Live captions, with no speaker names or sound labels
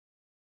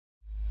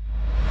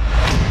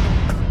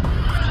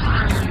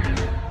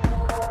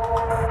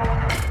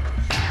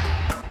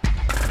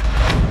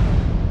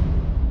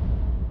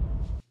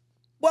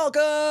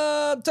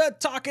Welcome to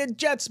Talkin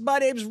Jets. My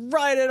name's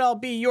Ryan, and I'll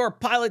be your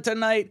pilot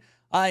tonight.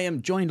 I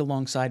am joined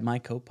alongside my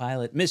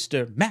co-pilot,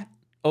 Mr. Matt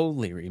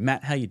O'Leary.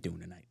 Matt, how you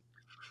doing tonight?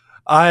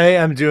 I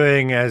am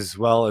doing as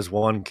well as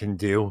one can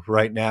do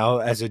right now.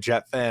 As a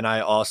Jet fan,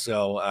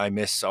 I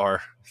miss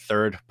our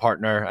third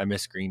partner. I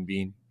miss Green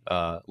Bean.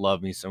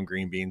 Love me some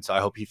Green Bean. So I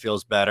hope he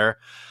feels better.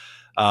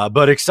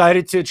 But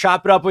excited to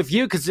chop it up with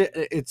you because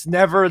it's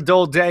never a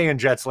dull day in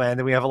Jets land,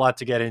 and we have a lot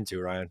to get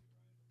into, Ryan.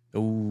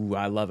 Ooh,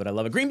 I love it. I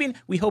love it. Green Bean,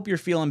 we hope you're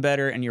feeling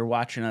better and you're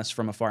watching us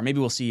from afar. Maybe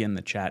we'll see you in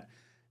the chat.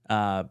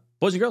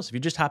 Boys and girls, if you're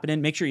just hopping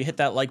in, make sure you hit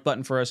that like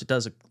button for us. It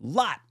does a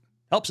lot.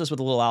 Helps us with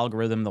a little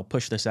algorithm. They'll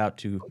push this out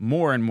to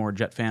more and more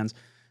Jet fans.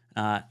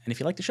 And if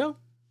you like the show,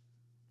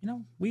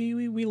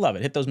 we love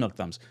it. Hit those milk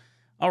thumbs.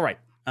 All right.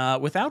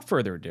 Without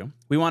further ado,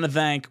 we want to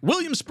thank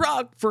William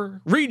Sprague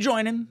for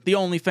rejoining the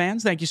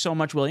OnlyFans. Thank you so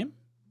much, William.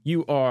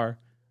 You are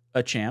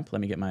a champ. Let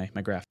me get my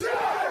graph.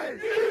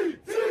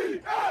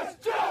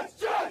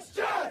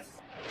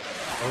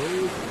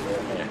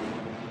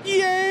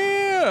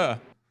 Yeah!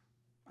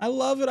 I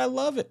love it. I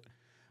love it.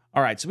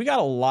 All right, so we got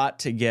a lot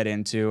to get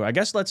into. I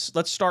guess let's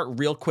start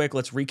real quick.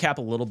 Let's recap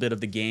a little bit of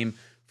the game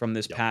from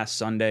this past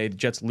Sunday. The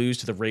Jets lose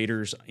to the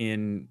Raiders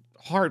in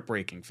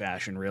heartbreaking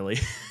fashion, really.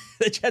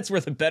 The Jets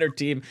were the better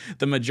team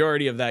the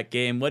majority of that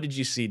game. What did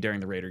you see during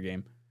the Raider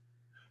game?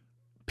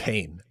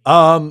 Pain.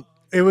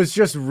 It was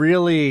just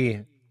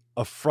really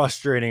a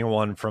frustrating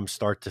one from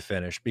start to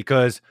finish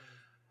because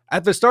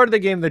at the start of the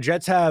game, the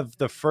Jets have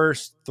the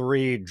first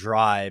three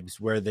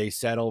drives where they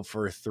settled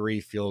for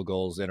 3 field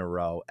goals in a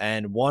row.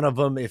 And one of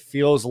them, it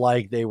feels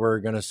like they were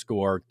going to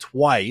score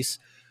twice.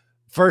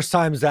 First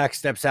time Zach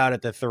steps out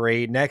at the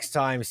 3. Next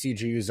time,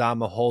 CJ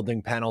Uzomah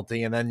holding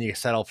penalty. And then you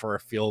settle for a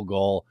field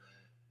goal.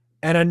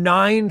 And a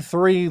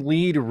 9-3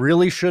 lead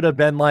really should have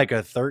been like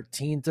a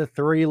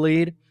 13-3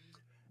 lead.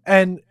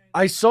 And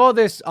I saw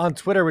this on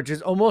Twitter, which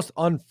is almost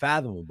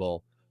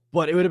unfathomable.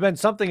 But it would have been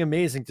something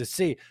amazing to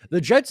see. The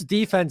Jets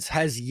defense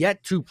has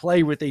yet to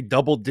play with a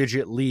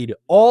double-digit lead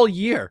all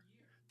year,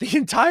 the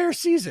entire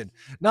season.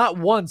 Not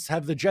once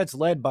have the Jets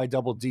led by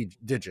double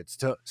digits.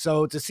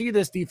 So to see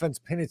this defense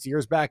pin its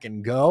ears back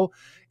and go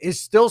is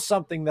still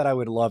something that I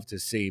would love to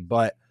see.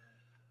 But,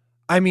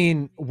 I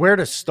mean, where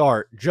to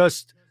start?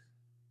 Just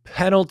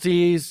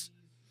penalties,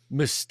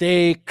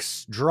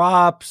 mistakes,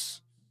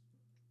 drops,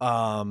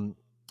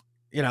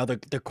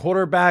 the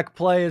quarterback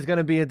play is going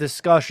to be a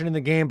discussion in the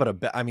game, but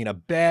a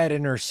bad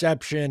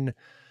interception,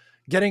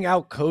 getting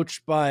out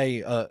coached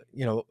by a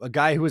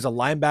guy who was a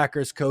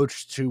linebackers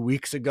coach 2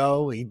 weeks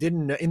ago. He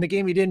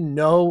didn't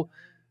know.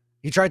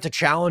 He tried to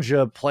challenge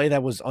a play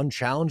that was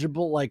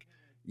unchallengeable. Like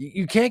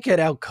you can't get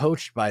out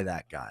coached by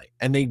that guy.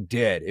 And they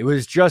did. It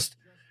was just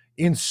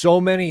in so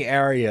many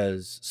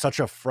areas, such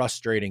a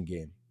frustrating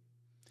game.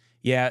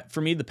 Yeah.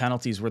 For me, the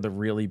penalties were the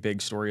really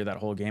big story of that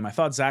whole game. I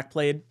thought Zach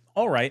played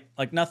all right,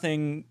 like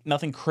nothing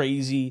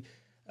crazy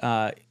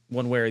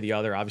one way or the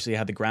other. Obviously, I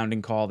had the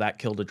grounding call that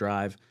killed a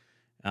drive.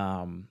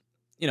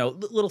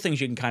 Little things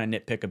you can kind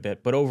of nitpick a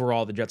bit, but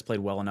overall, the Jets played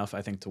well enough,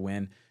 I think, to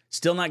win.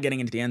 Still not getting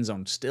into the end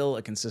zone. Still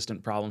a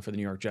consistent problem for the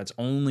New York Jets.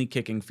 Only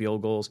kicking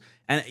field goals,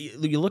 and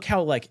you look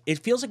how it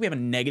feels like we have a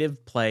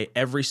negative play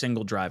every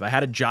single drive. I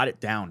had to jot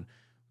it down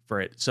for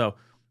it. So,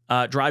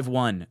 drive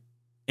 1,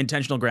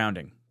 intentional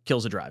grounding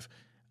kills a drive.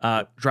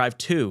 Drive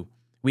 2,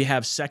 we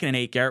have 2nd and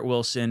 8. Garrett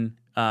Wilson.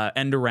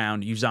 End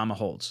around, Uzomah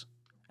holds.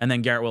 And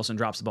then Garrett Wilson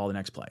drops the ball the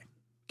next play.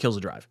 Kills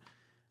a drive.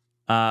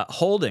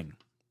 Holding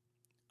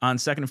on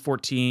 2nd and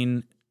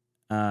 14.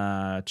 Holding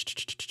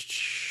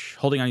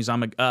on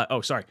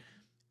Uzomah.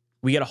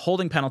 We get a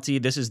holding penalty.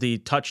 This is the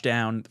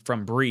touchdown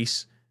from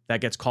Brees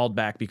that gets called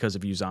back because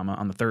of Uzomah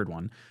on the third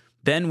one.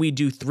 Then we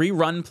do 3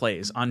 run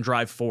plays on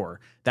drive 4.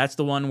 That's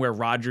the one where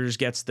Rodgers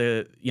gets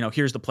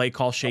here's the play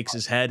call, shakes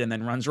his head, and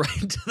then runs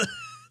right into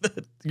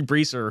the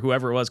Brees or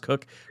whoever it was,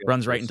 Cook,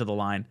 runs right into the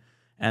line.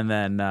 And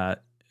then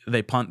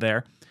they punt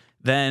there.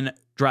 Then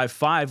drive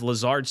 5,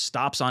 Lazard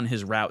stops on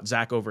his route.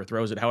 Zach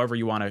overthrows it, however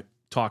you want to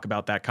talk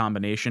about that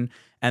combination.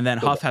 And then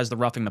Huff has the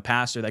roughing the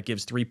passer that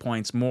gives 3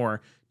 points more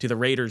to the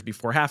Raiders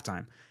before halftime.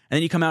 And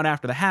then you come out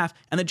after the half,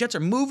 and the Jets are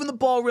moving the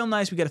ball real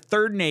nice. We get a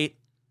 3rd and 8.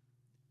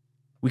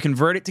 We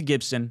convert it to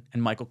Gibson,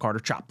 and Michael Carter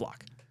chop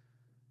block.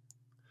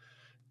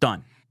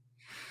 Done.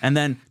 And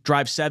then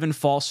drive 7,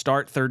 false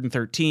start, 3rd and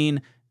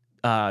 13.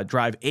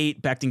 Drive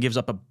 8, Becton gives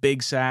up a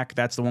big sack.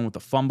 That's the one with the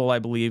fumble, I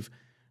believe.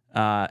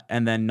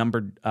 And then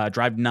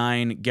drive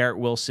 9, Garrett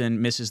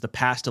Wilson misses the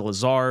pass to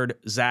Lazard.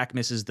 Zach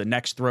misses the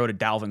next throw to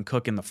Dalvin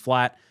Cook in the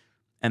flat.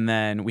 And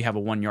then we have a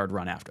 1-yard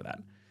run after that.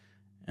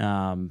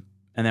 And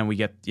then we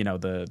get,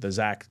 the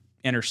Zach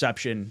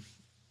interception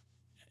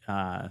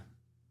at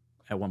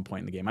one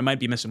point in the game. I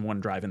might be missing one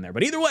drive in there.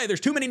 But either way,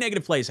 there's too many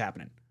negative plays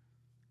happening.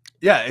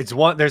 Yeah,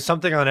 there's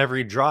something on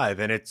every drive,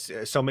 and it's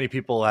so many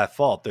people at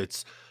fault.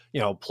 It's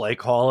play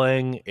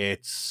calling,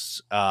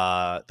 it's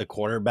the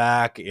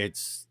quarterback,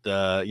 it's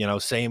the,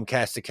 same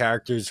cast of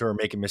characters who are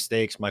making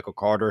mistakes. Michael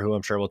Carter, who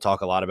I'm sure we'll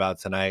talk a lot about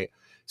tonight,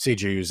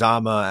 CJ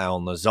Uzomah,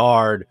 Alan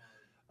Lazard.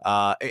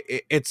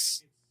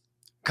 It's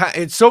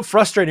It's so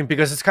frustrating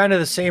because it's kind of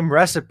the same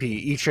recipe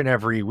each and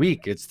every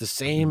week. It's the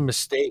same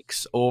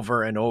mistakes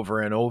over and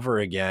over and over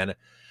again,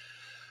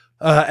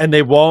 and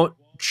they won't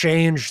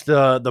change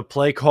the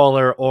play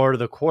caller or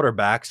the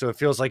quarterback. So it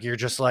feels like you're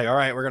just like, all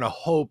right, we're gonna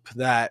hope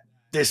that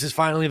this is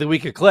finally the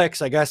week it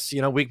clicks. I guess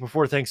week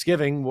before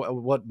Thanksgiving.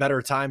 What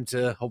better time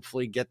to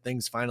hopefully get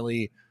things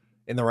finally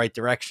in the right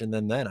direction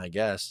than then? I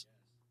guess.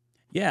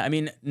 Yeah, I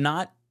mean,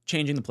 not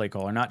changing the play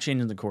caller, not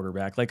changing the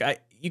quarterback. Like I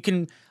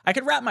could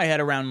wrap my head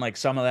around like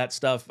some of that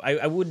stuff.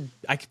 I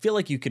feel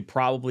like you could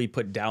probably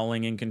put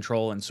Dowling in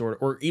control and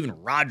or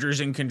even Rodgers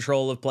in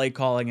control of play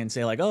calling and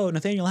say like, oh,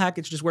 Nathaniel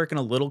Hackett's just working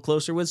a little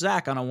closer with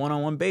Zach on a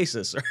one-on-one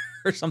basis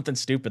or something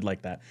stupid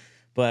like that.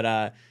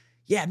 But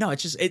yeah, no,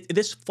 it's just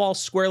this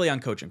falls squarely on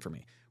coaching for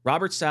me.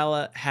 Robert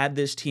Saleh had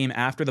this team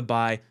after the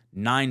bye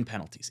 9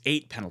 penalties,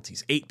 8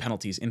 penalties, 8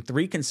 penalties in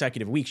 3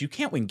 consecutive weeks. You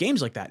can't win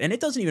games like that. And it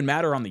doesn't even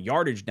matter on the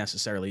yardage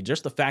necessarily,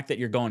 just the fact that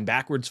you're going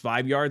backwards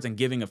 5 yards and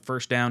giving a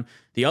first down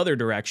the other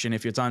direction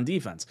if it's on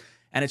defense.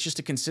 And it's just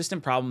a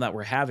consistent problem that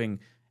we're having.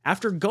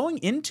 After going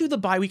into the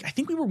bye week, I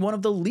think we were one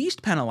of the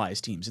least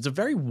penalized teams. It's a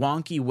very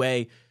wonky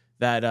way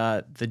that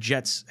the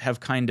Jets have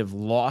kind of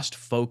lost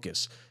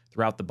focus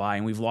throughout the bye.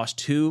 And we've lost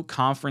 2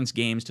 conference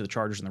games to the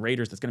Chargers and the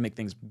Raiders. That's going to make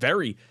things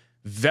very,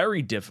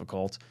 very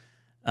difficult.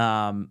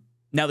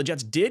 Now, the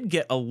Jets did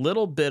get a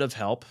little bit of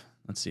help.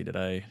 Let's see, did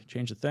I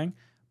change the thing?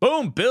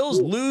 Boom, Bills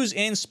lose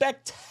in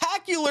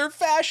spectacular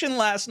fashion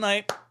last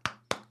night.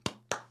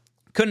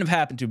 Couldn't have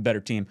happened to a better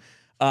team.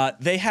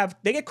 They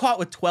get caught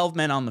with 12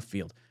 men on the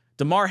field.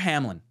 Damar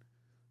Hamlin,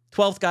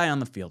 12th guy on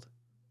the field.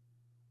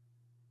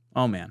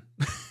 Oh, man.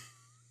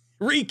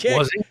 Re-kick.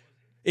 Was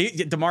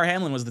he? Damar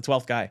Hamlin was the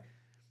 12th guy.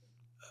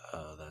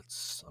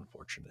 That's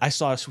unfortunate. I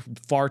saw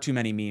far too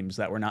many memes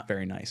that were not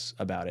very nice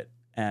about it.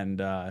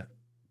 And I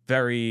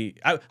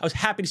was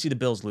happy to see the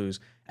Bills lose.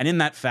 And in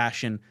that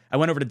fashion, I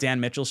went over to Dan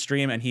Mitchell's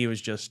stream and he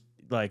was just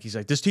like, he's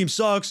like, this team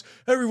sucks.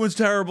 Everyone's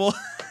terrible.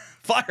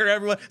 Fire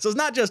everyone. So it's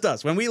not just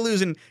us. When we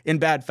lose in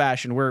bad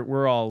fashion,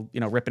 we're all,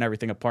 ripping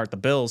everything apart. The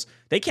Bills,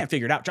 they can't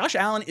figure it out. Josh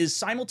Allen is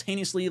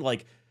simultaneously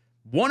like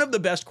one of the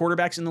best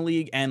quarterbacks in the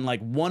league and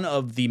like one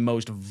of the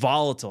most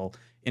volatile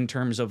in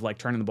terms of like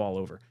turning the ball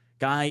over.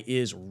 Guy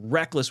is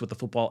reckless with the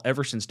football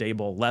ever since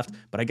Daboll left.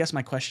 But I guess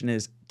my question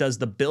is, does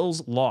the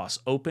Bills' loss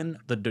open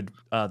the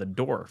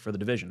door for the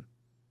division?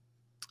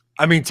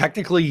 I mean,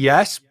 technically,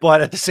 yes, but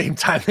at the same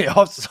time, they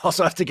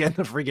also have to get in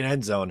the freaking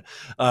end zone.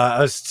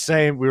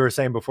 We were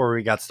saying before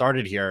we got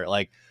started here,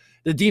 like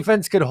the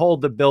defense could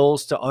hold the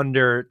Bills to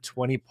under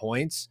 20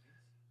 points,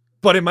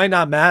 but it might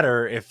not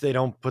matter if they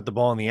don't put the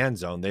ball in the end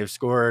zone. They've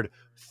scored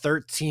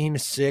 13,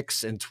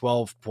 6, and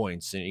 12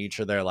 points in each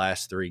of their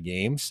last 3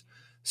 games.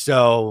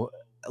 So,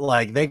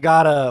 like, they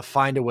got to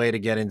find a way to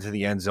get into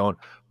the end zone,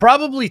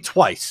 probably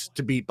twice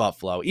to beat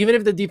Buffalo, even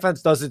if the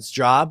defense does its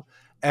job.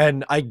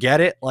 And I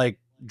get it. Like,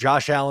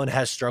 Josh Allen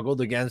has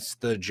struggled against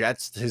the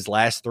Jets his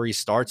last 3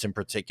 starts in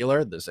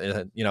particular,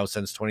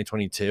 since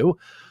 2022.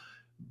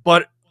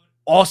 But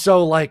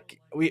also,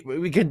 like,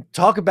 we can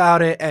talk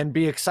about it and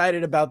be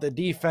excited about the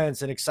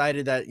defense and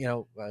excited that,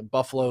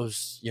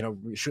 Buffalo's,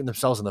 shooting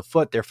themselves in the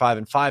foot. They're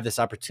 5-5. This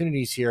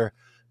opportunity's here.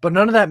 But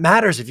none of that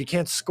matters if you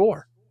can't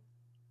score.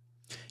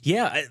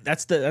 Yeah,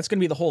 that's going to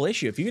be the whole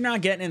issue. If you're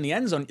not getting in the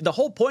end zone, the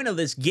whole point of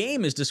this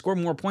game is to score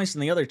more points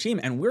than the other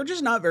team, and we're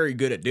just not very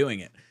good at doing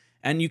it.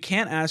 And you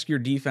can't ask your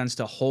defense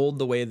to hold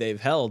the way they've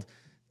held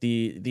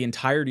the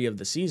entirety of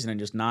the season and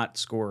just not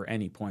score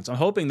any points. I'm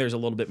hoping there's a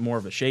little bit more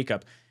of a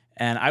shakeup.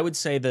 And I would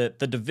say that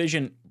the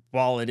division,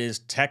 while it is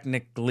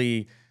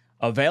technically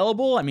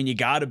available, I mean, you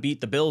got to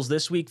beat the Bills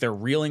this week. They're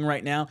reeling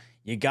right now.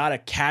 You got to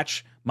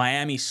catch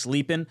Miami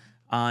sleeping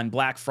on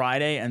Black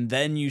Friday, and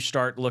then you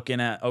start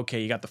looking at,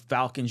 okay, you got the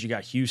Falcons, you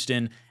got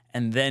Houston,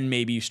 and then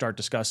maybe you start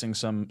discussing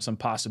some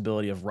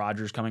possibility of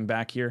Rodgers coming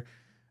back here.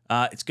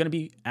 It's going to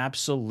be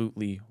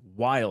absolutely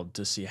wild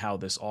to see how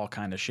this all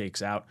kind of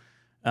shakes out.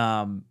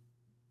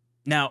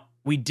 Now,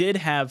 we did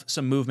have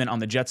some movement on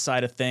the Jets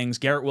side of things.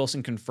 Garrett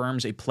Wilson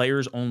confirms a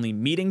players-only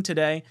meeting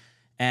today,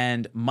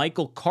 and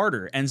Michael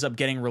Carter ends up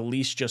getting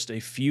released just a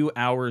few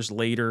hours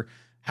later.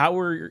 How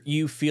are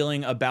you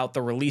feeling about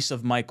the release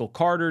of Michael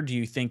Carter? Do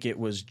you think it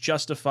was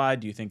justified?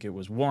 Do you think it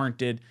was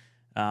warranted?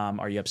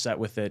 Are you upset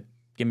with it?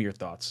 Give me your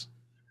thoughts.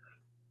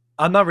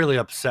 I'm not really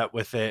upset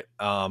with it.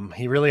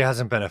 He really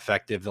hasn't been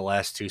effective the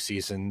last 2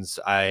 seasons.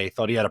 I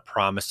thought he had a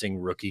promising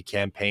rookie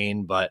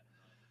campaign, but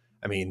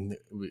I mean,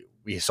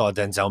 we saw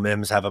Denzel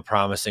Mims have a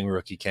promising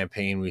rookie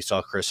campaign. We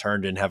saw Chris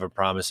Herndon have a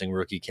promising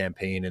rookie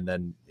campaign. And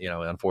then,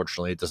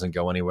 unfortunately, it doesn't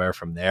go anywhere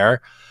from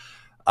there.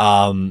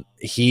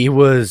 He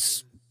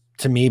was,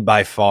 to me,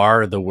 by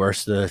far the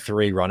worst of the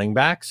 3 running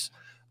backs,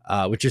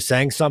 which is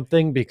saying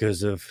something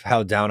because of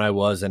how down I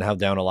was and how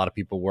down a lot of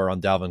people were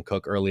on Dalvin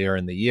Cook earlier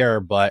in the year.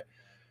 But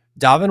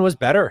Dalvin was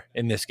better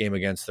in this game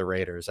against the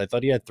Raiders. I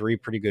thought he had 3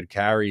 pretty good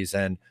carries.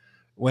 And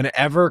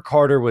whenever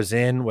Carter was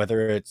in,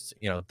 whether it's,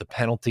 the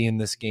penalty in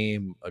this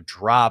game, a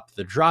drop,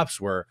 the drops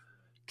were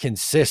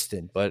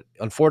consistent, but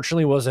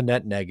unfortunately was a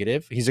net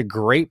negative. He's a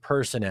great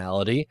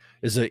personality,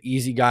 is an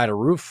easy guy to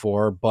root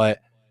for, but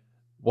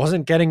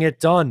wasn't getting it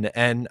done.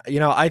 And,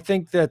 I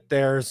think that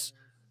there's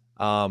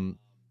um,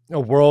 a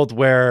world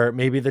where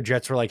maybe the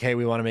Jets were like, hey,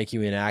 we want to make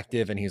you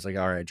inactive. And he's like,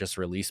 all right, just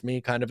release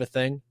me, kind of a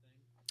thing.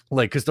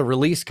 Like, because the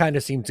release kind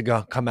of seemed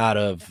to come out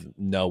of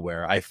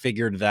nowhere. I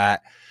figured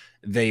that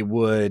they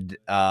would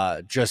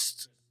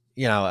just,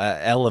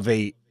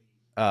 elevate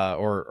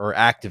or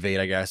activate,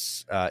 I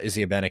guess,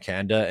 Izzy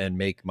Abanikanda and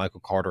make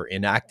Michael Carter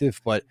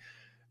inactive. But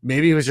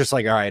maybe it was just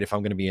like, all right, if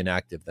I'm going to be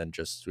inactive, then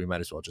we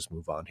might as well just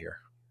move on here.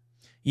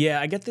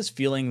 Yeah, I get this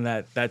feeling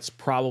that that's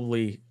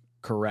probably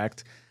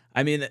correct.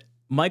 I mean,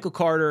 Michael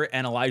Carter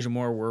and Elijah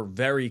Moore were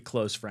very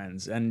close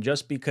friends, and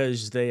just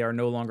because they are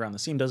no longer on the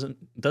team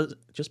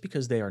just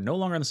because they are no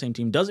longer on the same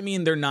team doesn't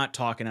mean they're not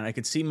talking. And I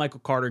could see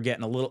Michael Carter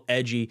getting a little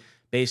edgy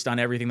based on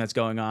everything that's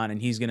going on,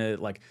 and he's gonna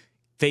like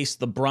face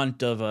the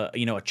brunt of a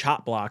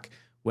chop block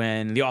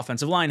when the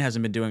offensive line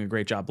hasn't been doing a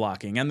great job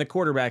blocking and the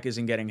quarterback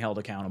isn't getting held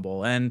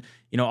accountable and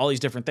all these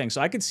different things.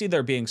 So I could see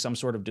there being some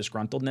sort of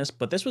disgruntledness,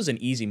 but this was an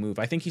easy move.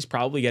 I think he's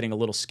probably getting a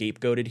little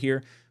scapegoated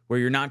here where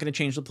you're not going to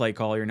change the play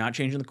call, you're not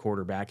changing the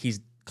quarterback. He's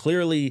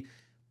clearly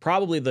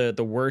probably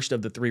the worst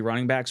of the three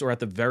running backs, or at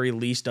the very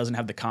least doesn't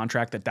have the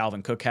contract that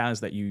Dalvin Cook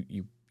has, that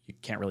you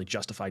can't really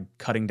justify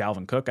cutting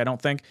Dalvin Cook, I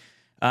don't think.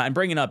 And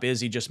bringing up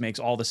Izzy just makes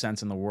all the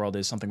sense in the world,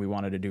 is something we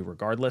wanted to do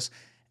regardless.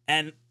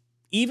 And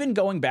even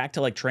going back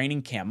to like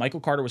training camp,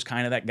 Michael Carter was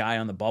kind of that guy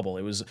on the bubble.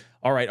 It was,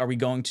 all right, are we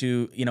going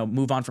to,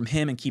 move on from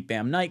him and keep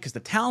Bam Knight? Because the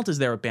talent is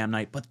there at Bam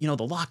Knight, but, the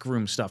locker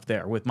room stuff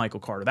there with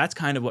Michael Carter, that's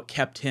kind of what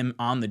kept him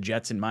on the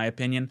Jets, in my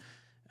opinion.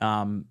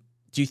 Do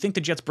you think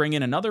the Jets bring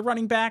in another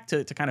running back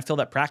to kind of fill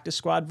that practice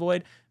squad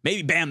void?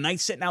 Maybe Bam Knight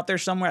sitting out there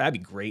somewhere. That'd be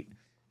great.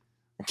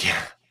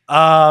 Yeah.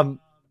 I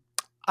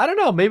don't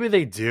know. Maybe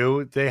they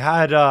do. They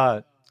had,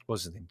 what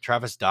was his name?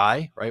 Travis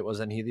Dye, right?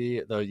 Wasn't he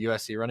the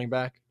USC running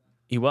back?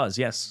 He was,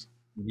 yes.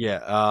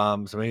 Yeah.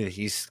 So maybe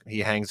he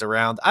hangs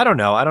around. I don't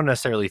know. I don't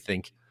necessarily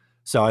think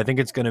so. I think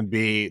it's going to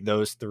be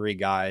those three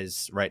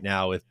guys right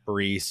now with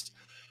Brees,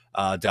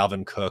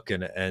 Dalvin Cook,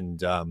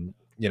 and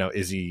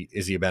Izzy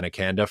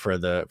Abanikanda for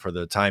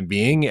the time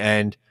being,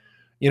 and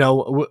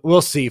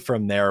we'll see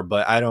from there.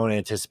 But I don't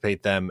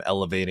anticipate them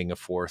elevating a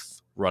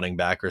fourth running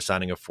back or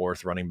signing a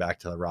fourth running back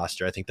to the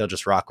roster. I think they'll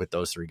just rock with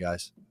those three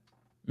guys.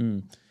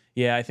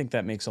 Yeah, I think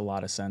that makes a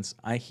lot of sense.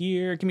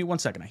 Give me 1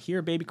 second. I hear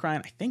a baby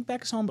crying. I think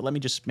Beck is home, but let me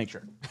just make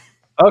sure.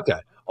 Okay.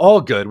 All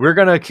good. We're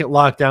going to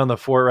lock down the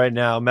fort right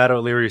now. Matt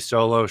O'Leary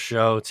solo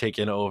show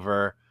taking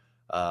over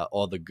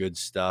all the good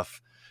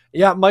stuff.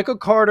 Yeah, Michael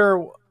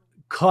Carter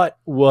cut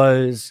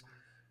was,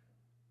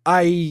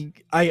 I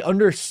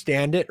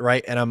understand it,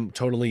 right? And I'm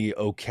totally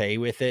okay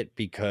with it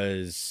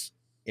because,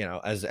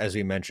 as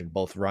we mentioned,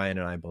 both Ryan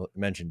and I both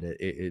mentioned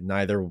it,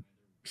 neither,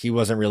 he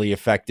wasn't really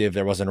effective.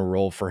 There wasn't a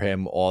role for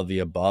him, all the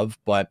above.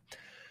 But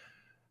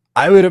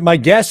my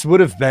guess would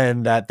have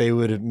been that they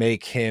would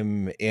make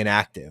him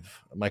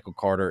inactive, Michael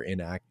Carter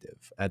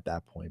inactive at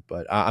that point.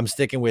 But I'm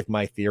sticking with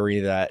my theory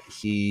that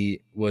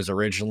he was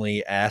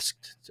originally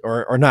asked,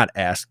 or not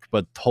asked,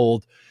 but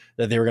told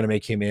that they were going to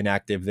make him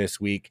inactive this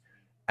week.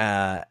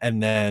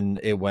 And then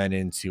it went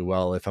into,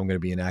 well, if I'm going to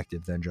be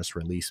inactive, then just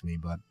release me.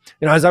 But,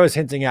 as I was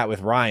hinting at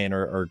with Ryan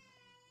or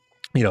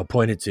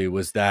pointed to,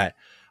 was that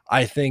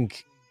I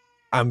think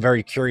I'm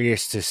very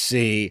curious to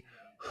see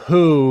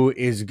who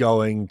is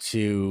going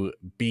to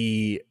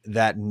be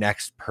that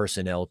next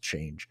personnel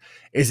change.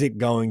 Is it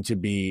going to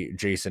be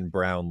Jason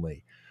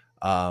Brownlee?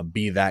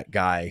 Be that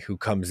guy who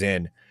comes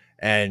in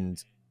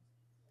and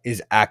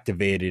is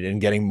activated and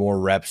getting more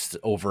reps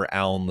over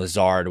Alan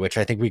Lazard, which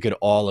I think we could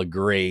all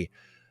agree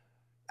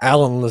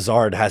Alan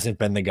Lazard hasn't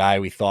been the guy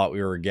we thought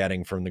we were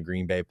getting from the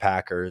Green Bay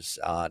Packers.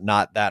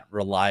 Not that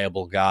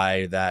reliable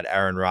guy that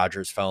Aaron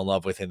Rodgers fell in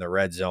love with in the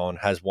red zone.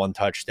 Has one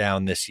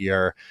touchdown this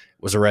year.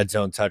 It was a red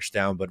zone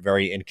touchdown, but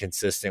very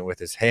inconsistent with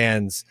his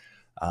hands,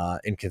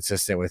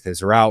 inconsistent with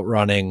his route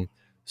running.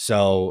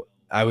 So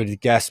I would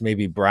guess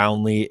maybe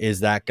Brownlee is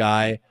that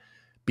guy.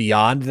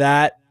 Beyond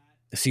that,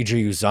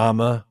 CJ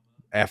Uzama,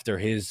 after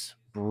his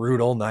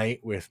brutal night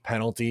with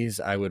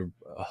penalties, I would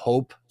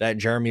hope that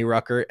Jeremy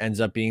Ruckert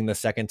ends up being the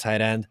second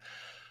tight end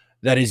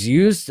that is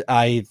used.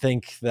 I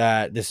think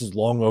that this is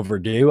long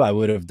overdue. I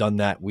would have done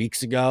that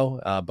weeks ago.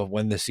 But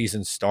when the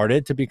season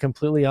started, to be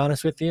completely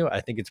honest with you,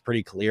 I think it's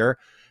pretty clear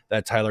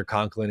that Tyler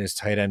Conklin is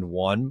tight end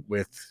one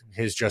with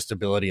his just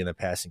ability in the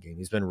passing game.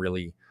 He's been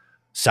really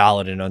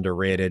solid and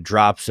underrated.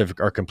 Drops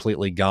are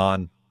completely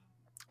gone.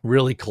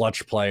 Really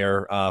clutch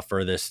player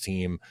for this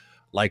team,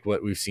 like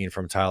what we've seen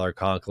from Tyler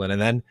Conklin.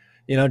 And then,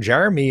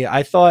 Jeremy,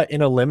 I thought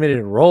in a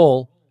limited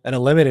role and a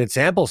limited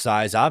sample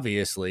size,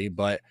 obviously,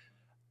 but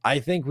I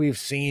think we've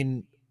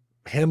seen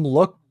him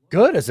look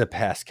good as a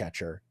pass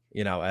catcher,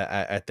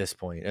 at this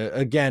point.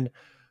 Again,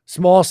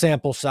 small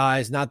sample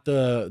size, not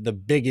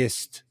the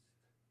biggest,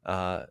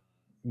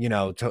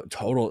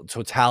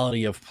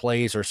 totality of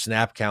plays or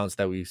snap counts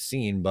that we've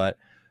seen, but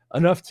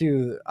enough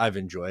I've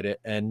enjoyed it.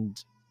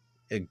 And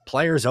a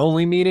players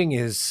only meeting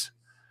is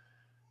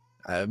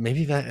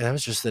maybe that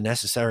was just the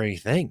necessary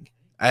thing.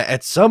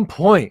 At some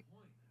point,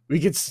 we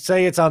could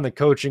say it's on the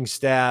coaching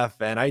staff,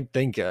 and I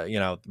think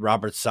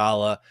Robert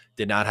Saleh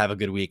did not have a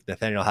good week.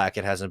 Nathaniel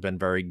Hackett hasn't been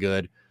very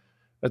good,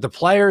 but the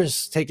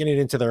players taking it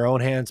into their own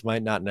hands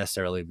might not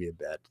necessarily be a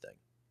bad thing.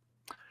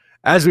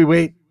 As we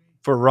wait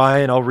for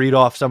Ryan, I'll read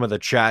off some of the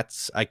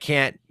chats. I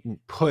can't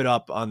put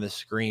up on the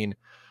screen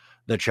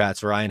the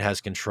chats. Ryan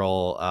has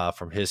control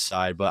from his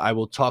side, but I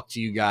will talk to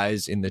you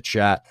guys in the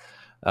chat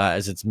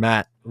as it's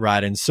Matt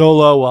riding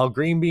solo while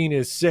Green Bean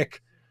is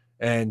sick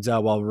and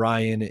while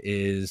Ryan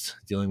is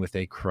dealing with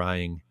a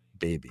crying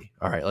baby.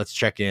 All right, let's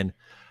check in.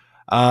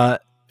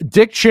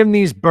 Dick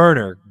Chimney's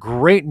Burner,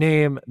 great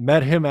name,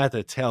 met him at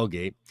the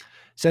tailgate,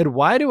 said,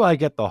 why do I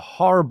get the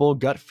horrible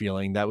gut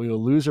feeling that we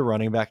will lose a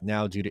running back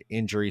now due to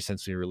injury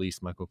since we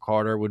released Michael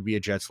Carter? Would be a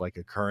Jets-like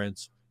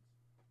occurrence.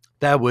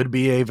 That would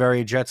be a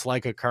very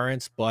Jets-like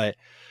occurrence, but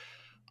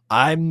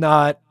I'm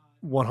not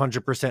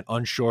 100%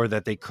 unsure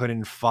that they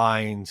couldn't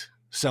find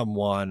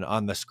someone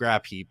on the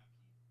scrap heap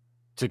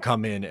to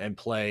come in and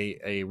play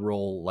a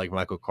role like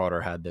Michael Carter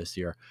had this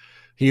year.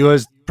 He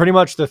was pretty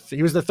much the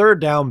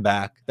third down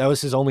back. That was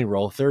his only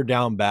role, third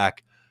down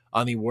back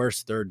on the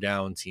worst third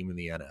down team in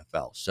the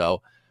NFL.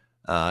 So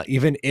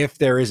even if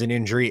there is an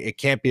injury, it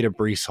can't be to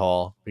Breece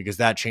Hall because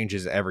that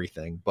changes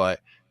everything. But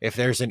if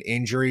there's an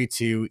injury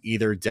to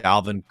either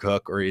Dalvin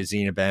Cook or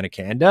Izzy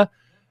Abanikanda,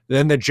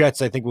 then the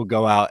Jets, I think, will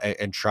go out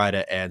and try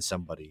to add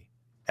somebody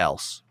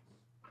else.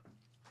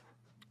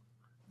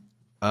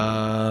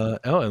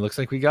 It looks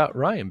like we got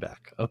Ryan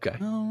back. Okay.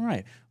 All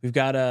right. We've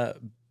got a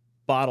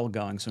bottle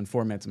going, so in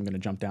 4 minutes I'm going to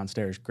jump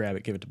downstairs, grab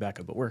it, give it to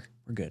Becca, but we're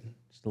good.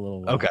 Just a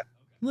little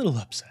little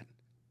upset.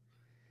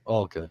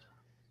 All good.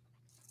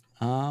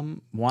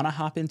 Want to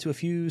hop into a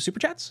few super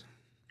chats?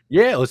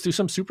 Yeah, let's do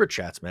some super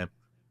chats, man.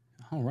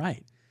 All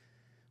right.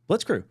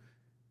 Blitzcrew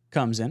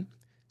comes in,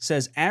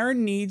 says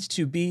Aaron needs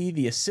to be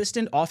the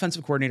assistant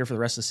offensive coordinator for the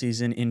rest of the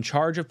season, in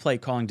charge of play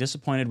calling.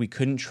 Disappointed we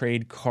couldn't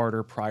trade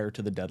Carter prior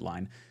to the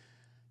deadline.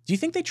 Do you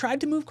think they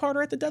tried to move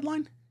Carter at the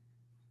deadline?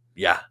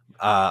 Yeah,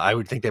 I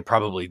would think they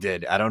probably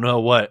did. I don't know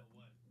what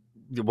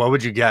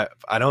would you get.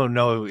 I don't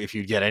know if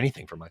you'd get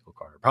anything from Michael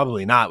Carter.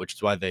 Probably not, which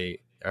is why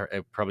they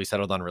probably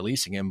settled on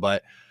releasing him.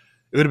 But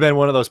it would have been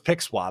one of those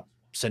pick swap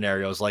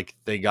scenarios like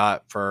they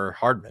got for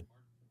Hardman.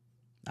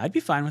 I'd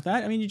be fine with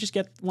that. I mean, you just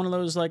get one of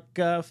those like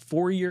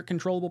 4-year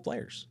controllable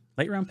players,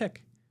 late round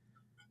pick,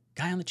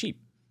 guy on the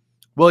cheap.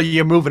 Well,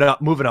 you're moving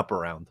up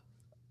around.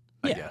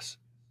 I guess.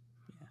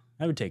 Yeah,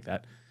 I would take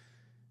that.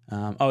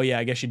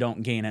 I guess you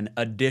don't gain an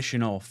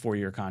additional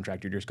 4-year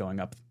contract. You're just going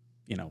up,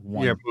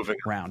 one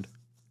round.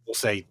 We'll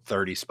say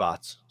 30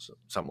 spots,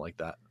 something like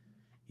that.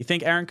 You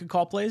think Aaron could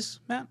call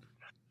plays, Matt?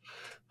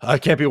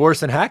 Can't be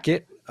worse than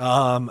Hackett.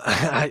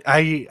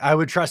 I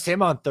would trust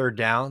him on third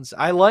downs.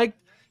 I liked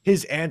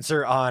his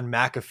answer on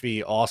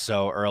McAfee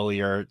also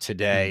earlier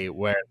today,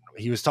 where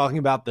he was talking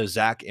about the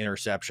Zach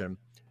interception,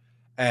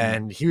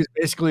 and he was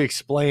basically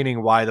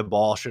explaining why the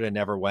ball should have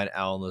never went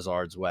Allen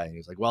Lazard's way. He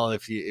was like, well,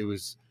 if it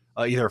was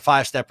either a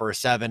 5-step or a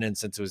 7, and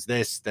since it was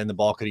this, then the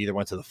ball could either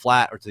went to the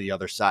flat or to the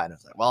other side. And I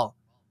was like, well,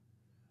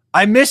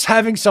 I miss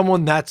having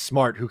someone that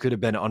smart who could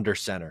have been under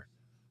center.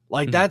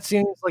 Like that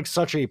seems like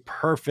such a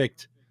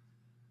perfect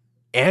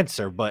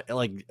answer, but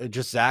like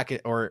just Zach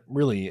or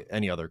really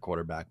any other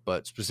quarterback,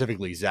 but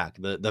specifically Zach,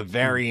 the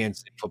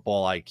variance in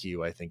football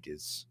IQ, I think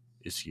is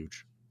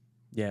huge.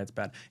 Yeah, it's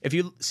bad. If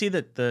you see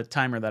the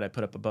timer that I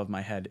put up above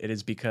my head, it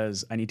is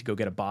because I need to go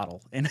get a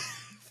bottle in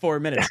 4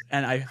 minutes,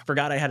 and I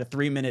forgot I had a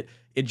 3-minute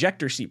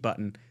ejector seat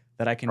button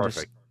that I can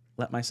just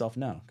let myself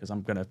know because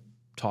I'm gonna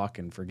talk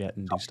and forget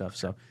and do stuff.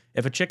 So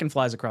if a chicken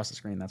flies across the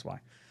screen, that's why.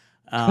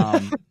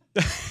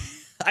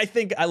 I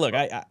think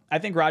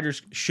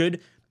Rodgers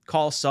should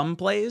call some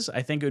plays.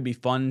 I think it would be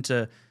fun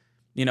to,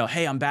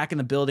 hey, I'm back in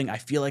the building. I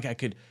feel like I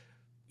could,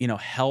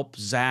 help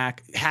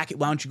Zach. Hackett,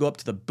 why don't you go up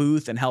to the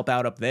booth and help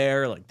out up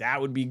there? Like, that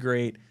would be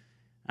great.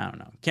 I don't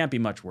know. Can't be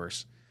much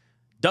worse.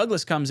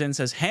 Douglas comes in,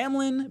 says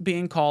Hamlin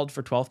being called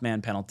for 12th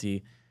man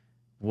penalty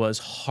was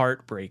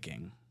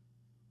heartbreaking.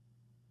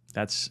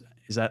 Is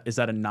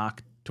that a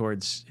knock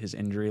towards his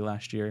injury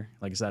last year?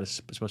 Like, is that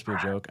supposed to be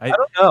a joke? I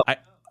don't know.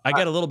 I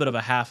get a little bit of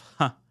a half,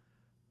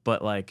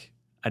 but like,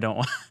 I don't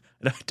want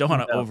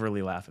to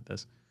overly laugh at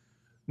this.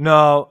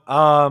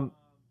 No.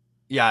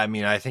 Yeah, I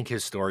mean, I think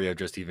his story of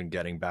just even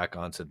getting back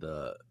onto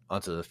the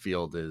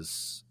field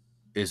is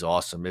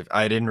awesome. If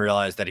I didn't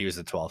realize that he was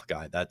the 12th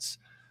guy, that's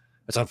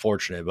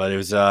unfortunate, but it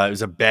was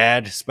a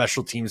bad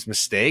special teams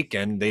mistake,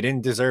 and they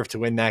didn't deserve to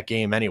win that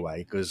game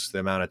anyway because the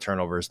amount of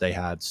turnovers they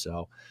had.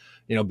 So,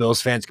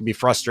 Bills fans could be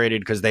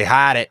frustrated because they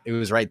had it. It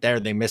was right there.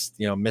 They missed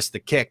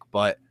the kick,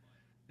 but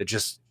it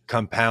just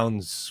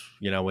compounds,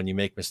 when you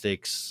make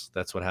mistakes,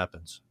 that's what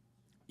happens.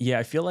 Yeah,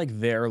 I feel like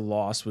their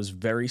loss was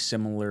very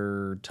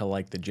similar to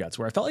like the Jets,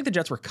 where I felt like the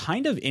Jets were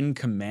kind of in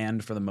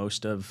command for the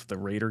most of the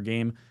Raider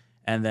game,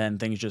 and then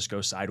things just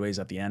go sideways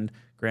at the end.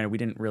 Granted, we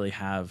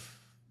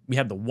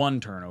had the one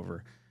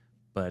turnover,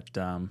 but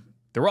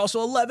there were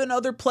also 11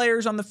 other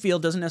players on the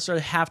field. Doesn't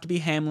necessarily have to be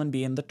Hamlin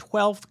being the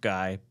 12th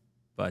guy,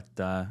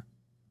 but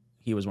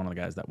he was one of the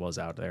guys that was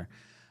out there.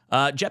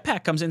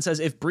 Jetpack comes in, says,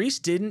 if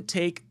Brees didn't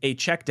take a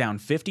check down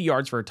 50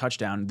 yards for a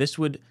touchdown, this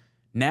would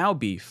now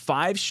be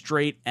 5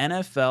 straight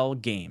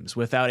NFL games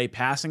without a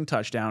passing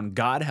touchdown.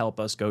 God help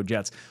us, go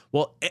Jets.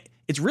 Well,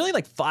 it's really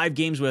like 5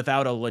 games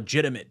without a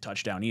legitimate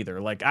touchdown either.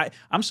 Like,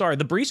 I'm sorry,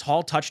 the Brees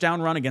Hall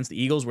touchdown run against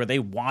the Eagles where they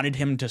wanted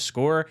him to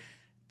score,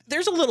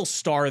 there's a little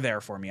star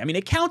there for me. I mean,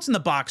 it counts in the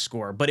box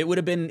score, but it would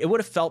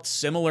have felt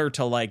similar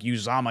to like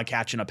Uzama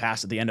catching a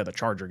pass at the end of the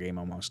Charger game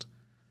almost.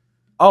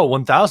 Oh,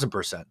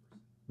 1,000%.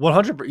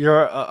 100.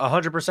 You're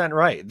 100%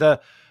 right. The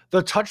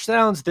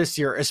touchdowns this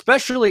year,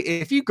 especially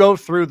if you go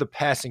through the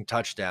passing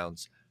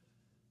touchdowns,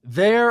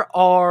 there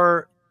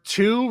are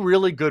 2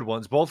 really good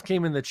ones. Both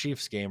came in the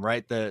Chiefs game,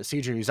 right? The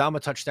CJ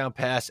Uzama touchdown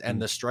pass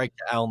and the strike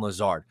to Allen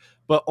Lazard.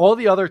 But all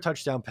the other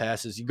touchdown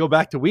passes, you go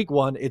back to week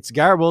 1, it's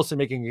Garrett Wilson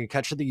making a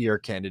catch of the year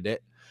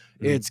candidate.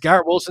 It's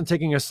Garrett Wilson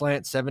taking a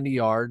slant 70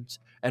 yards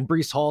and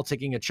Brees Hall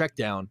taking a check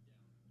down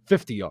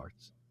 50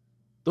 yards.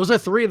 Those are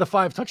 3 of the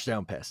 5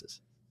 touchdown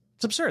passes.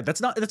 It's absurd.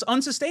 That's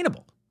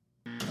unsustainable.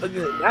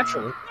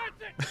 Naturally.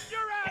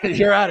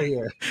 You're out of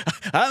here.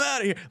 I'm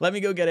out of here. Let me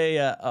go get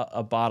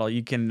a bottle.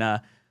 You can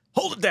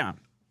hold it down.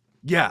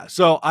 Yeah.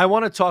 So I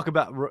want to talk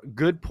about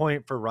good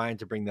point for Ryan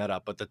to bring that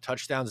up. But the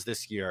touchdowns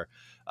this year,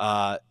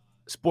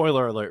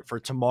 spoiler alert, for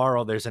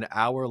tomorrow, there's an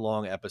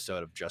hour-long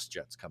episode of Just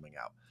Jets coming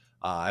out.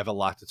 I have a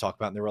lot to talk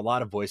about, and there were a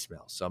lot of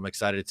voicemails. So I'm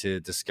excited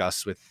to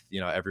discuss with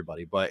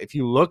everybody. But if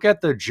you look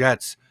at the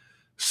Jets'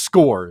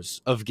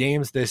 scores of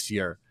games this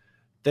year,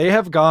 they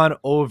have gone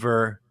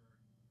over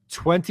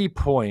 20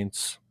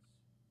 points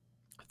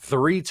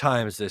 3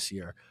 times this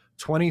year.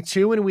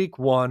 22 in week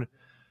 1,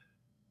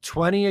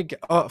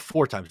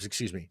 4 times,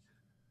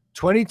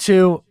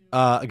 22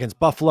 against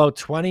Buffalo,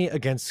 20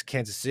 against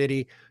Kansas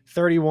City,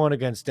 31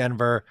 against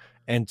Denver,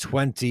 and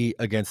 20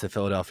 against the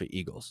Philadelphia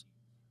Eagles.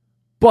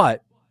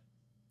 But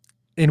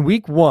in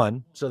week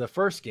 1, so the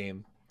first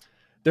game,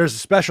 there's a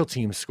special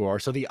team score,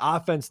 so the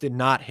offense did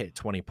not hit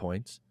 20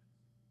 points.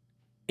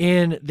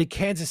 In the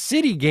Kansas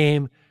City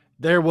game,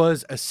 there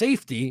was a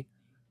safety,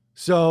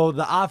 so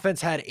the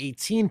offense had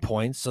 18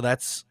 points, so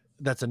that's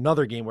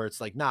another game where it's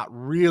like not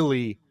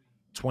really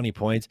 20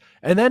 points.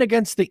 And then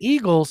against the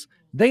Eagles,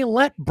 they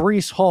let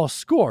Brees Hall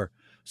score.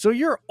 So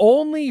your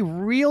only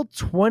real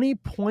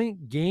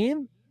 20-point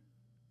game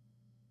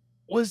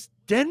was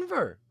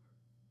Denver.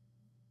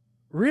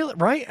 Really,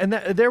 right? And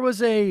there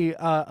was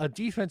a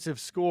defensive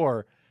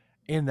score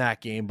in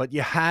that game, but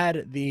you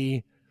had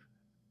the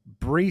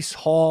Brees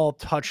Hall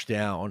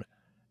touchdown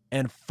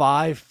and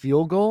 5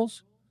 field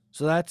goals.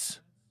 So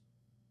that's,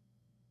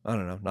 I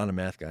don't know, not a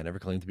math guy. I never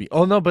claimed to be.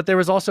 Oh, no, but there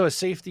was also a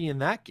safety in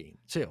that game,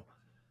 too.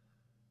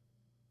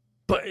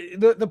 But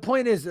the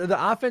point is,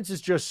 the offense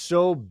is just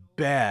so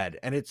bad,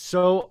 and it's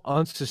so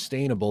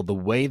unsustainable the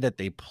way that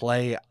they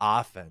play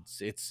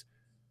offense.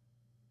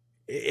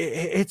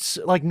 It's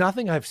like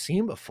nothing I've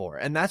seen before.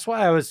 And that's why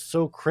I was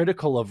so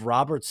critical of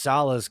Robert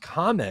Saleh's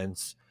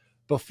comments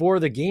before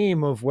the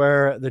game of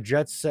where the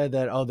Jets said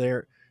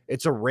that,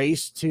 it's a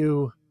race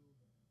to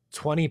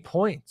 20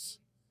 points.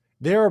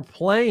 They're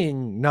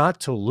playing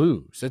not to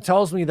lose. It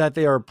tells me that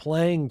they are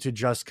playing to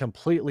just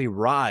completely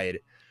ride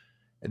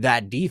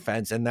that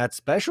defense and that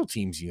special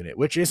teams unit,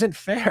 which isn't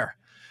fair.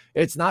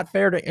 It's not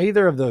fair to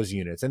either of those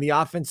units. And the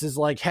offense is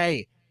like,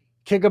 hey,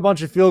 kick a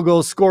bunch of field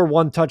goals, score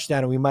 1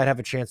 touchdown, and we might have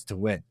a chance to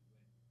win.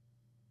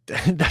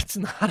 That's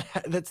not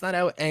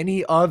how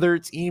any other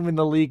team in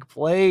the league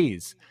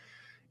plays.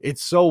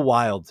 It's so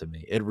wild to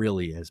me. It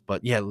really is.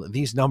 But yeah,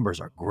 these numbers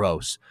are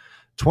gross.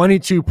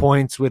 22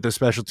 points with a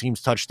special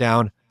teams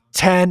touchdown,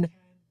 10,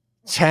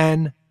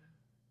 10,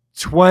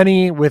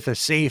 20 with a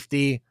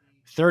safety,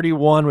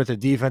 31 with a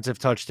defensive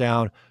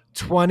touchdown,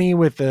 20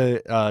 with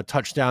a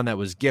touchdown that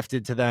was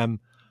gifted to them,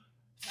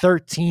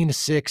 13,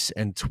 6,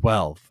 and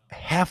 12.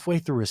 Halfway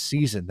through a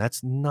season,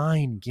 that's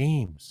 9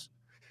 games.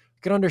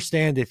 You can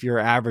understand if you're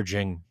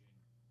averaging,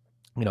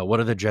 what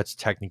are the Jets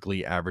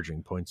technically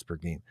averaging points per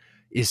game?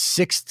 Is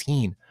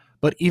 16.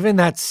 But even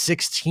that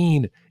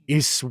 16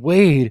 is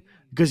swayed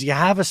because you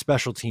have a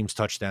special teams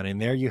touchdown in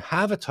there. You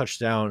have a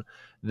touchdown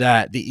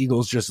that the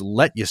Eagles just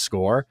let you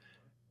score.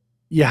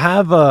 You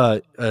have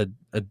a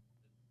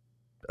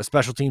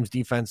special teams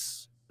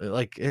defense.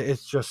 Like,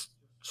 it's just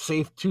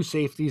 2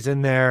 safeties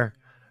in there.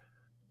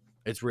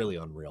 It's really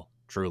unreal,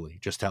 truly,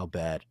 just how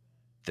bad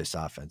this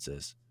offense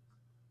is.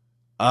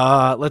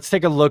 Let's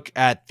take a look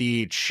at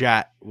the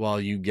chat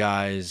while you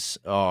guys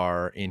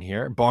are in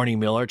here. Barney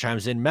Miller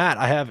chimes in. Matt,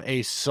 I have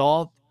a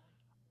salt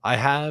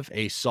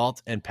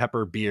and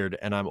pepper beard,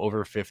 and I'm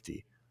over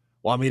 50.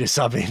 Want me to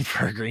sub in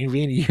for a green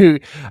bean?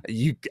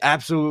 You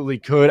absolutely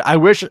could. I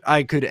wish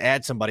I could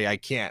add somebody. I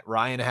can't.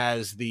 Ryan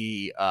has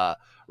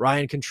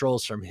Ryan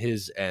controls from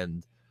his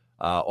end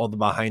all the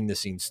behind the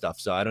scenes stuff.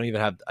 So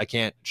I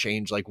can't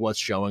change like what's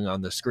showing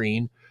on the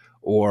screen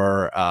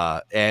or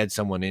add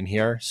someone in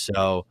here.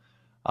 So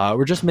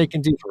we're just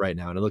making do for right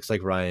now. And it looks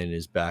like Ryan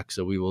is back.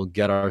 So we will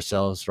get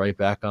ourselves right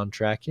back on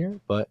track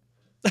here. But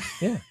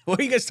yeah. What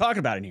are you guys talking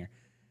about in here?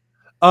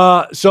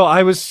 So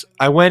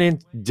I went in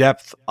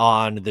depth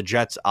on the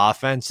Jets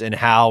offense and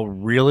how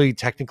really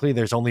technically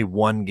there's only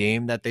one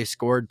game that they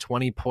scored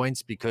 20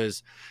 points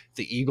because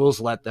the Eagles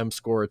let them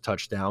score a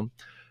touchdown.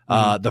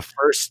 Mhm. The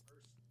first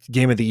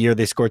game of the year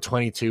they scored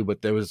 22,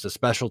 but there was a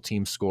special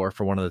team score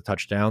for one of the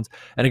touchdowns.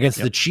 And against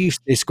the Yep. Chiefs,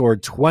 they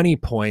scored 20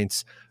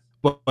 points,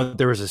 but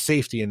there was a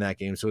safety in that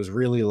game, so it was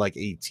really like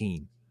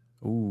 18.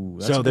 Ooh,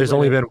 that's a So good there's way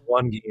only to. been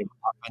one game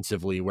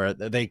offensively where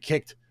they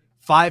kicked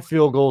 5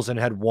 field goals and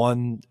had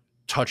one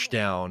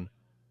touchdown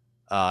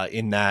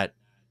in that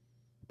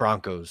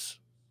Broncos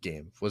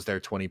game was their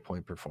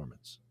 20-point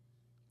performance.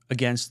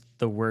 Against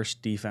the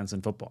worst defense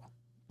in football.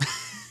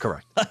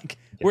 Correct. Like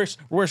Yeah.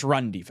 worst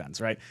run defense,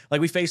 right?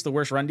 Like we faced the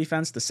worst run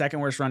defense, the second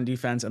worst run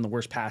defense, and the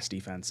worst pass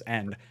defense.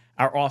 And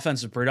our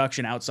offensive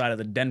production outside of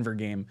the Denver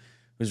game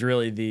was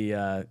really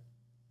the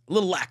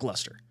little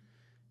lackluster.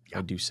 Yeah.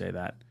 I do say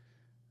that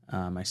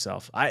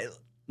myself. I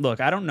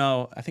don't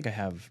know. I think I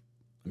have.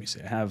 Let me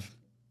see. I have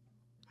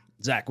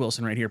Zach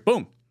Wilson right here.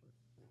 Boom.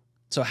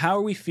 So how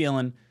are we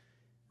feeling?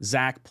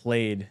 Zach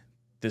played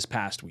this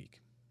past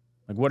week.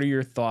 Like, what are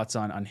your thoughts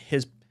on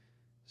his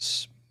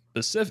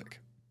specific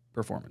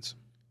performance?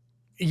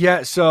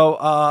 Yeah, so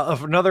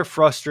another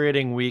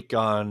frustrating week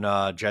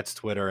on Jets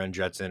Twitter and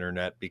Jets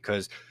Internet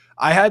because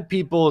I had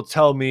people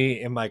tell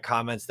me in my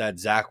comments that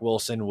Zach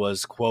Wilson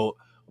was, quote,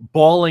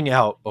 balling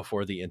out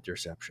before the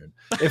interception.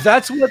 If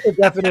that's what the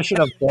definition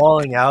of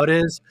balling out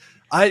is,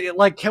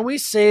 can we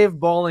save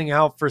balling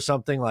out for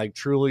something like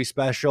truly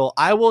special?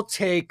 I will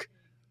take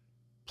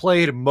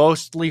played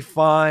mostly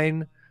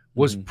fine,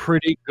 was Mhm.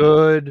 pretty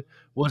good,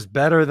 was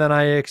better than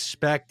I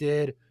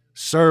expected, I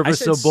said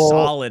serviceable.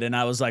 solid, and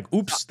I was like,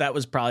 "Oops, that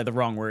was probably the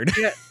wrong word."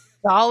 Yeah,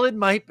 solid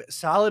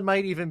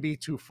might even be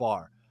too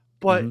far.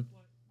 But hmm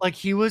like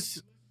he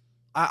was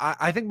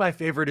I think my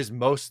favorite is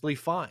mostly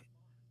fine.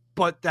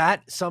 But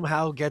that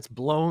somehow gets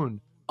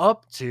blown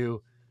up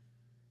to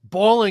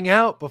balling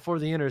out before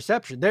the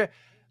interception. The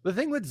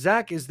thing with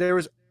Zach is there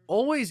was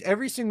always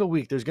every single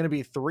week there's going to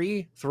be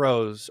 3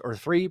 throws or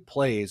 3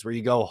 plays where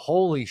you go,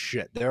 holy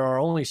shit, there are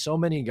only so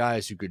many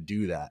guys who could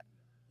do that.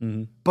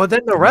 hmm But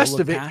then the The no rest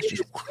look of it, pass,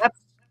 just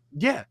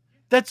yeah,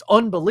 that's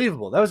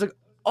unbelievable. That was an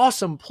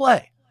awesome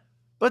play.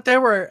 But there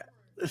were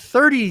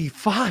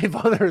 35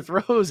 other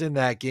throws in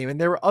that game, and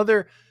there were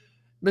other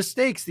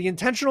mistakes. The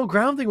intentional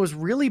grounding was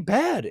really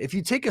bad. If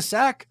you take a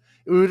sack,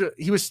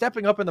 he was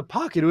stepping up in the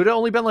pocket. It would have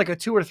only been like a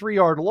 2 or 3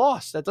 yard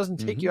loss. That doesn't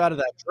take hmm you out of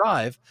that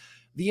drive.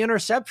 The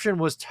interception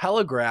was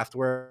telegraphed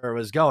where it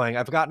was going.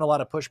 I've gotten a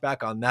lot of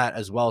pushback on that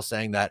as well,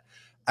 saying that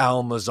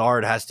Al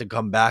Mazard has to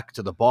come back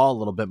to the ball a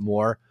little bit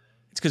more.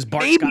 it's because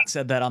Bart Maybe Scott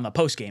said that on the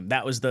post game.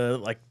 That was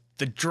the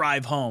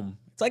drive home.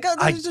 It's like, oh,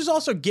 I there's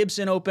also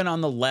Gibson open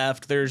on the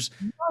left. There's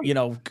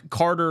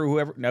Carter,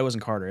 whoever. No, it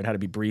wasn't Carter. It had to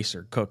be Brees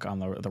or Cook on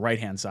the right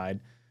hand side.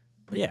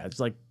 But yeah, it's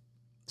like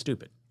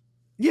stupid.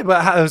 Yeah,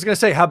 but I was going to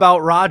say, how about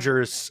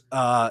Rodgers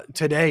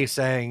today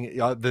saying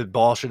the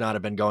ball should not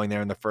have been going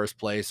there in the first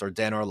place, or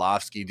Dan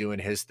Orlovsky doing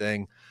his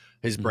thing,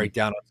 his Mhm.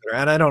 breakdown on Twitter.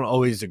 And I don't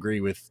always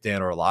agree with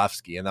Dan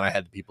Orlovsky. And then I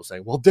had the people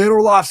saying, well, Dan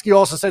Orlovsky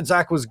also said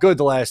Zach was good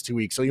the last 2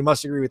 weeks, so you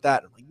must agree with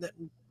that. I'm like,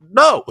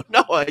 no,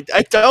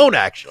 I don't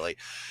actually.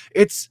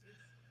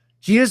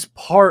 He is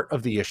part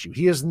of the issue.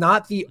 He is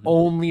not the Mhm.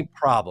 only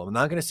problem. I'm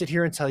not going to sit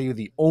here and tell you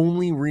the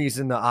only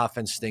reason the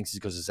offense stinks is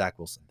because of Zach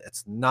Wilson.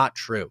 That's not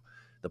true.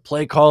 The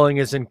play calling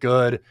isn't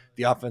good.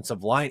 The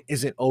offensive line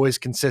isn't always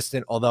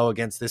consistent, although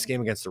against this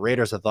game against the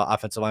Raiders, I thought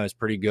offensive line was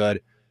pretty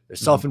good. There's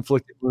Mhm.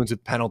 self-inflicted wounds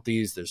with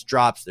penalties. There's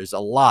drops. There's a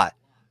lot.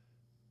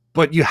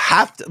 But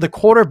the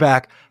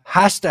quarterback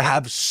has to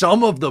have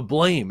some of the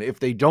blame if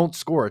they don't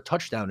score a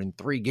touchdown in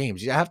 3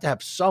 games. You have to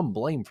have some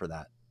blame for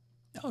that.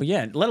 Oh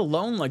yeah, let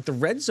alone like the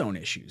red zone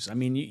issues. I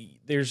mean,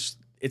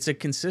 it's a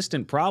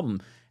consistent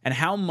problem. And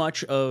how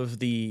much of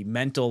the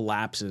mental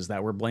lapses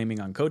that we're blaming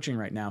on coaching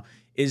right now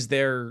is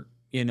there,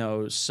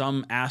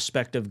 some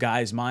aspect of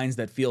guys' minds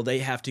that feel they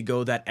have to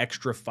go that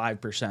extra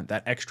 5%,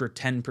 that extra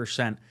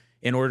 10%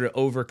 in order to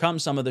overcome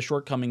some of the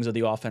shortcomings of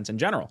the offense in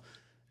general.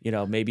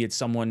 Maybe it's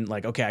someone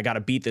like, okay, I got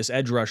to beat this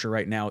edge rusher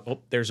right now. Oh,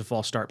 there's a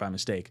false start by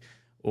mistake.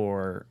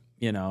 Or,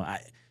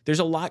 there's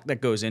a lot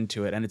that goes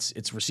into it, and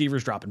it's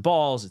receivers dropping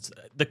balls. It's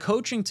the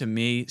coaching to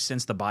me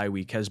since the bye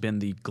week has been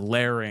the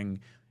glaring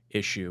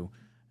issue,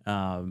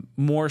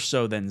 more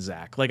so than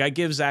Zach. Like I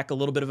give Zach a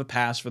little bit of a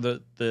pass for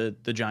the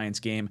Giants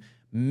game.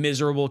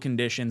 Miserable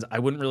conditions. I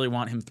wouldn't really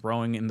want him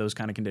throwing in those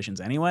kind of conditions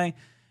anyway.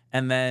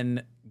 And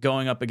then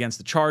going up against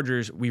the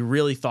Chargers, we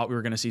really thought we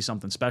were going to see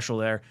something special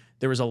there.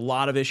 There was a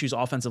lot of issues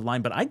offensive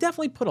line, but I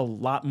definitely put a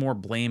lot more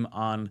blame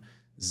on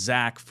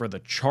Zach for the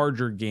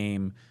Charger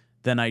game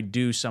than I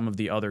do some of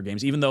the other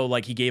games. Even though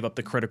like he gave up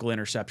the critical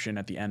interception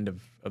at the end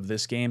of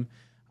this game,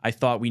 I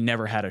thought we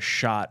never had a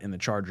shot in the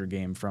Charger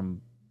game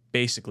from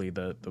basically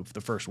the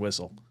first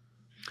whistle.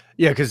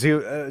 Yeah, because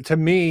to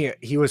me,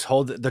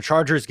 the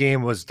Chargers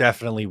game was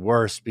definitely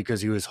worse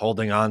because he was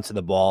holding on to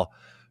the ball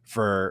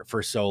for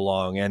so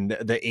long, and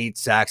the 8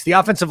 sacks. The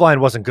offensive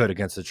line wasn't good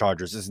against the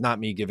Chargers. It's not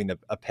me giving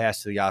a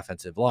pass to the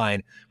offensive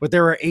line, but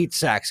there were 8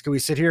 sacks. Can we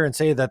sit here and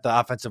say that the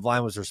offensive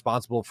line was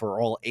responsible for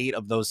all 8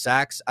 of those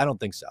sacks? I don't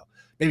think so.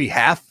 Maybe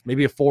half,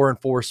 maybe a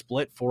 4-and-4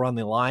 split, 4 on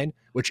the line,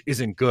 which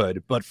isn't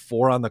good, but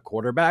 4 on the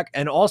quarterback.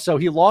 And also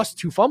he lost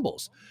 2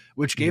 fumbles,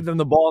 which gave them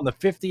the ball on the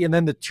 50 and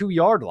then the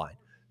 2-yard line.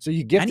 So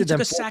you gifted and he took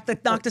them a sack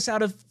that knocked us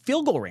out of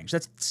field goal range.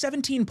 That's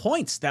 17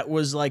 points that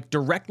was like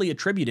directly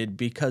attributed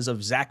because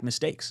of Zach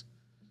mistakes.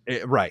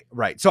 Right.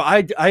 So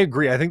I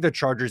agree. I think the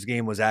Chargers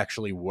game was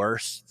actually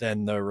worse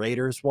than the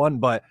Raiders one,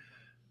 but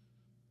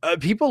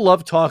people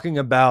love talking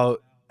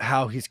about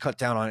how he's cut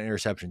down on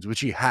interceptions, which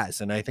he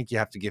has, and I think you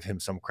have to give him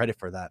some credit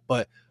for that.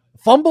 But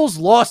fumbles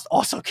lost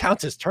also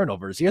counts as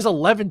turnovers. He has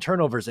 11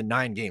 turnovers in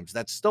 9 games.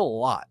 That's still a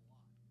lot.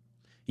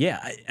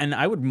 Yeah, and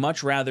I would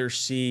much rather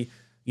see,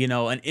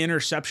 an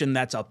interception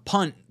that's a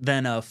punt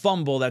than a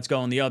fumble that's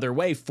going the other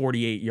way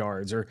 48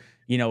 yards or,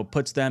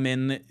 puts them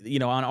in,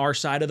 on our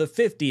side of the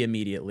 50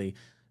 immediately.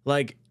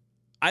 Like,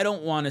 I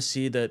don't want to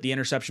see the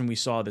interception we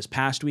saw this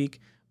past week,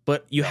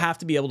 but you have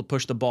to be able to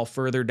push the ball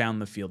further down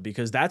the field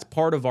because that's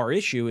part of our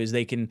issue is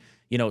they can,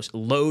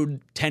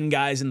 load 10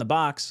 guys in the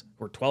box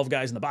or 12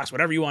 guys in the box,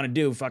 whatever you want to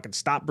do, fucking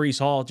stop Breece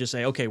Hall. Just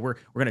say, okay, we're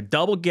going to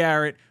double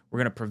Garrett. We're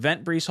going to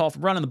prevent Breece Hall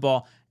from running the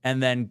ball.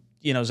 And then,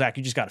 Zach,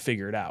 you just got to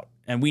figure it out.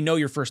 And we know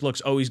your first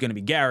look's always going to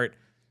be Garrett.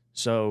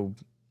 So,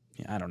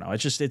 I don't know.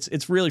 It's just,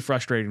 it's really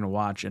frustrating to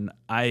watch. And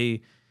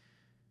I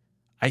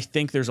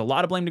think there's a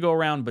lot of blame to go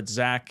around, but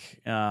Zach,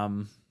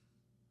 God,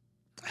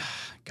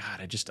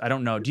 I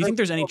don't know. Do you think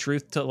there's any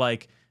truth to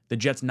like the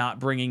Jets not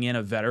bringing in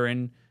a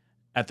veteran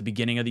at the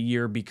beginning of the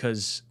year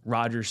because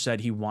Rodgers said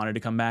he wanted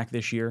to come back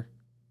this year?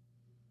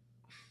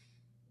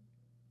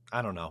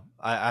 I don't know.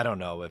 I don't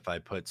know if I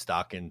put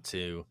stock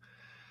into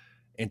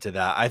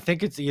that. I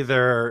think it's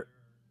either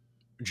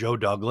Joe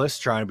Douglas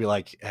trying to be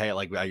like, hey,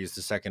 like I used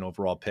the 2nd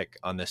overall pick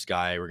on this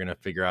guy. We're going to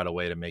figure out a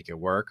way to make it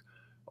work.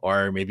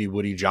 Or maybe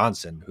Woody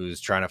Johnson, who's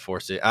trying to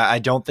force it. I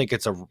don't think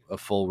it's a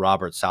full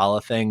Robert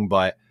Saleh thing,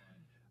 but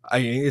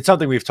it's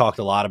something we've talked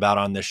a lot about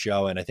on this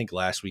show, and I think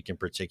last week in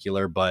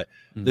particular. But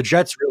the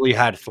Jets really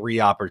had 3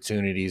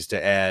 opportunities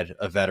to add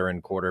a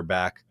veteran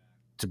quarterback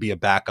to be a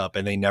backup,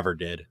 and they never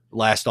did.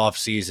 Last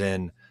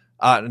offseason,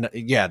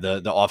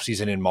 the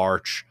offseason in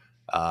March,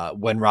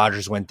 when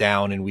Rodgers went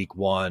down in week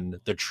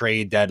 1, the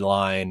trade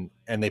deadline,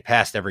 and they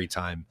passed every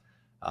time.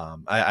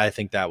 I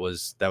think that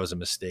was a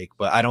mistake,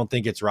 but I don't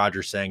think it's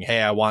Rodgers saying,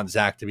 hey, I want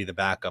Zach to be the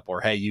backup, or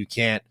hey, you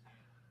can't,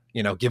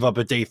 give up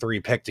a day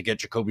 3 pick to get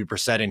Jacoby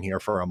Brissett in here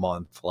for a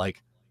month.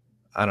 Like,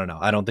 I don't know.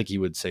 I don't think he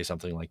would say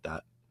something like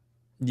that.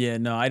 Yeah,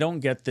 no, I don't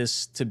get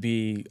this to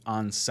be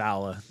on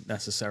Saleh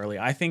necessarily.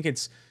 I think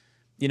it's,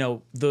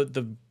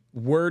 the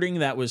wording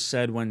that was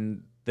said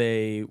when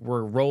they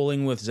were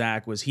rolling with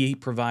Zach was he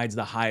provides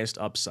the highest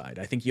upside.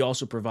 I think he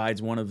also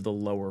provides one of the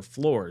lower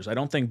floors. I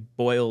don't think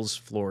Boyle's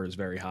floor is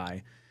very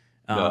high,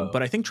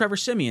 but I think Trevor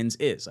Siemian's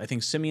is. I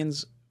think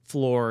Siemian's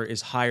floor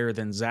is higher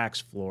than Zach's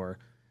floor.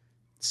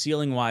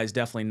 Ceiling-wise,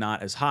 definitely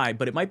not as high,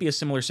 but it might be a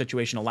similar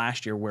situation to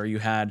last year where you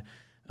had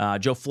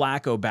Joe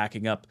Flacco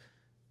backing up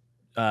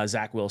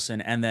Zach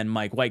Wilson, and then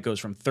Mike White goes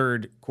from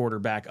 3rd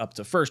quarterback up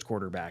to 1st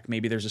quarterback.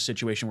 Maybe there's a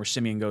situation where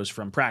Siemian goes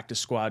from practice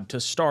squad to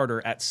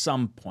starter at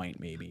some point,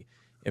 maybe,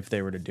 if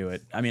they were to do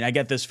it. I mean, I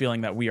get this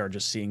feeling that we are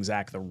just seeing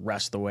Zach the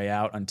rest of the way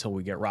out until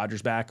we get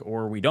Rodgers back,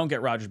 or we don't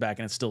get Rodgers back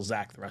and it's still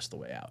Zach the rest of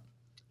the way out.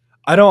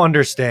 I don't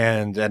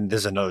understand, and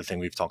this is another thing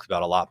we've talked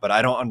about a lot, but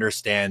I don't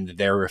understand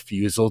their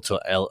refusal to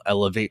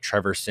elevate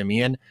Trevor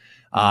Siemian.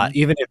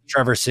 Even if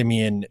Trevor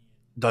Siemian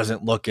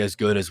doesn't look as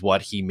good as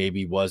what he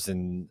maybe was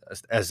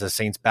as the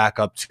Saints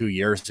backup 2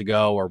 years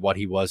ago or what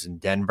he was in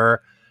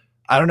Denver,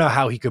 I don't know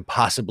how he could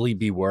possibly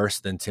be worse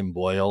than Tim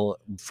Boyle.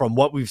 From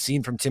what we've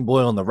seen from Tim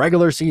Boyle in the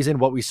regular season,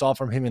 what we saw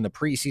from him in the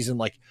preseason,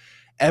 like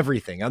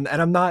everything. And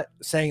I'm not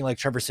saying like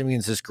Trevor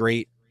Siemian's this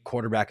great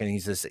quarterback and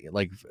he's this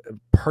like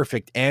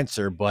perfect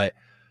answer, but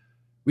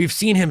we've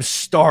seen him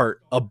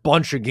start a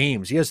bunch of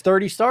games. He has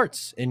 30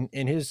 starts in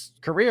his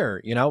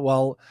career,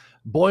 while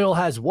Boyle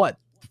has what,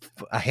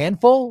 a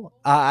handful?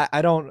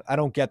 I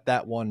don't get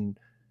that one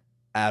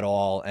at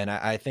all. And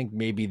I think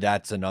maybe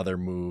that's another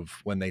move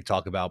when they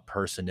talk about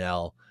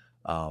personnel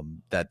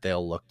that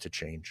they'll look to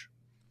change.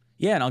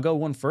 Yeah, and I'll go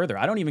one further.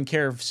 I don't even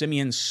care if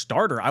Simeon's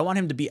starter. I want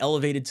him to be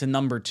elevated to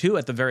number 2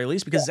 at the very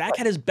least because Zach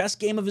had his best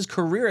game of his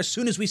career as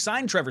soon as we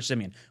signed Trevor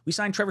Siemian. We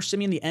signed Trevor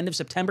Siemian the end of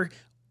September.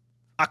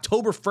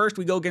 October 1st,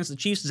 we go against the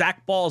Chiefs.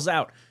 Zach balls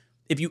out.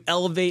 If you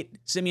elevate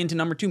Siemian to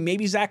number 2,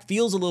 maybe Zach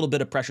feels a little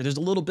bit of pressure. There's a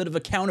little bit of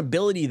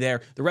accountability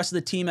there. The rest of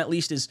the team at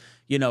least is,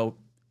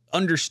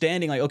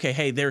 understanding like, okay,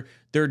 hey,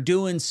 they're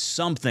doing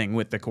something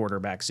with the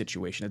quarterback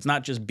situation. It's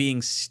not just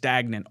being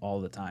stagnant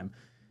all the time.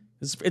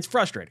 It's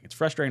frustrating. It's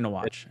frustrating to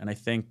watch. And I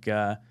think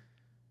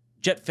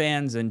Jet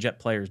fans and Jet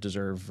players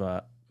deserve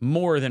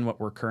more than what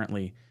we're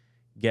currently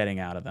getting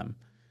out of them.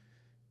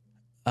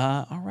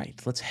 All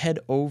right, let's head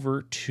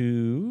over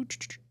to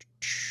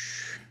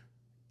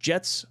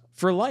Jets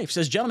for life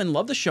says, gentlemen,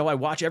 love the show. I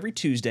watch every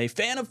Tuesday.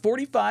 Fan of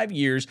 45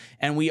 years,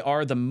 and we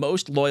are the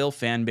most loyal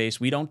fan base.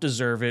 We don't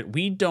deserve it.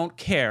 We don't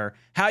care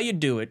how you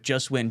do it.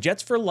 Just win.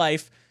 Jets for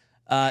life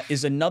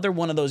is another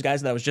one of those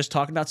guys that I was just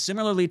talking about.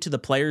 Similarly to the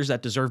players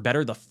that deserve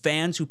better, the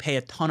fans who pay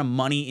a ton of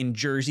money in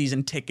jerseys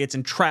and tickets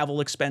and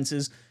travel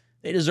expenses,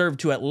 they deserve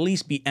to at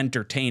least be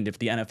entertained if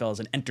the NFL is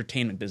an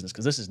entertainment business,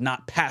 because this is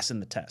not passing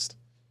the test.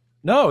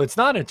 No, it's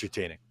not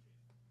entertaining.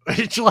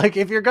 It's like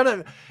if you're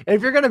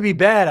gonna be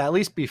bad, at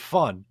least be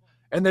fun.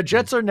 And the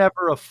Jets are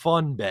never a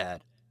fun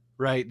bad,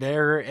 right?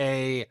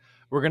 We're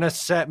gonna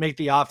make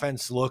the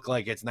offense look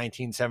like it's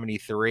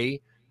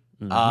 1973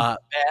 bad,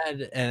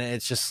 and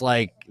it's just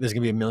like there's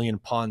gonna be a million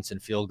punts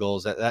and field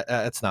goals.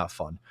 That's not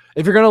fun.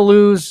 If you're gonna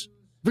lose,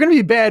 if you're gonna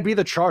be bad, be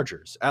the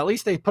Chargers. At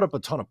least they put up a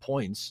ton of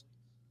points.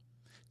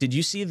 Did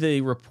you see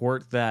the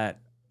report that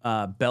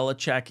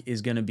Belichick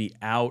is going to be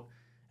out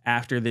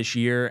after this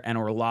year, and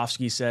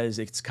Orlovsky says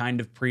it's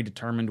kind of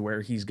predetermined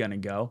where he's going to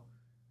go?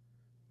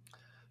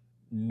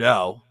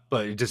 No,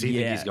 but does he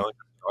think he's going to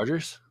the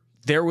Chargers?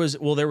 There was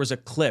a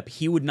clip.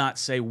 He would not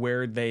say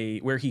where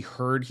he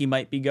heard he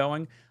might be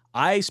going.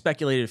 I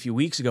speculated a few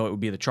weeks ago it would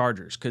be the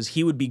Chargers, because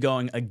he would be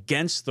going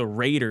against the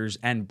Raiders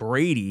and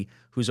Brady,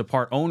 who's a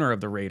part owner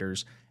of the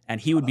Raiders, and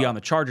he would be on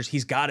the Chargers.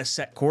 He's got a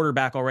set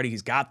quarterback already.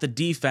 He's got the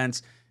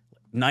defense.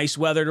 Nice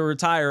weather to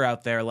retire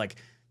out there. Like,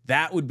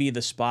 that would be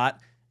the spot.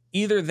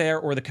 Either there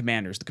or the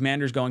Commanders. The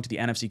Commanders going to the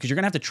NFC, because you're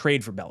going to have to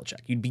trade for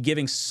Belichick. You'd be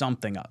giving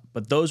something up.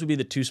 But those would be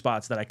the two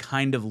spots that I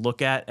kind of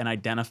look at and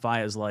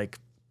identify as like,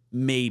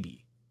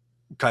 maybe.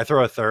 Can I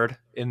throw a third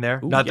in there?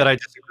 Ooh, Not that I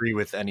disagree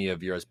with any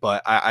of yours,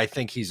 but I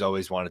think he's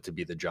always wanted to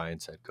be the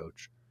Giants head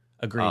coach.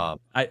 Agreed.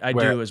 I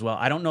do as well.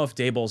 I don't know if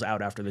Daboll's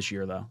out after this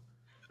year, though.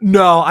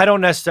 No, I don't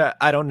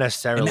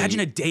necessarily. Imagine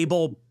a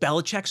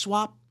Dable-Belichick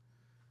swap.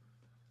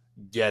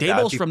 Yeah,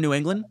 Daboll's from New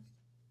England.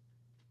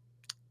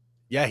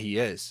 Yeah, he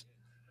is.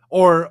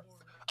 Or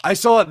I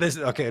saw this.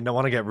 Okay, I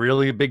want to get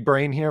really big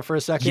brain here for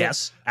a second.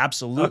 Yes,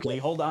 absolutely.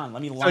 Okay. Hold on.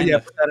 Let me line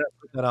put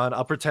that on.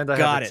 I'll pretend I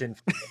got have a tin.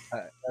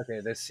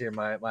 Okay, this here,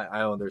 my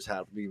Islanders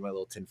hat will be my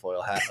little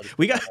tinfoil hat.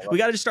 we got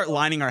to just start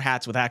lining our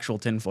hats with actual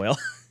tinfoil.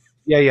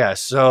 Yeah.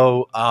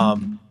 So,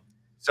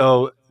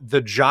 so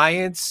the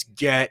Giants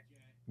get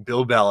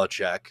Bill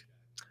Belichick.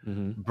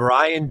 Mm-hmm.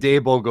 Brian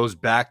Daboll goes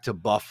back to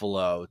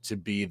Buffalo to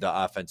be the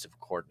offensive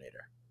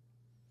coordinator.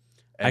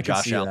 And I can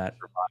see Allen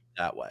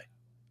that way.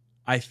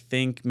 I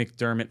think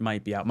McDermott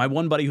might be out. My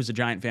one buddy who's a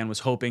Giant fan was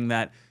hoping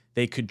that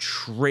they could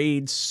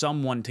trade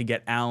someone to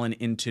get Allen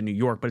into New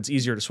York, but it's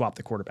easier to swap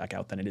the quarterback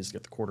out than it is to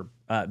get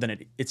the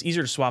it's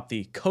easier to swap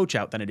the coach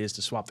out than it is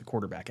to swap the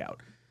quarterback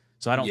out.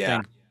 So I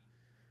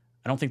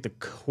don't think the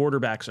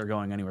quarterbacks are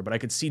going anywhere, but I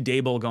could see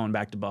Daboll going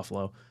back to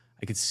Buffalo.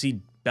 I could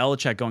see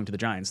Belichick going to the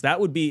Giants. That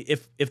would be,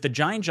 if the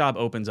Giant job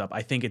opens up,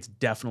 I think it's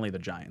definitely the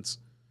Giants.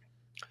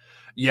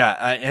 Yeah,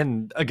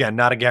 and again,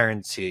 not a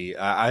guarantee.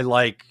 I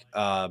like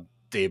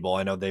Daboll.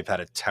 I know they've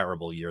had a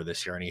terrible year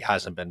this year, and he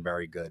hasn't been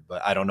very good.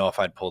 But I don't know if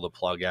I'd pull the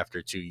plug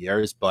after 2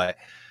 years. But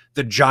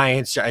the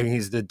Giants, I mean,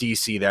 he's the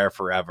DC there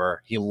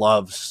forever. He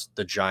loves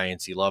the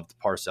Giants. He loved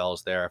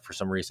Parcells there. For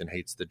some reason,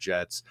 hates the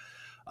Jets.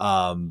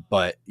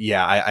 But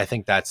yeah, I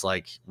think that's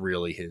like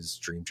really his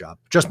dream job.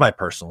 Just my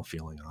personal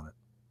feeling on it.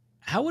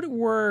 How would it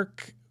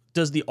work?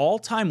 Does the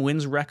all-time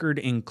wins record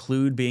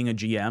include being a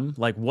GM?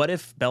 Like, what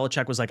if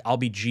Belichick was like, I'll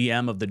be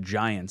GM of the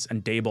Giants,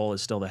 and Daboll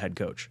is still the head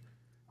coach?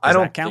 Does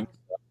that count?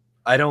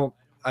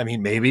 I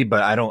mean, maybe,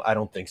 but I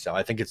don't think so.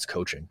 I think it's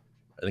coaching.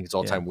 I think it's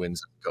all-time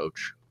wins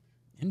coach.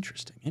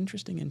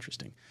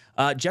 Interesting.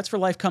 Jets for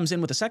Life comes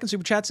in with a second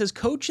super chat, says,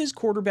 coaches,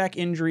 quarterback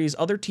injuries,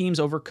 other teams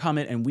overcome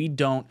it, and we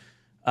don't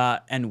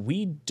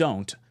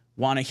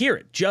want to hear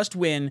it. Just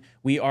win.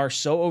 We are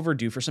so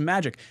overdue for some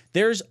magic.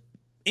 There's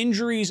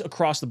injuries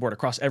across the board,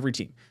 across every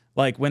team.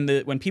 Like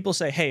when people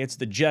say, hey, it's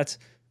the Jets,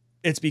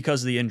 it's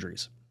because of the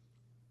injuries.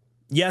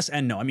 Yes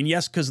and no. I mean,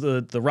 yes, because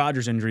the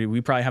Rodgers injury, we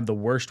probably have the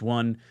worst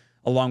one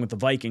along with the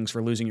Vikings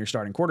for losing your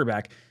starting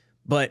quarterback.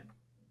 But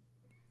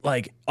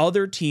like,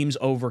 other teams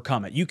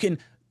overcome it.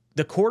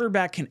 The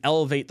quarterback can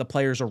elevate the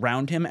players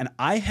around him, and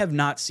I have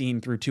not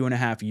seen through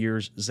 2.5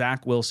 years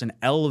Zach Wilson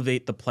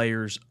elevate the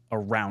players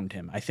around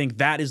him. I think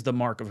that is the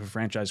mark of a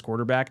franchise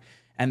quarterback.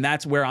 And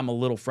that's where I'm a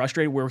little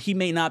frustrated, where he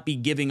may not be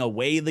giving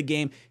away the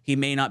game. He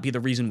may not be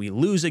the reason we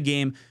lose a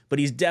game, but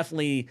he's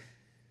definitely,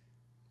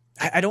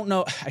 I don't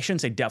know. I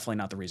shouldn't say definitely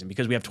not the reason,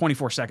 because we have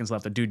 24 seconds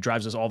left. The dude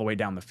drives us all the way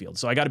down the field.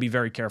 So I got to be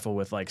very careful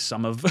with like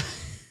some of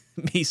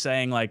me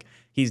saying like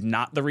he's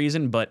not the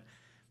reason, but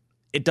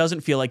it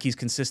doesn't feel like he's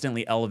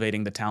consistently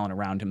elevating the talent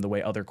around him the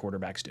way other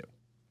quarterbacks do.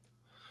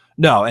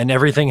 No, and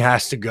everything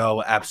has to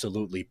go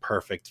absolutely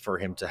perfect for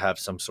him to have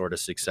some sort of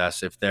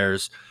success. If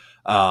there's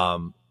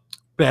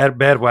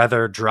bad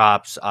weather,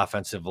 drops,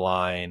 offensive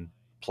line,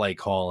 play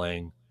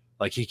calling,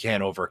 like he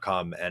can't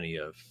overcome any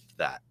of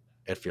that,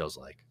 it feels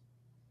like.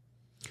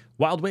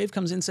 Wild Wave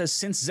comes in, says,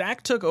 since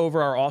Zach took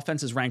over, our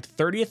offense is ranked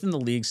 30th in the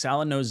league.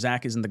 Saleh knows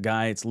Zach isn't the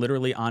guy. It's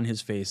literally on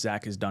his face.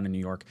 Zach is done in New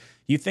York.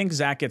 You think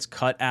Zach gets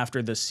cut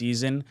after the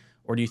season,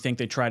 Or do you think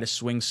they try to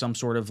swing some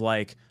sort of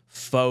like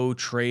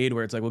faux trade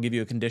where it's like, we'll give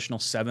you a conditional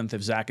 7th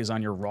if Zach is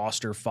on your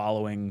roster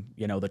following,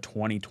 the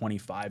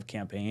 2025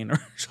 campaign or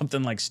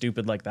something like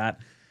stupid like that?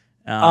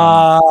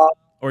 Uh,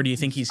 Or do you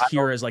think he's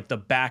here as like the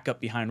backup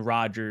behind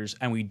Rodgers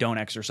and we don't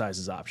exercise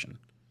his option?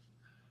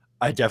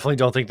 I definitely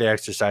don't think they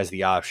exercise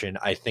the option.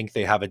 I think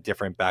they have a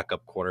different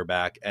backup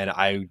quarterback, and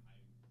I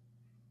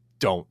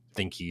don't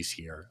think he's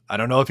here. I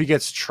don't know if he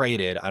gets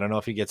traded. I don't know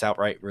if he gets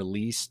outright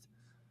released.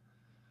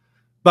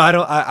 But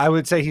I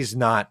would say he's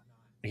not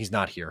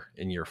here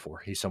in year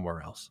 4. He's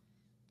somewhere else.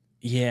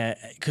 Yeah,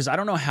 because I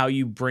don't know how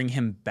you bring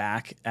him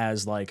back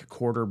as like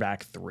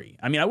quarterback 3.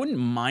 I mean, I wouldn't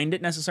mind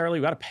it necessarily.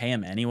 We got to pay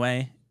him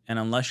anyway. And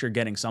unless you're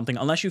getting something,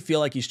 unless you feel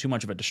like he's too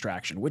much of a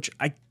distraction, which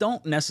I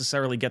don't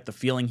necessarily get the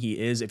feeling he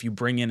is if you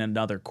bring in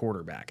another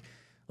quarterback.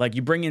 Like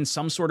you bring in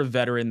some sort of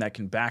veteran that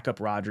can back up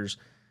Rodgers,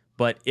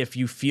 but if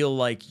you feel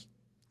like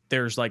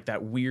there's like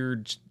that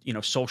weird,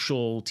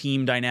 social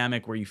team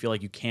dynamic where you feel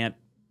like you can't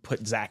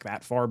put Zach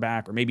that far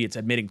back, or maybe it's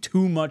admitting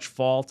too much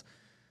fault,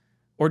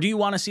 or do you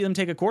want to see them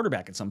take a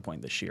quarterback at some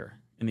point this year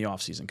in the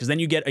offseason? Because then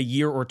you get a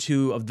year or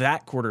two of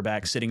that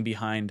quarterback sitting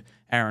behind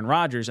Aaron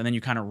Rodgers, and then you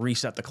kind of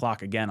reset the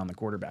clock again on the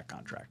quarterback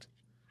contract.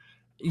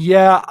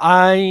 Yeah,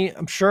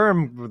 I'm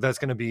sure that's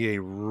going to be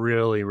a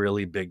really,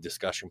 really big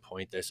discussion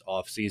point this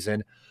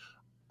offseason.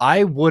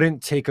 I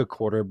wouldn't take a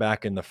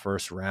quarterback in the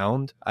first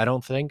round, I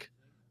don't think.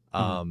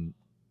 I'm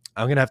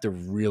going to have to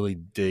really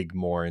dig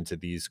more into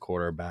these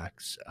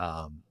quarterbacks,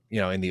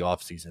 in the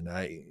offseason.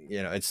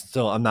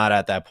 I'm not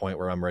at that point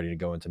where I'm ready to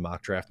go into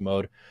mock draft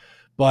mode.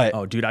 But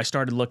oh, dude, I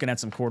started looking at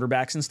some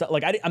quarterbacks and stuff.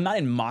 Like I'm not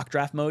in mock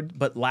draft mode,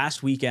 but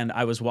last weekend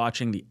I was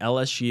watching the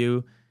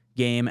LSU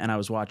game and I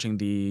was watching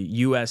the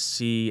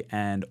USC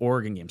and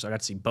Oregon game. So I got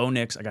to see Bo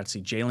Nix, I got to see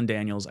Jalen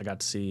Daniels, I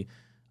got to see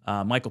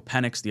Michael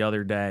Penix the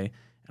other day,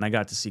 and I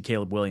got to see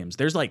Caleb Williams.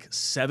 There's like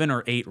 7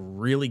 or 8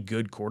 really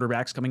good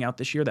quarterbacks coming out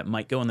this year that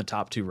might go in the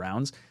top 2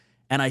 rounds.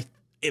 And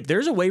if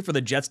there's a way for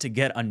the Jets to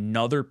get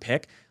another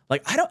pick,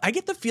 like I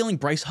get the feeling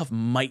Bryce Huff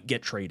might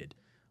get traded.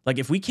 Like,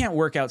 if we can't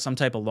work out some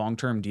type of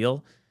long-term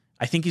deal,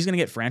 I think he's going to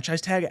get franchise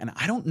tag, and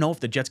I don't know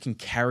if the Jets can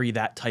carry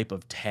that type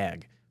of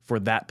tag for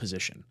that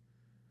position.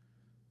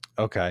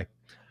 Okay.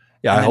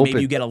 Yeah, and I then hope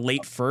maybe you get a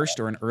late first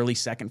or an early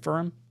second for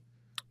him.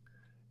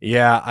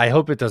 Yeah, I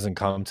hope it doesn't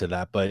come to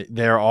that, but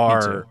there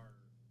are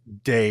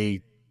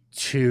day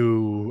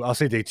 2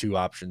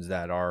 options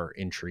that are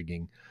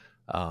intriguing.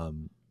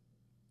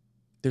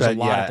 There's a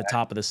lot at the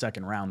top of the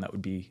second round that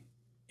would be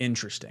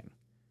interesting.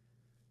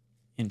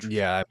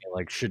 Yeah, I mean,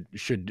 like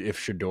if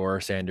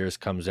Shador Sanders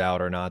comes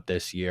out or not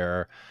this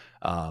year.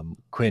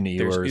 Quinn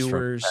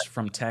Ewers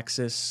from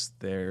Texas.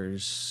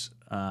 There's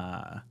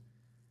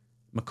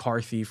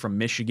McCarthy from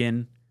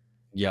Michigan.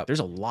 Yep. There's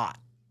a lot.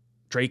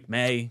 Drake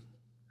May.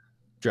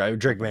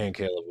 Drake May and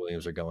Caleb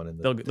Williams are going in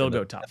they'll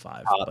go top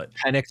 5. But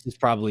Penix is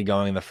probably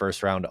going in the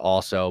first round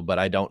also, but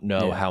I don't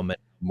know how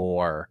many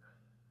more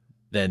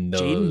than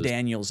those. Jaden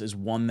Daniels is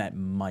one that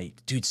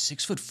might. Dude,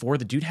 6'4".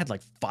 The dude had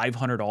like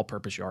 500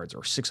 all-purpose yards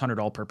or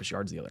 600 all-purpose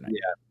yards the other night.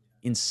 Yeah.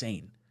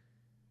 Insane.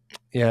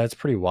 Yeah, it's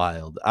pretty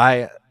wild.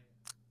 I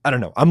don't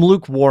know. I'm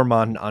lukewarm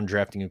on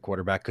drafting a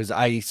quarterback because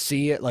I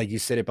see it, like you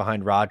said, it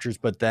behind Rodgers,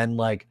 but then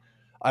like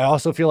I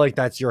also feel like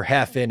that's your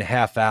half in,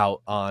 half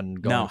out on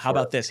going. No, how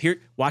about this? Here,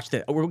 watch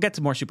this. We'll get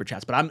to more super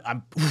chats, but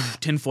I'm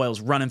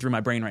tinfoil's running through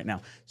my brain right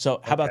now.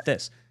 So how about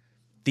this?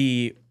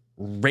 The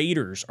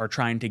Raiders are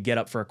trying to get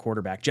up for a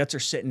quarterback. Jets are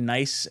sitting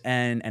nice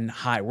and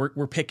high.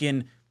 We're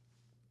picking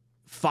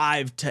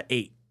 5 to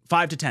 8,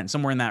 5 to 10,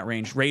 somewhere in that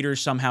range. Raiders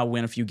somehow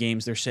win a few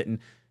games. They're sitting,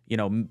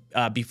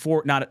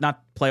 before not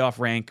playoff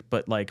rank,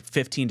 but like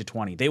 15 to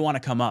 20. They want to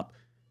come up.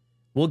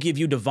 We'll give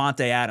you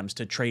Devontae Adams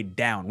to trade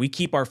down. We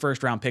keep our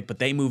first round pick, but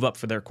they move up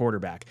for their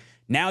quarterback.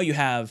 Now you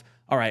have,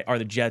 all right, are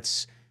the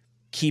Jets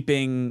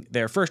keeping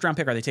their first round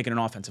pick? Are they taking an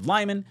offensive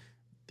lineman?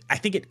 I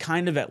think it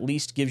kind of at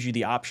least gives you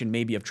the option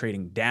maybe of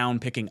trading down,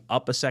 picking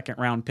up a second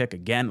round pick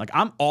again. Like,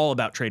 I'm all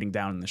about trading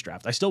down in this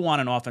draft. I still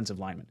want an offensive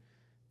lineman.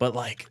 But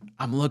like,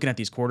 I'm looking at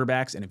these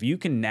quarterbacks, and if you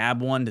can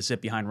nab one to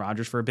sit behind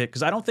Rodgers for a bit,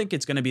 because I don't think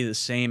it's going to be the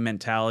same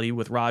mentality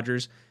with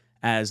Rodgers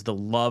as the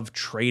Love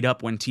trade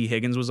up when T.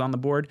 Higgins was on the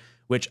board,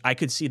 which I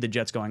could see the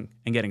Jets going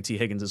and getting T.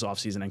 Higgins this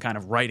offseason and kind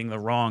of righting the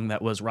wrong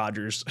that was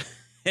Rodgers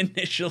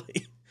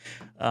initially.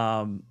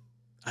 I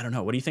don't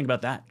know. What do you think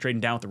about that? Trading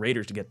down with the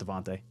Raiders to get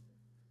Devontae?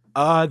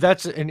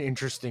 That's an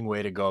interesting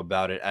way to go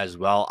about it as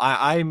well.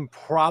 I'm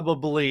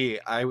probably,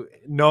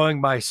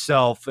 knowing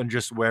myself and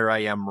just where I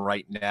am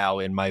right now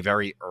in my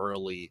very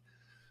early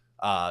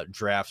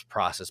draft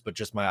process, but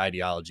just my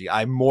ideology,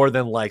 I more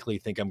than likely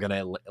think I'm going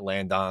to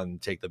land on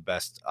take the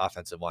best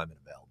offensive lineman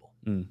available.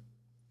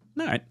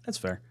 All right, that's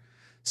fair.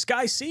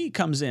 Sky C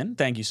comes in.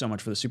 Thank you so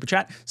much for the super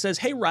chat. Says,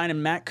 hey, Ryan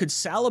and Matt, could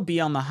Salah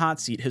be on the hot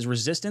seat? His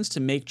resistance to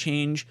make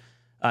changes,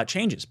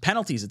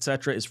 penalties,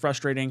 etc., is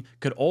frustrating.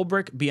 Could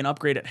Ulbrich be an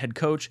upgrade at head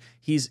coach?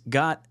 He's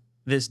got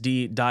this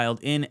D dialed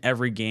in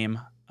every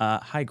game.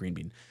 Hi, Green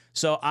Bean.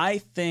 So I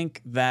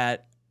think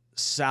that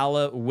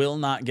Salah will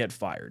not get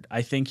fired.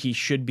 I think he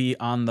should be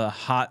on the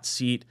hot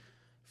seat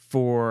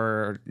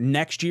for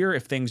next year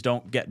if things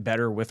don't get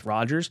better with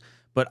Rodgers.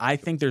 But I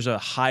think there's a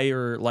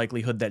higher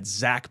likelihood that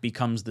Zach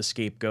becomes the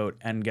scapegoat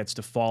and gets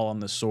to fall on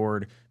the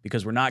sword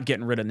because we're not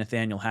getting rid of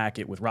Nathaniel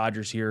Hackett with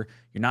Rodgers here.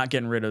 You're not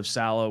getting rid of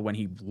Saleh when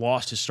he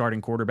lost his starting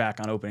quarterback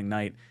on opening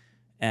night.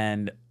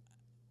 And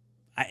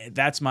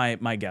that's my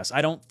guess.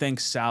 I don't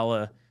think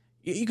Saleh,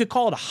 you could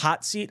call it a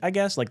hot seat, I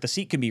guess. Like the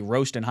seat can be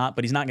roasting hot,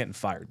 but he's not getting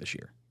fired this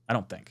year. I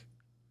don't think.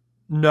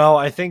 No,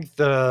 I think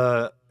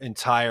the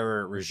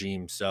entire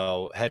regime,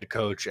 so head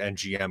coach and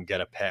GM, get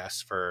a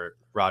pass for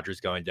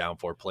Rodgers going down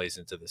 4 plays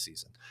into the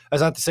season.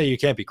 That's not to say you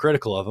can't be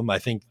critical of him. I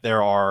think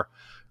there are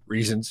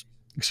reasons,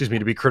 to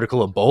be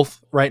critical of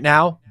both right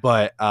now,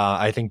 but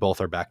I think both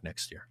are back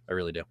next year. I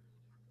really do.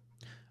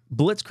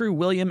 Blitzcrew,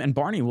 William, and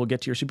Barney will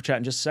get to your super chat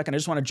in just a second. I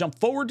just want to jump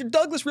forward to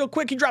Douglas real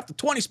quick. He dropped the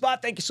 20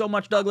 spot. Thank you so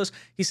much, Douglas.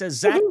 He says,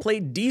 Zach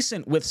played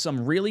decent with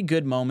some really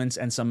good moments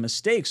and some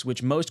mistakes,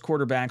 which most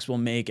quarterbacks will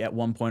make at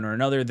one point or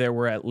another. There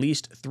were at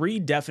least 3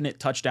 definite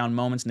touchdown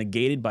moments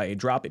negated by a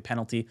drop, a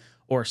penalty,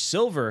 or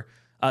sliver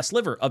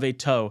of a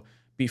toe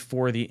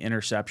before the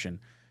interception.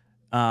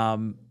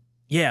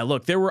 Yeah,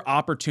 look, there were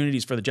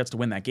opportunities for the Jets to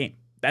win that game.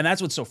 And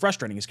that's what's so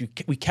frustrating is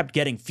we kept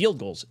getting field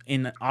goals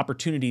in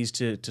opportunities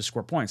to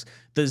score points.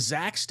 The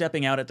Zach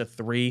stepping out at the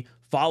 3,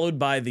 followed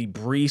by the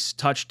Brees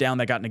touchdown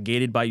that got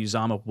negated by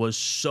Uzama, was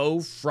so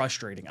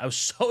frustrating. I was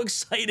so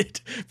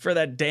excited for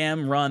that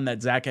damn run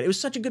that Zach had. It was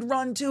such a good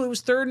run, too. It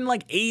was 3rd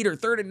and 8 or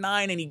 3rd and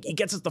 9, and he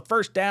gets us the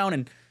first down,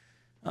 and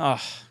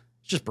it's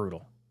just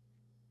brutal.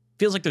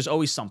 Feels like there's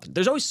always something.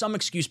 There's always some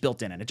excuse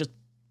built in, and it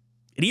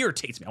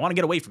irritates me. I want to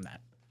get away from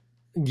that.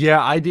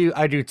 Yeah, I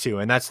do too.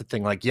 And that's the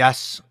thing. Like,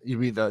 yes,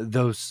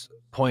 those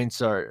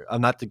points are, I'm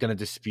not going to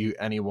dispute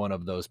any one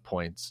of those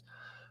points.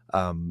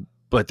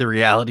 But the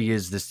reality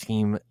is this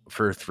team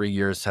for 3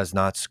 years has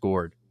not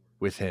scored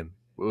with him,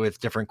 with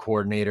different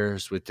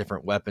coordinators, with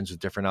different weapons, with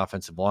different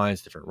offensive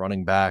lines, different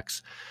running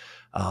backs.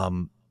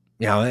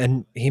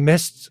 And he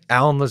missed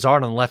Alan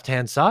Lazard on the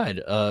left-hand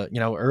side,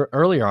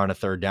 earlier on a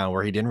 3rd down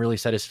where he didn't really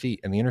set his feet,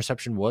 and the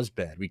interception was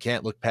bad. We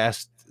can't look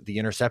past the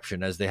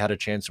interception as they had a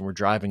chance and were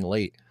driving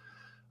late.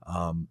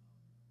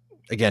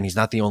 Again, he's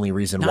not the only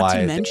reason why. Not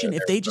to mention,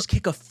 if they just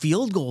kick a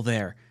field goal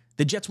there,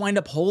 the Jets wind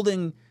up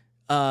holding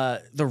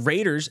the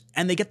Raiders,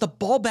 and they get the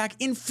ball back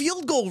in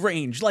field goal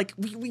range. Like,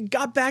 we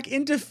got back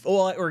into,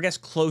 or I guess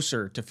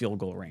closer to field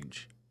goal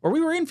range. Or we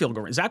were in field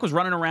goal range. Zach was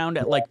running around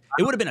at,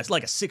 it would have been a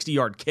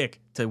 60-yard kick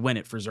to win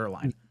it for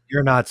Zerline.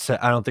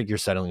 I don't think you're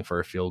settling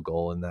for a field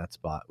goal in that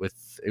spot.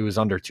 It was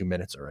under 2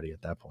 minutes already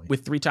at that point.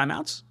 With 3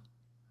 timeouts?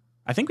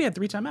 I think we had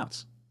 3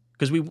 timeouts.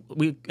 Because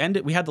we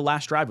had the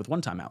last drive with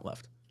 1 timeout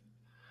left.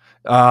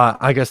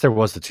 I guess there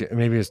was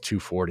maybe it was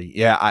 2:40.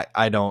 Yeah,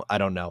 I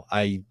don't know.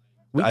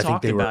 We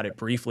talked about it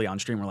briefly on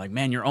stream. We're like,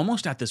 man, you're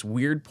almost at this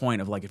weird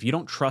point of if you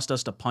don't trust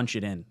us to punch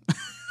it in,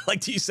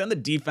 do you send the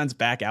defense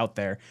back out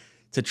there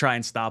to try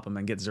and stop them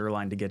and get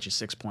Zerline to get you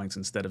 6 points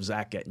instead of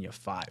Zach getting you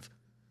 5?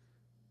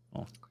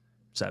 Well,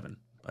 7,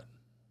 but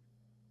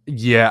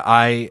yeah,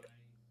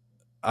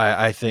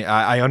 I think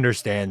I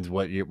understand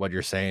what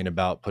you're saying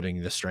about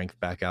putting the strength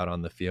back out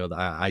on the field.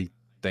 I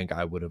think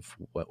I would have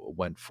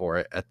went for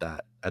it at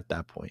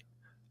that point.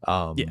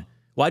 Yeah.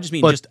 Well, I just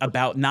mean just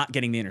about not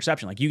getting the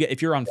interception.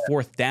 If you're on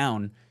 4th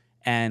down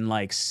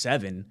and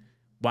 7,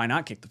 why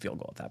not kick the field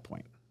goal at that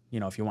point?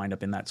 If you wind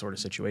up in that sort of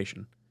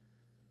situation.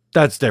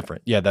 That's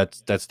different. Yeah,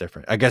 that's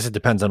different. I guess it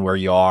depends on where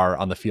you are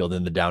on the field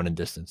in the down and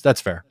distance.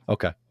 That's fair.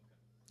 Okay.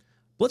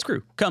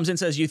 Blitzcrew comes in and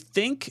says, you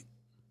think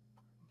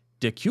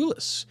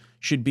Diculis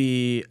should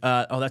be,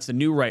 that's the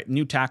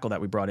new tackle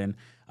that we brought in.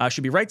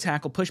 Should be right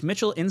tackle, push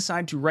Mitchell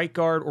inside to right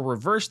guard, or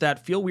reverse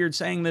that. Feel weird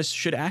saying this.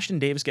 Should Ashton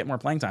Davis get more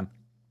playing time?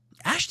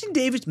 Ashton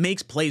Davis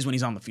makes plays when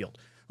he's on the field.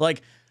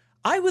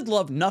 I would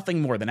love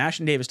nothing more than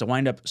Ashton Davis to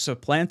wind up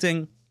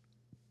supplanting,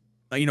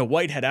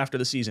 Whitehead after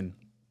the season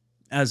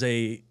as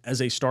a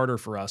starter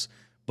for us.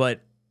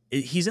 But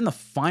he's in the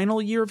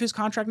final year of his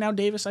contract now,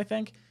 Davis, I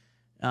think.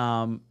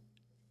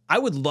 I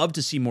would love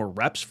to see more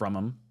reps from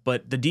him,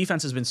 but the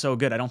defense has been so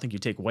good, I don't think you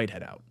take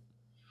Whitehead out.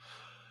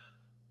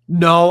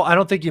 No, I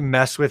don't think you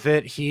mess with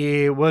it.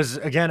 He was,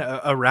 again,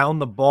 around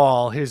the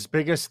ball. His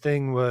biggest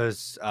thing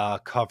was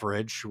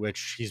coverage,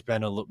 which he's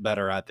been a little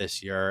better at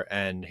this year,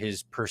 and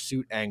his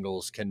pursuit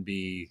angles can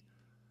be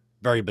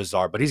very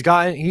bizarre. But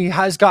he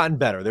has gotten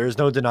better. There is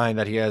no denying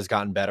that he has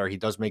gotten better. He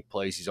does make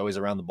plays. He's always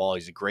around the ball.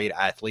 He's a great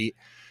athlete.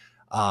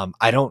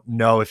 I don't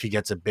know if he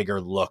gets a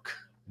bigger look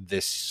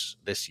this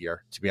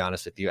year, to be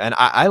honest with you. And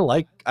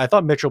I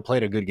thought Mitchell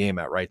played a good game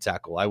at right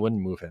tackle. I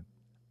wouldn't move him.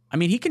 I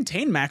mean, he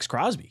contained Max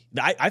Crosby.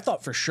 I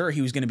thought for sure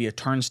he was going to be a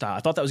turnstile. I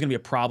thought that was going to be a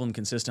problem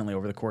consistently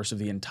over the course of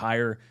the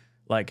entire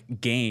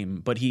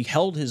game, but he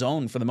held his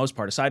own for the most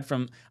part. Aside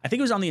from, I think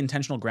it was on the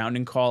intentional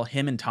grounding call,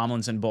 him and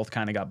Tomlinson both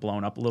kind of got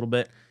blown up a little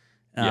bit.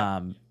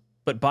 Yeah.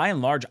 But by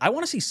and large, I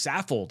want to see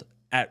Saffold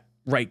at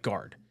right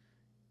guard.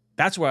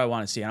 That's where I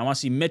want to see. And I want to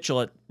see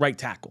Mitchell at right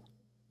tackle.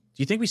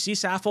 Do you think we see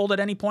Saffold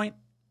at any point?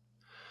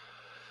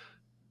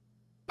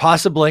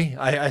 Possibly.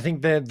 I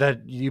think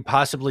that you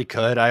possibly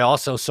could. I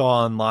also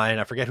saw online,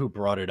 I forget who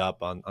brought it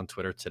up on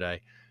Twitter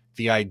today,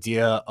 the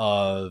idea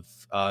of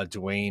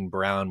Dwayne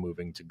Brown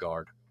moving to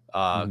guard.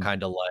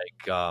 Kind of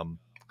like oh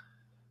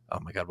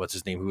my God, what's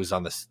his name? Who was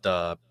on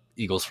the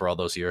Eagles for all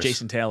those years?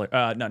 Jason Taylor.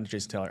 Not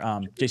Jason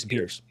Taylor. Jason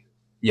Peters.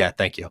 Yeah,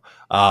 thank you.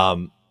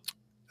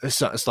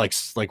 It's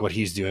like what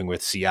he's doing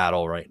with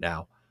Seattle right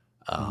now.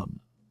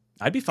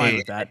 I'd be fine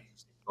with that.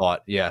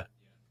 Yeah.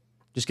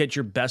 Just get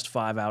your best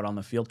 5 out on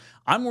the field.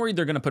 I'm worried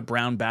they're going to put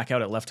Brown back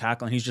out at left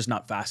tackle, and he's just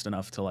not fast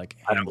enough to like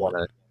handle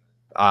it.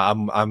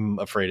 I'm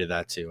afraid of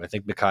that too. I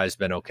think Mikai's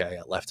been okay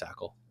at left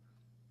tackle.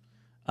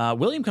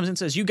 William comes in and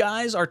says, you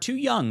guys are too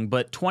young,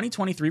 but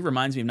 2023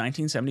 reminds me of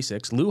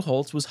 1976. Lou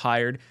Holtz was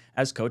hired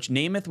as coach.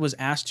 Namath was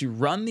asked to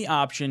run the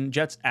option.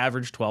 Jets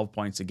averaged 12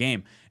 points a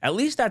game. At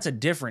least that's a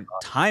different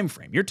time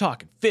frame. You're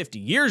talking 50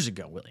 years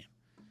ago, William.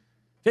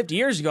 50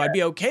 years ago, I'd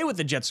be okay with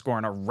the Jets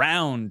scoring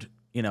around,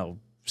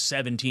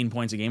 17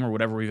 points a game or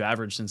whatever we've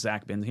averaged since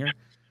Zach been here.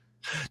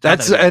 I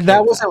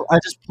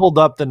just pulled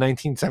up the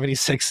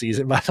 1976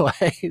 season, by the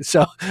way.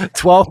 So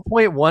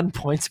 12.1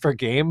 points per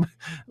game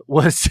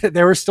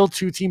there were still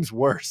 2 teams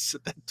worse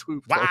than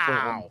 2.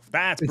 Wow,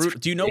 that's brutal.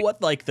 Do you know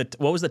what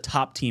what was the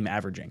top team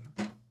averaging?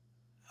 Or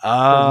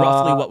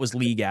roughly what was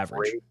league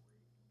average?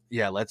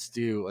 Yeah, let's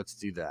do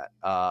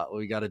that.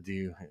 We got to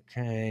do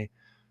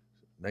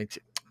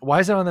Why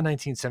is it on the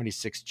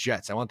 1976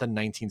 Jets? I want the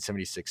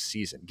 1976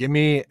 season. Give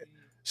me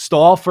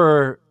stall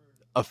for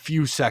a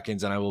few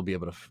seconds and I will be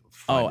able to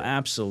find it.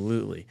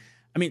 Absolutely.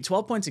 I mean,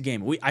 12 points a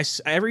game.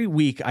 Every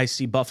week I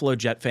see Buffalo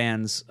Jet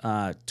fans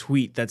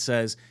tweet that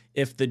says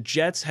if the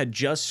Jets had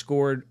just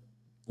scored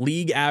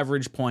league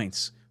average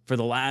points for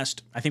the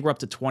last, I think we're up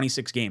to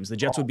 26 games, the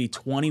Jets would be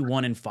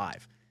 21-5.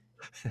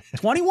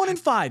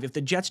 21-5 if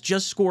the Jets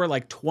just score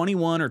like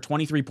 21 or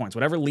 23 points,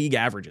 whatever league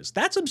averages.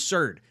 That's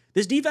absurd.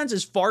 This defense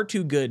is far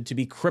too good to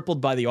be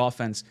crippled by the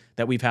offense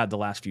that we've had the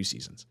last few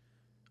seasons.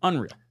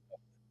 Unreal.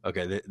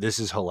 Okay, this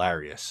is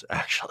hilarious,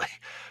 actually.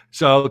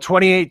 So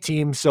 28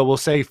 teams, so we'll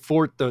say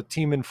the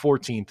team in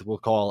 14th we'll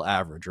call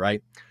average,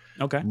 right?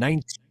 Okay.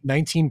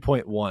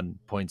 19.1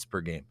 points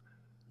per game.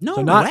 No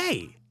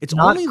way. It's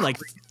only like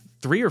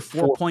 3 or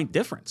 4 point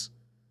difference.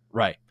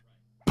 Right.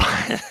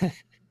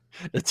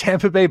 The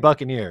Tampa Bay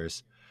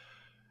Buccaneers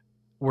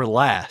were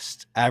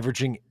last,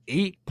 averaging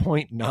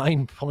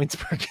 8.9 points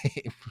per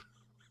game.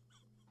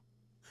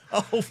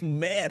 Oh,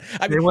 man.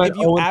 I mean, if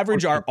you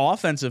average our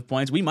offensive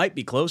points, we might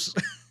be close.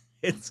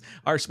 It's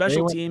our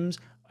special teams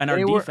and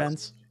our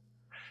defense.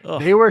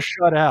 They were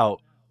shut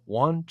out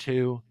 1,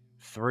 2,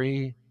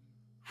 3,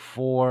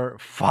 4,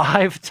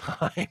 5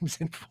 times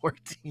in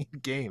 14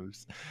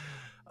 games.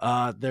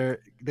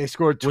 They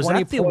scored 20 Was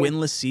that the points.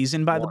 winless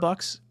season by the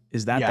Bucs?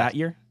 Is that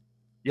year?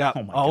 Yeah.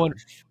 Oh, my God.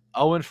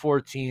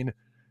 0-14.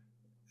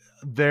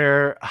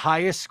 Their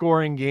highest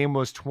scoring game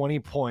was 20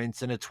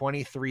 points in a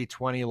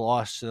 23-20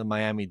 loss to the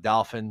Miami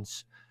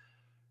Dolphins.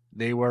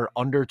 They were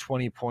under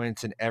 20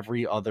 points in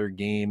every other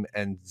game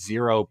and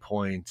 0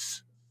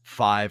 points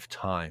 5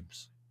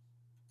 times.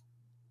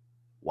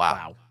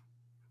 Wow.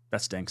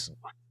 That stinks.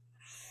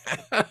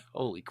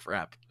 Holy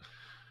crap.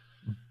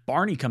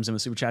 Barney comes in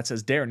with Super Chat,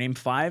 says, Dare, name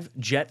 5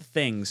 Jet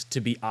things to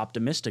be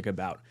optimistic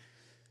about.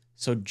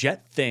 So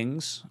Jet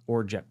things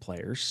or Jet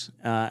players.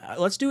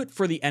 Let's do it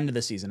for the end of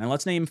the season. And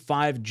let's name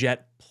 5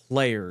 Jet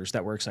players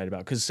that we're excited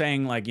about. Because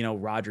saying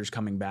Rodgers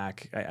coming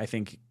back, I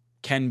think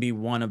can be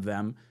one of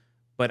them.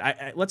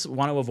 But let's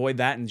want to avoid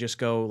that and just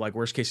go like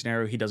worst case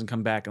scenario, he doesn't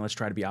come back and let's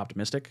try to be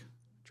optimistic.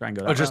 Try and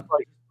go that just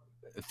like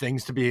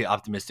things to be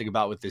optimistic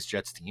about with this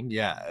Jets team.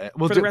 Yeah.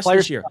 Well, for the rest of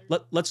this year,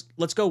 let's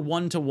go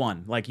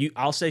 1-to-1. Like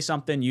I'll say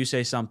something, you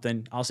say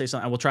something, I'll say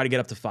something, and we'll try to get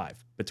up to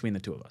 5 between the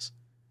two of us.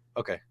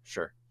 Okay,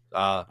 sure.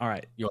 All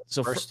right.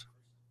 So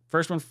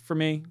first one for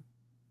me.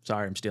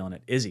 Sorry, I'm stealing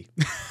it. Izzy.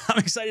 I'm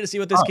excited to see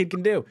what this kid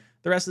can do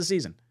the rest of the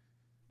season.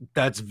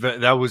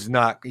 That was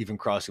not even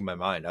crossing my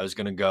mind. I was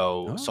going to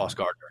go Sauce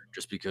Gardner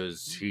just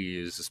because he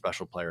is a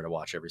special player to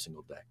watch every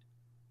single day.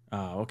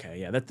 Oh, okay.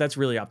 Yeah, that's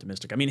really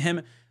optimistic. I mean,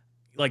 him,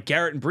 like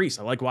Garrett and Brees,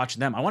 I like watching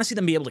them. I want to see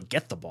them be able to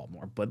get the ball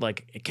more, but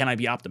like, can I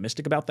be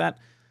optimistic about that?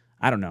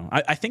 I don't know.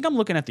 I think I'm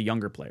looking at the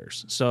younger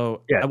players.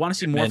 So I want to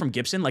see more from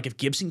Gibson. Like if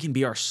Gibson can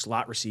be our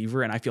slot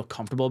receiver and I feel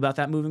comfortable about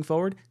that moving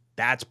forward,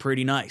 that's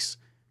pretty nice.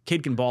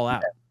 Kid can ball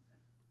out.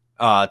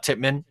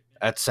 Tippmann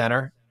at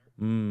center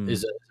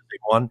is a big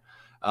one.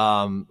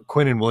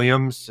 Quinnen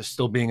Williams is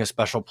still being a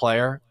special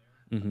player.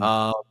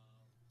 Mm-hmm.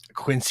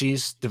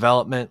 Quincy's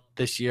development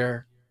this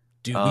year.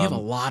 Dude, we have a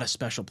lot of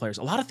special players,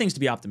 a lot of things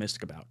to be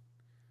optimistic about.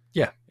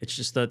 Yeah. It's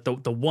just the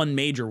one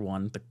major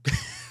one,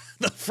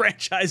 the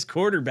franchise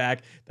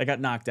quarterback that got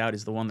knocked out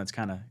is the one that's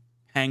kind of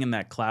hanging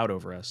that cloud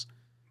over us.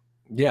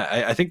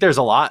 Yeah, I think there's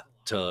a lot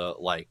to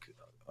like.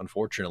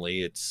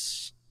 Unfortunately,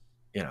 it's,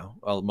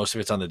 most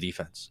of it's on the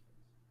defense.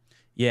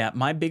 Yeah,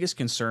 my biggest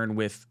concern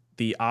with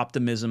the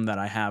optimism that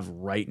I have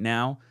right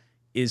now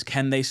is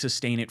can they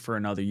sustain it for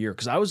another year?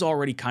 Because I was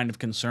already kind of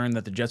concerned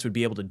that the Jets would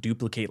be able to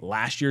duplicate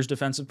last year's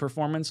defensive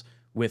performance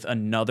with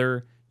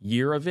another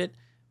year of it.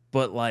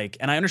 But like,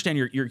 and I understand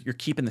you're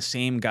keeping the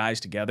same guys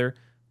together,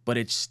 but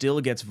it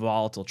still gets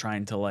volatile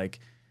trying to like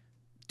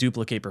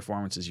duplicate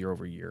performances year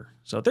over year.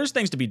 So there's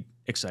things to be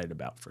excited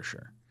about for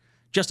sure.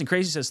 Justin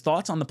Crazy says,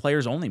 thoughts on the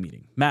players only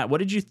meeting. Matt, what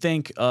did you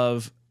think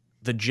of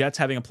the Jets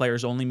having a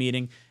players only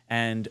meeting,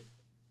 and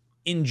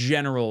in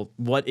general,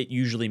 what it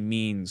usually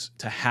means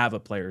to have a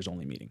players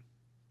only meeting?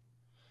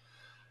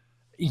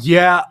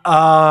 Yeah,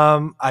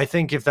 I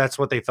think if that's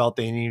what they felt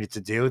they needed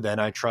to do, then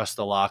I trust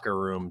the locker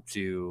room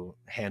to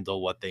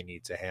handle what they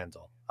need to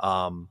handle.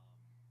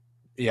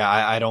 Yeah,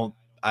 I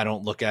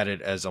don't look at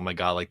it as, oh my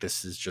God, like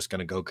this is just going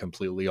to go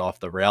completely off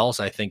the rails.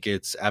 I think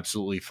it's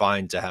absolutely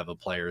fine to have a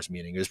players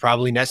meeting. It was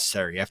probably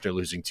necessary after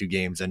losing 2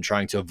 games and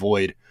trying to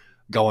avoid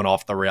going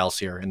off the rails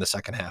here in the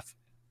second half.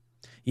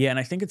 Yeah, and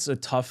I think it's a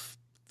tough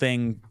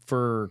thing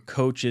for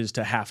coaches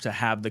to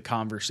have the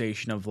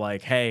conversation of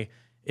like, hey,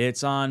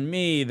 it's on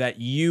me that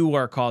you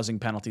are causing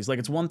penalties. Like,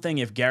 it's one thing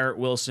if Garrett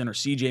Wilson or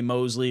CJ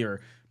Mosley or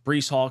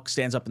Breece Hall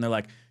stands up and they're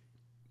like,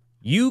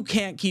 you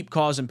can't keep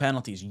causing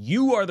penalties.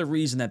 You are the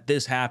reason that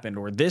this happened,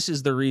 or this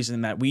is the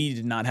reason that we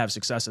did not have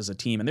success as a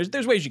team. And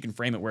there's ways you can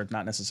frame it where it's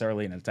not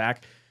necessarily an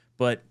attack.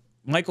 But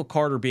Michael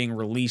Carter being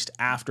released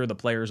after the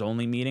players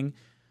only meeting,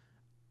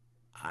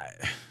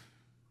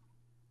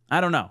 I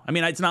don't know. I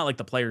mean, it's not like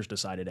the players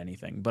decided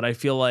anything, but I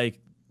feel like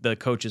the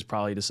coaches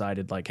probably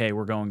decided like, hey,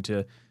 we're going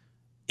to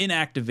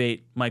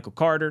inactivate Michael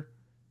Carter.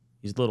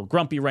 He's a little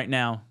grumpy right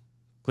now.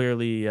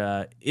 Clearly,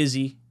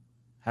 Izzy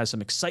has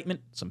some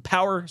excitement, some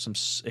power, some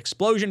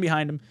explosion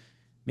behind him.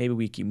 Maybe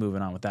we keep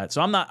moving on with that.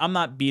 So I'm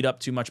not beat up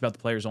too much about the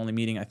players only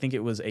meeting. I think it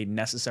was a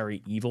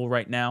necessary evil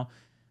right now.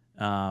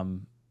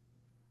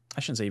 I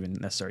shouldn't say even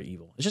necessary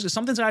evil. It's just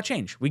something's got to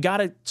change. We got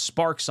to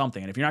spark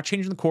something. And if you're not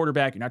changing the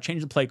quarterback, you're not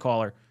changing the play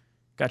caller,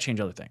 got to change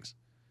other things.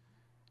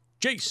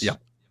 Jace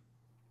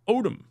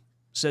Odom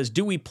says,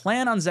 do we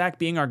plan on Zach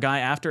being our guy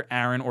after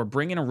Aaron, or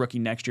bring in a rookie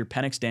next year,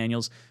 Penix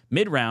Daniels,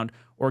 mid-round,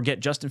 or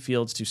get Justin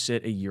Fields to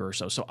sit a year or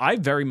so? So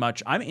I'm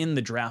in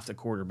the draft a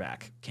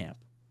quarterback camp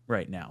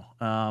right now.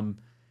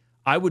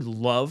 I would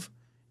love,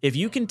 if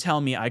you can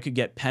tell me I could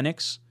get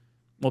Penix.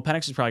 Well,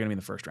 Penix is probably going to be in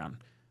the first round.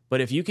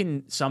 But if you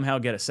can somehow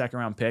get a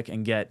second-round pick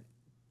and get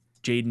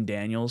Jaden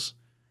Daniels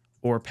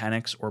or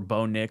Penix or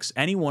Bo Nix,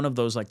 any one of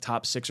those like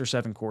top 6 or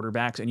 7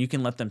 quarterbacks, and you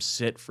can let them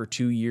sit for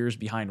 2 years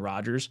behind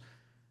Rodgers,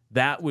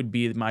 that would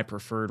be my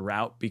preferred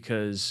route,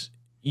 because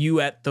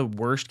you, at the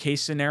worst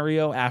case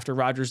scenario after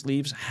Rodgers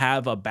leaves,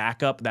 have a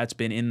backup that's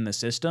been in the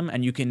system,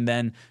 and you can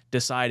then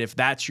decide if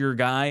that's your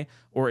guy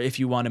or if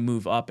you want to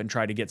move up and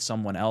try to get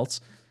someone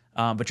else.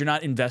 But you're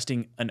not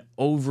investing an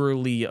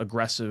overly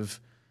aggressive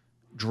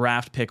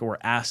draft pick or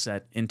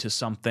asset into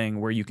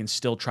something where you can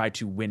still try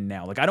to win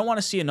now. Like, I don't want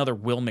to see another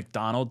Will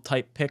McDonald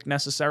type pick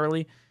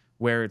necessarily,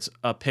 where it's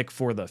a pick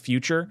for the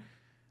future,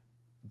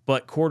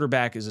 but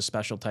quarterback is a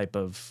special type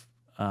of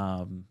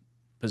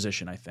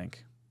position, I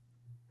think.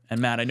 And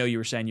Matt, I know you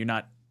were saying you're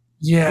not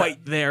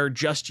quite there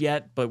just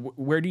yet, but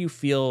where do you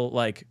feel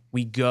like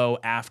we go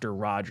after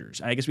Rodgers?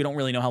 I guess we don't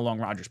really know how long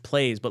Rodgers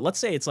plays, but let's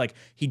say it's like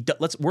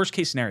let's worst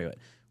case scenario it.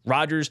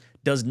 Rodgers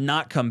does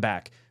not come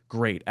back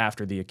great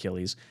after the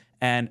Achilles,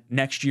 and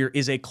next year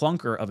is a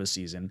clunker of a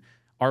season.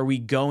 Are we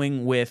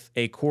going with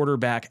a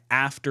quarterback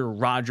after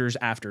Rodgers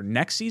after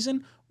next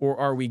season, or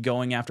are we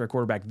going after a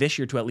quarterback this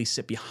year to at least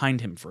sit behind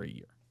him for a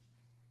year?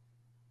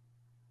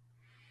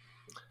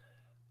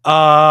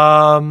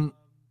 I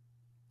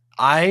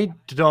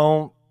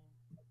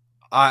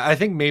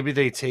think maybe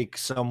they take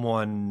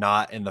someone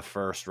not in the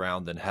first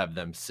round and have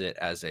them sit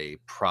as a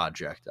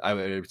project. I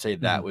would say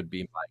that would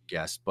be my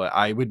guess, but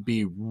I would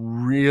be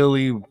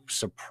really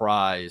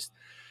surprised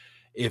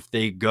if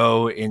they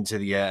go into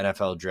the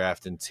NFL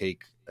draft and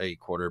take a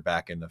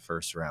quarterback in the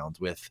first round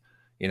with,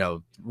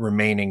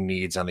 remaining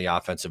needs on the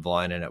offensive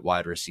line and at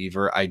wide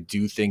receiver. I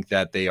do think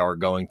that they are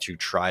going to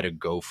try to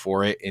go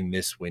for it in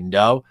this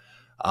window.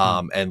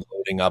 And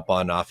loading up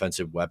on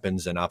offensive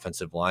weapons and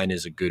offensive line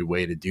is a good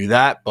way to do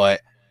that.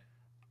 But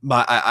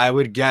I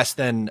would guess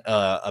then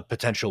a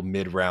potential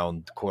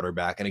mid-round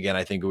quarterback. And again,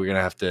 I think we're going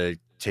to have to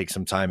take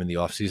some time in the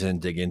offseason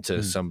and dig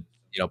into some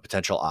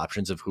potential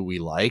options of who we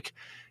like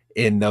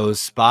in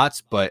those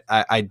spots. But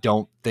I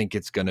don't think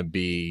it's going to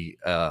be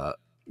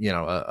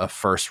a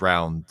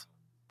first-round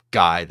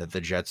guy that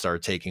the Jets are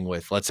taking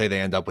with. Let's say they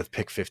end up with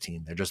pick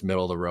 15. They're just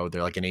middle of the road.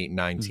 They're like an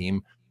 8-9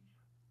 team.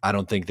 I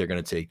don't think they're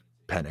going to take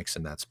Penix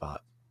in that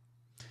spot.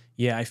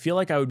 Yeah, I feel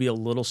like I would be a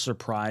little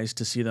surprised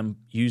to see them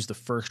use the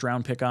first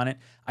round pick on it.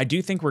 I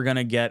do think we're going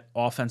to get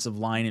offensive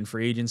line in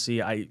free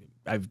agency.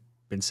 I've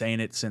been saying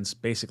it since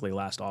basically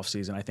last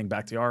offseason. I think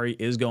Bakhtiari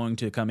is going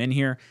to come in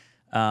here.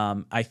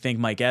 I think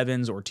Mike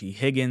Evans or T.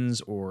 Higgins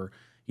or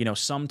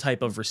some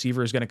type of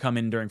receiver is going to come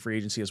in during free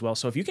agency as well.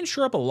 So if you can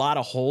shore up a lot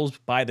of holes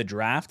by the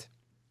draft,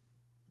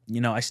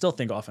 I still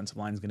think offensive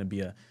line is going to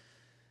be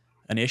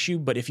an issue.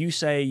 But if you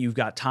say you've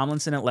got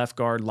Tomlinson at left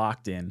guard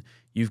locked in,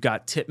 you've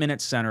got Tippmann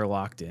at center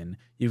locked in,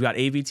 you've got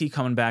AVT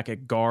coming back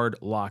at guard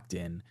locked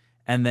in,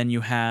 and then you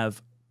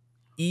have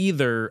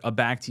either a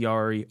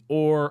Bakhtiari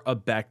or a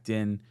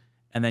Becton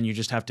and then you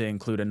just have to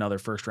include another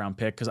first-round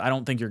pick because I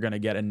don't think you're going to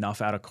get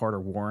enough out of Carter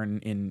Warren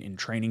in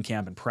training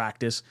camp and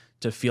practice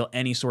to feel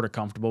any sort of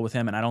comfortable with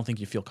him, and I don't think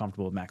you feel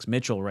comfortable with Max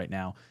Mitchell right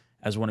now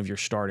as one of your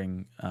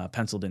starting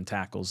penciled-in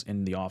tackles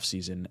in the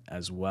offseason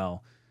as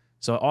well.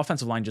 So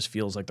offensive line just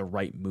feels like the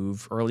right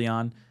move early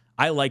on.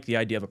 I like the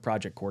idea of a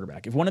project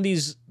quarterback. If one of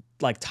these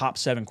like top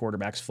 7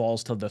 quarterbacks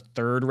falls to the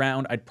 3rd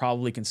round, I'd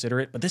probably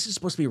consider it. But this is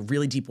supposed to be a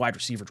really deep wide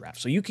receiver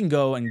draft. So you can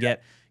go and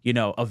get,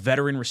 a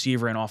veteran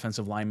receiver and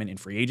offensive lineman in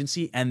free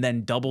agency and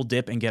then double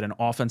dip and get an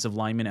offensive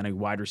lineman and a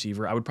wide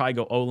receiver. I would probably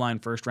go O-line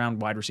 1st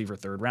round, wide receiver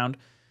 3rd round,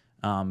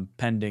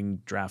 pending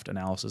draft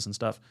analysis and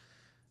stuff.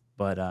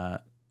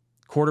 But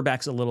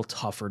quarterback's a little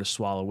tougher to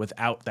swallow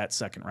without that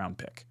 2nd round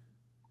pick.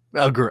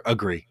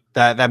 Agree.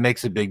 That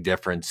makes a big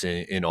difference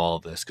in all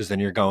of this because then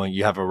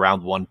you have a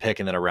round 1 pick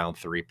and then a round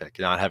 3 pick.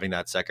 Not having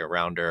that 2nd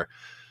rounder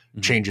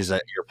changes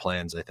your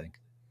plans, I think.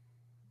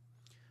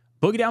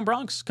 Boogie Down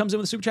Bronx comes in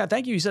with a super chat.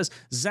 Thank you. He says,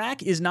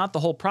 Zach is not the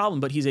whole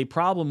problem, but he's a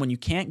problem when you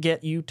can't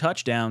get you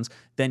touchdowns.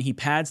 Then he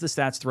pads the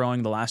stats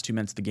throwing the last 2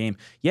 minutes of the game.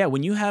 Yeah,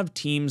 when you have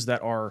teams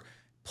that are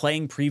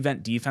playing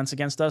prevent defense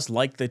against us,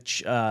 like the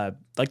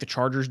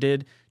Chargers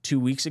did 2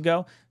 weeks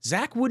ago,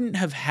 Zach wouldn't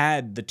have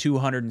had the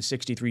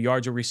 263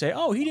 yards where we say,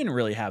 oh, he didn't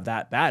really have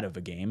that bad of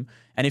a game.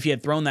 And if he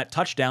had thrown that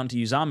touchdown to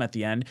Uzomah at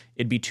the end,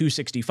 it'd be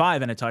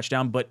 265 and a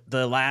touchdown, but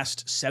the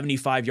last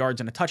 75 yards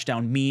and a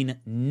touchdown mean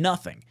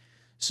nothing.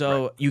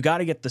 So right. You got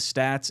to get the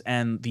stats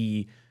and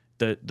the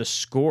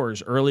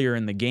scores earlier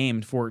in the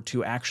game for it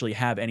to actually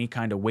have any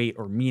kind of weight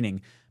or meaning.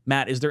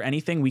 Matt, is there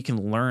anything we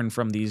can learn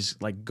from these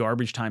like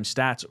garbage time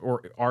stats,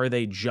 or are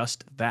they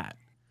just that?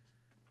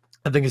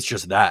 I think it's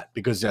just that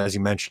because, as you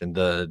mentioned,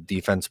 the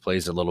defense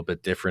plays a little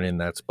bit different in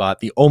that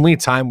spot. The only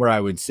time where I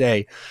would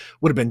say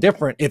would have been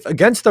different if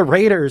against the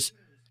Raiders,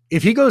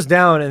 if he goes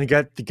down and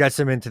gets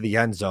them into the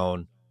end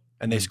zone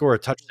and they score a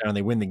touchdown and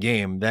they win the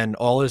game, then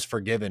all is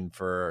forgiven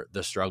for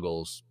the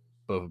struggles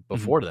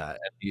before that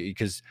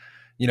because,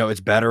 it's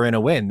better in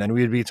a win. Then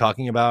we'd be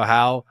talking about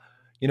how,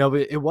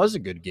 it was a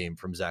good game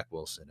from Zach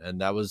Wilson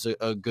and that was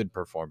a good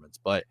performance.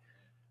 But,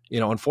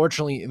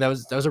 unfortunately, that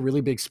was a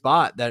really big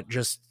spot that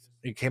just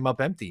it came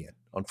up empty.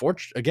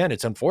 Again,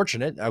 it's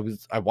unfortunate.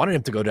 I wanted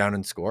him to go down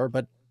and score,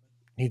 but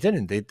he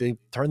didn't. They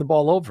turned the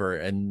ball over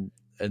and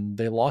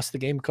they lost the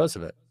game because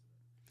of it.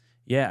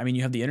 Yeah, I mean,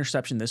 you have the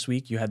interception this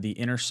week. You had the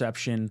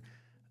interception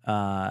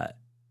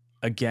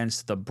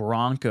against the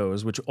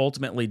Broncos, which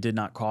ultimately did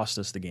not cost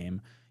us the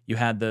game. You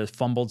had the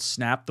fumbled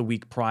snap the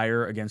week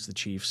prior against the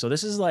Chiefs. So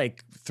this is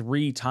like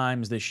 3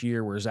 times this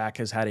year where Zach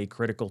has had a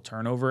critical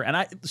turnover. And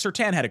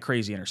Surtain had a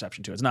crazy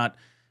interception too. It's not,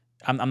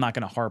 I'm not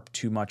going to harp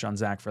too much on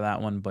Zach for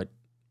that one, but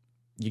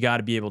you got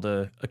to be able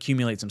to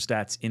accumulate some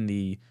stats in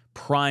the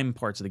prime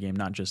parts of the game,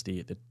 not just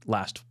the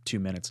last 2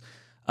 minutes.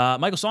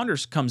 Michael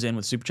Saunders comes in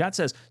with super chat,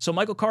 says, so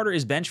Michael Carter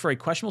is benched for a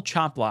questionable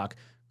chop block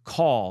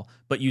call,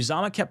 but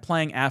Uzomah kept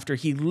playing after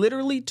he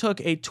literally took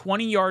a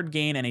 20-yard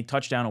gain and a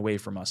touchdown away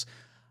from us.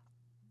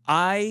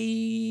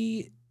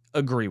 I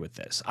agree with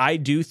this. I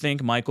do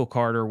think Michael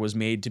Carter was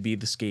made to be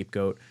the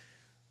scapegoat.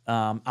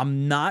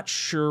 I'm not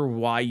sure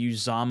why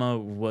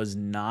Uzomah was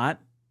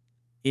not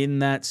in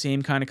that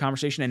same kind of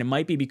conversation. And it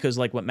might be because,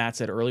 like what Matt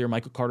said earlier,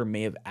 Michael Carter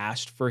may have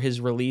asked for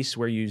his release,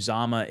 where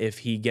Uzomah, if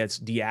he gets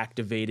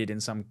deactivated in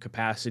some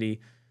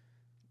capacity,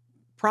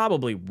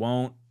 probably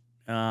won't.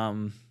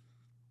 Or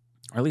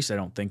at least I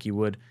don't think he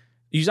would.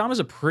 Uzomah's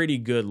a pretty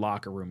good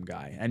locker room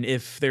guy. And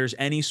if there's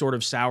any sort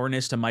of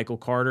sourness to Michael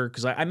Carter,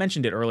 because I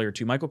mentioned it earlier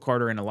too, Michael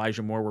Carter and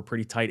Elijah Moore were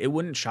pretty tight. It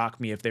wouldn't shock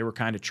me if they were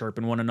kind of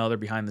chirping one another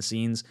behind the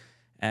scenes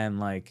and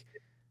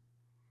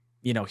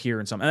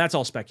hearing something. And that's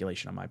all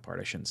speculation on my part.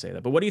 I shouldn't say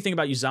that. But what do you think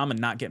about Uzomah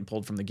not getting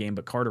pulled from the game,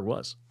 but Carter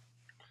was?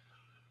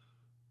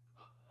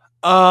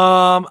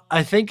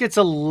 I think it's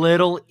a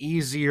little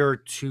easier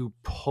to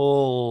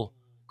pull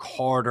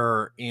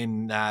Carter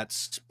in that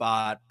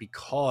spot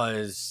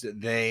because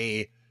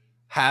they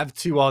have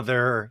 2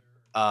 other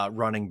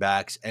running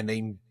backs and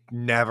they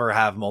never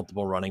have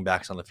multiple running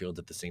backs on the field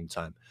at the same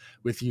time.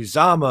 With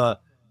Uzomah,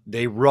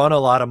 they run a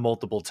lot of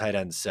multiple tight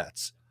end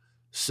sets.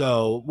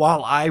 So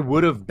while I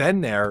would have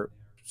been there,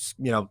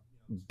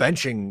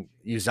 benching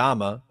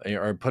Uzomah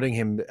or putting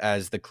him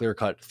as the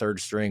clear-cut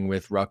 3rd string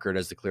with Ruckert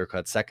as the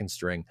clear-cut 2nd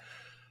string,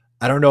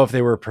 I don't know if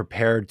they were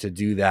prepared to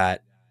do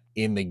that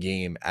in the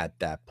game at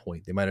that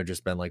point. They might have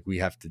just been like, we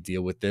have to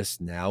deal with this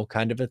now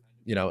kind of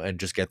and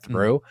just get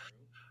through. Mm-hmm.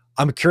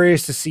 I'm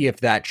curious to see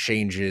if that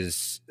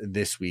changes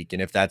this week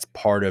and if that's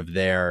part of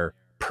their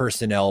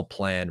personnel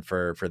plan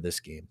for this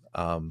game.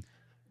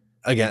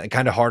 Again,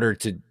 kind of harder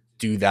to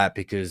do that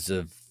because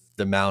of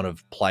the amount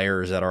of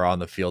players that are on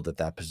the field at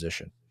that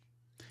position.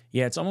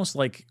 Yeah, it's almost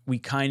like we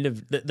kind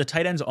of the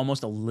tight end's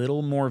almost a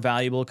little more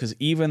valuable because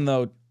even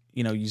though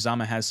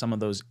Uzomah has some of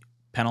those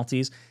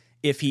penalties,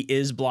 if he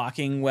is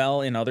blocking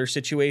well in other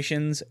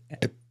situations,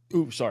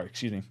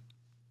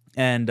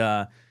 and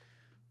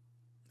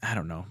I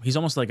don't know, he's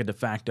almost like a de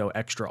facto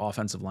extra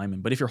offensive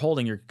lineman. But if you're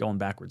holding, you're going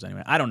backwards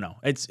anyway. I don't know.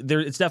 It's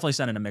definitely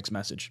sending a mixed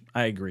message.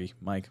 I agree,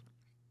 Mike.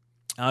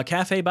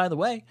 Cafe, by the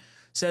way,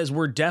 says,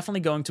 we're definitely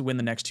going to win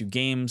the next 2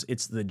 games.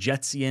 It's the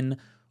Jetsian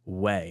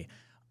way.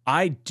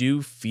 I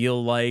do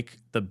feel like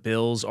the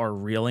Bills are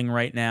reeling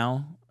right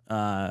now.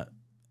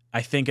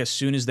 I think as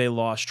soon as they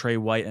lost Trey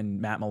White and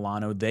Matt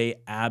Milano, they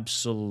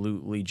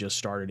absolutely just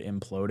started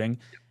imploding.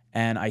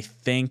 And I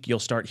think you'll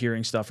start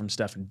hearing stuff from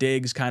Stefan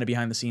Diggs kind of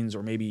behind the scenes,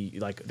 or maybe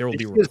like there will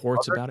be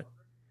reports about it.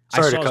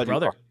 Sorry I saw to his cut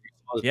brother. you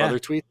off. His Yeah. brother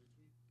tweet.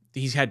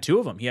 He's had 2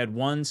 of them. He had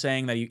one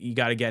saying that you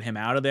got to get him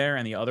out of there,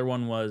 and the other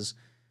one was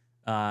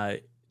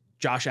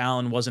Josh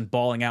Allen wasn't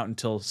balling out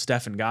until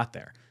Stefan got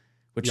there,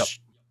 which is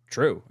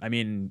true. I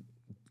mean,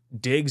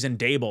 Diggs and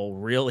Dable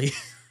really,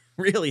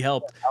 really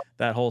helped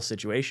that whole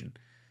situation.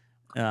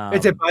 I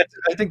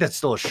think that's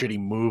still a shitty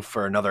move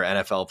for another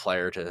NFL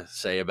player to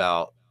say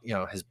about,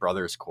 his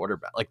brother's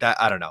quarterback like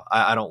that. I don't know.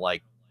 I don't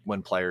like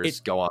when players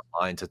go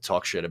online to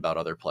talk shit about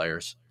other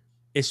players,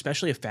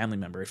 especially a family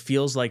member. It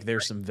feels like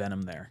there's some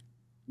venom there.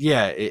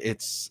 Yeah,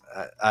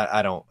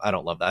 I don't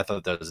love that. I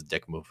thought that was a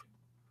dick move.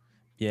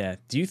 Yeah.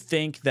 Do you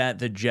think that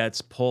the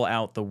Jets pull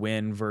out the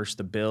win versus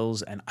the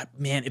Bills? And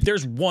man, if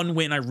there's one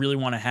win I really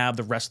want to have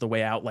the rest of the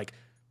way out, like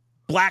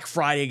Black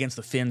Friday against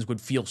the Finns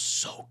would feel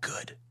so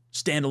good.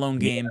 Standalone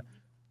game.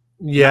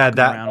 Yeah,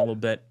 that around a little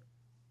bit.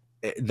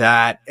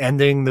 That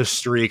ending the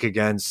streak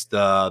against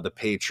the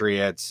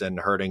Patriots and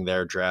hurting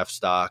their draft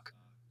stock.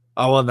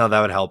 Oh well, no, that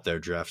would help their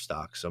draft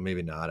stock. So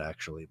maybe not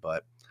actually,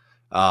 but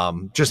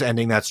just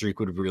ending that streak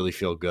would really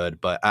feel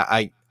good. But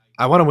I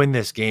want to win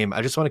this game.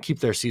 I just want to keep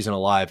their season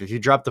alive. If you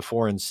drop to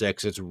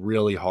 4-6, it's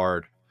really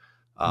hard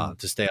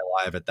to stay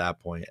alive at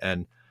that point.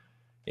 And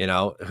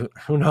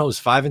who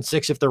knows?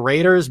 5-6.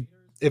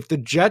 If the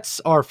Jets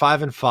are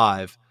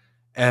 5-5,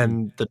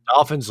 and the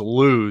Dolphins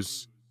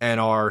lose and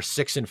are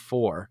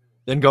 6-4,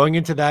 then going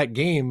into that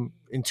game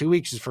in 2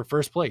 weeks is for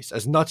first place.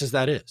 As nuts as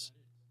that is.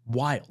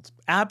 Wild,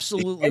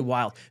 absolutely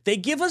wild. They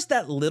give us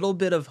that little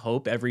bit of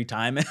hope every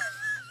time.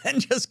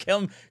 And just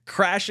come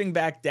crashing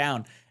back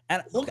down.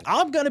 And look,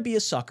 I'm going to be a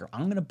sucker.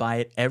 I'm going to buy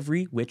it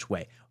every which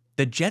way.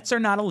 The Jets are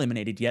not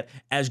eliminated yet.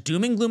 As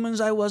doom and gloom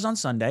as I was on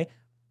Sunday,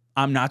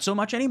 I'm not so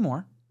much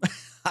anymore.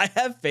 I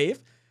have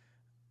faith.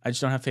 I just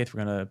don't have faith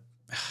we're going to,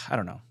 I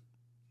don't know.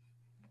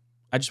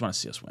 I just want to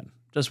see us win.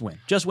 Just win.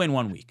 Just win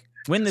 1 week.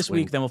 Win this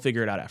week, then we'll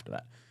figure it out after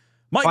that.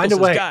 Michael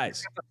says,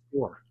 guys.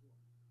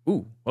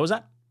 Ooh, what was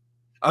that?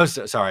 I was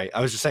sorry. I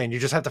was just saying you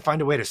just have to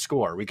find a way to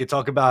score. We could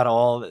talk about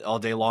all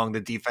day long.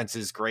 The defense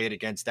is great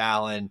against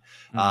Allen.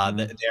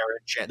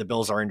 The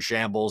Bills are in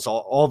shambles.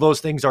 All those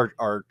things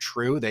are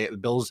true. The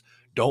Bills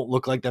don't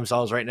look like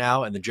themselves right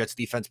now, and the Jets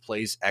defense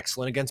plays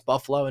excellent against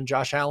Buffalo and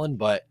Josh Allen,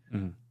 but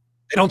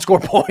they don't score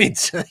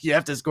points. You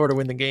have to score to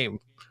win the game.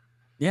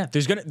 Yeah,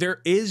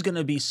 there is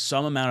gonna be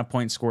some amount of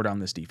points scored on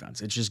this defense.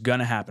 It's just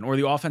gonna happen, or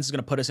the offense is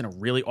gonna put us in a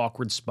really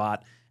awkward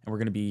spot, and we're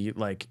gonna be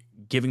like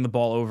giving the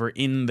ball over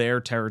in their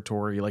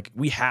territory. Like,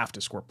 we have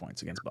to score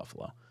points against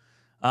Buffalo.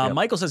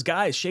 Michael says,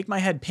 guys, shake my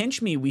head,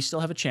 pinch me. We still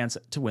have a chance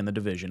to win the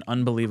division.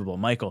 Unbelievable.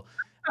 Michael,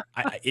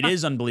 it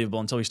is unbelievable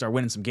until we start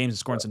winning some games and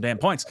scoring some damn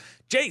points.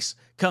 Jace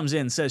comes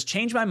in, says,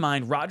 change my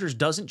mind. Rodgers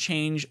doesn't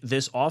change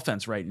this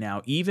offense right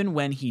now. Even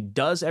when he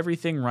does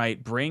everything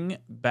right, bring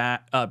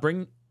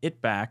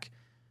it back,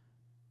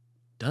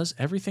 does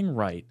everything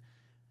right.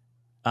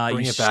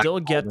 You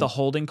still get the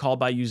holding call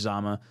by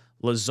Uzama.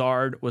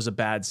 Lazard was a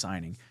bad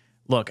signing.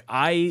 Look,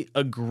 I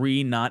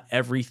agree not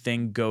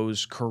everything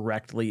goes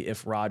correctly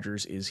if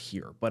Rodgers is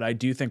here, but I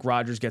do think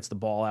Rodgers gets the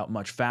ball out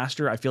much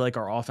faster. I feel like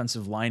our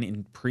offensive line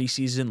in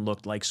preseason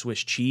looked like Swiss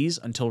cheese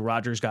until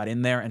Rodgers got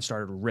in there and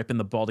started ripping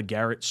the ball to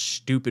Garrett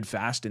stupid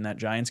fast in that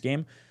Giants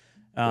game.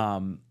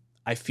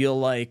 I feel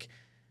like,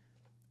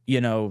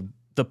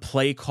 the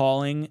play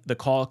calling, the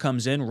call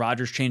comes in,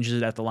 Rodgers changes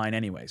it at the line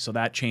anyway, so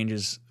that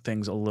changes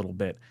things a little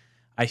bit.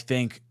 I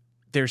think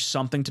there's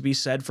something to be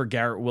said for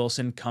Garrett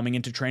Wilson coming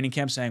into training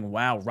camp saying,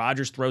 wow,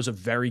 Rodgers throws a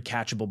very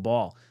catchable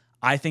ball.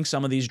 I think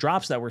some of these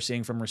drops that we're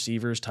seeing from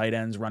receivers, tight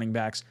ends, running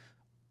backs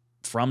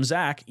from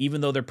Zach, even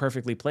though they're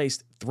perfectly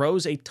placed,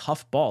 throws a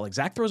tough ball. Like,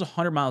 Zach throws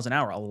 100 miles an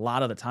hour a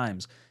lot of the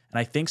times. And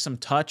I think some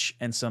touch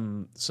and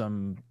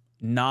some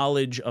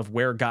knowledge of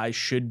where guys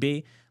should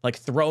be, like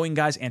throwing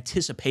guys,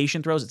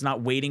 anticipation throws. It's not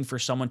waiting for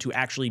someone to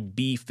actually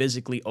be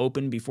physically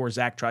open before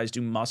Zach tries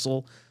to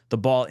muscle the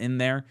ball in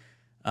there.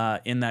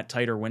 In that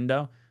tighter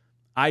window.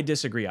 I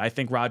disagree. I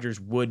think Rodgers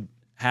would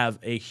have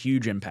a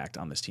huge impact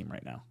on this team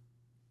right now.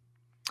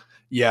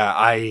 Yeah,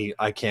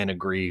 I can't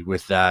agree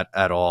with that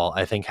at all.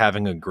 I think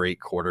having a great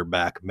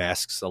quarterback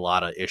masks a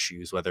lot of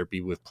issues, whether it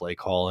be with play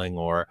calling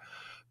or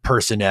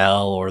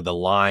personnel or the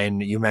line.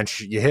 You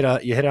hit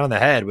it on the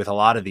head with a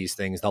lot of these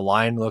things. The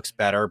line looks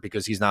better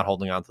because he's not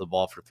holding onto the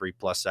ball for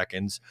 3+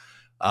 seconds.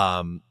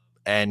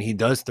 And he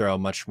does throw a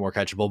much more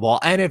catchable ball.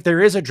 And if there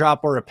is a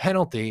drop or a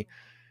penalty,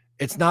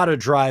 it's not a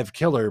drive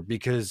killer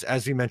because,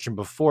 as we mentioned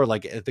before,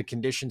 like the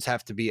conditions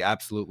have to be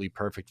absolutely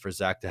perfect for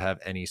Zach to have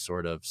any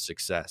sort of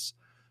success.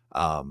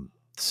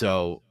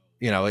 So,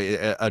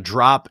 a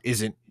drop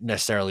isn't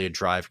necessarily a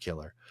drive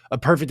killer. A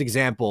perfect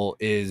example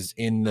is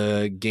in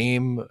the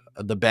game,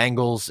 the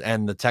Bengals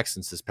and the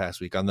Texans this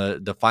past week on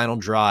the final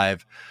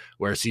drive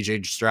where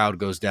CJ Stroud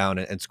goes down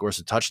and scores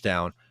a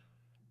touchdown.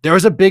 There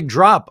was a big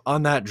drop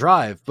on that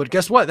drive, but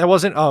guess what? That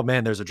wasn't, oh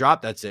man, there's a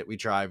drop. That's it. We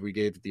tried. We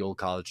gave it the old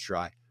college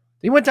try.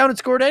 He went down and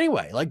scored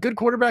anyway. Like good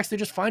quarterbacks, they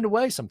just find a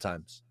way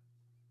sometimes.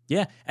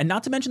 Yeah, and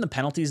not to mention the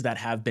penalties that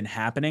have been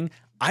happening.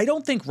 I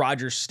don't think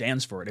Rodgers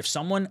stands for it. If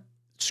someone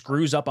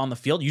screws up on the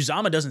field,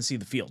 Uzama doesn't see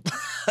the field.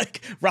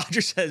 Like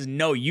Rodgers says,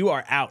 no, you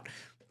are out.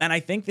 And I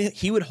think that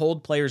he would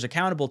hold players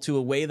accountable to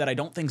a way that I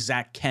don't think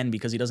Zach can,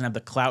 because he doesn't have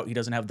the clout. He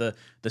doesn't have the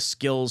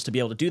skills to be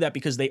able to do that,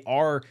 because they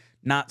are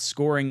not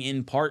scoring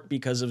in part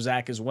because of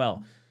Zach as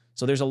well.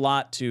 So there's a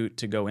lot to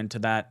go into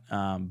that.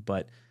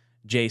 But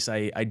Jace,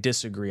 I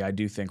disagree. I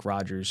do think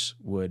Rodgers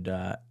would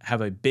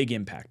have a big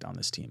impact on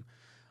this team.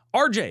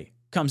 RJ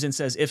comes in and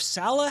says, if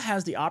Saleh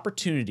has the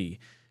opportunity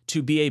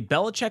to be a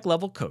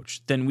Belichick-level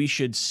coach, then we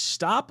should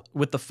stop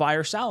with the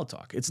fire Saleh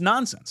talk. It's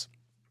nonsense.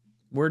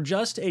 We're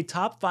just a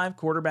top 5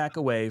 quarterback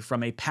away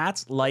from a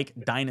Pats-like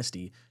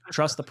dynasty.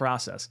 Trust the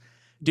process.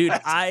 Dude,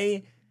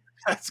 I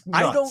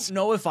don't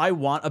know if I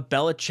want a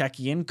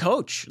Belichickian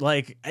coach.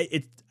 Like,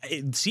 it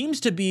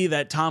seems to be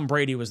that Tom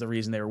Brady was the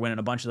reason they were winning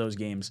a bunch of those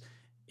games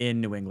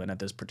in New England at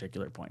this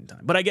particular point in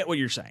time. But I get what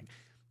you're saying.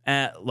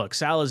 Look,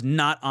 Saleh's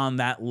not on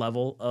that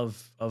level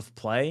of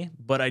play,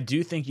 but I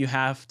do think you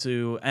have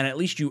to, and at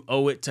least you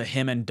owe it to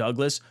him and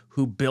Douglas,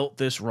 who built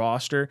this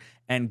roster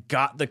and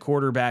got the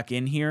quarterback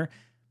in here,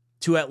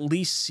 to at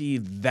least see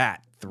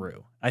that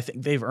through. I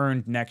think they've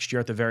earned next year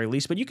at the very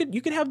least, but you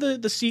could have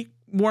the seat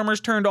warmers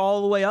turned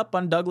all the way up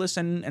on Douglas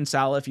and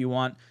Saleh if you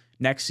want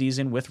next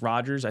season with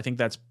Rodgers. I think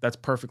that's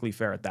perfectly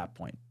fair at that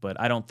point, but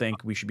I don't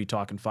think we should be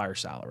talking fire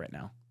Saleh right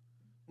now.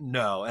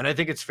 No, and I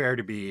think it's fair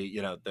to be,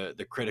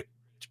 the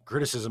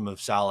criticism of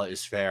Saleh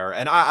is fair,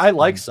 and I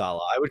like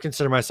Saleh. I would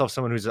consider myself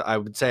someone I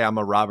would say I'm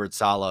a Robert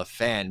Saleh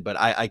fan, but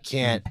I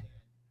can't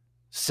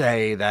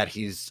say that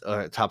he's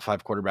a top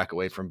 5 quarterback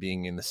away from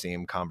being in the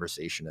same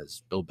conversation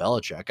as Bill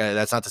Belichick.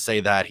 That's not to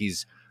say that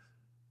he's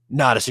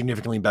not a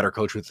significantly better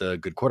coach with a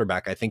good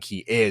quarterback. I think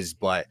he is,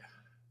 but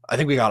I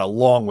think we got a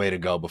long way to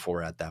go before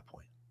we're at that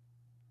point.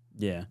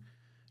 Yeah.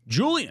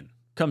 Julian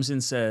comes in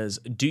and says,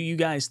 do you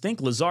guys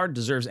think Lazard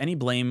deserves any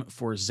blame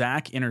for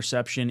Zach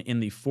interception in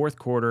the fourth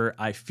quarter?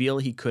 I feel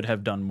he could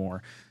have done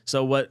more.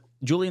 So what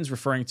Julian's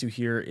referring to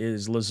here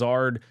is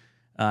Lazard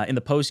in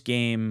the post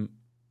game.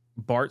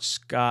 Bart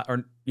Scott,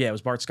 it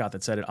was Bart Scott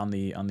that said it on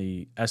the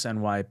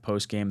SNY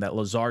post game, that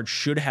Lazard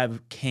should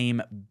have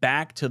came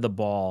back to the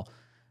ball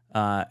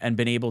and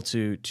been able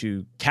to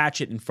catch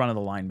it in front of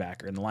the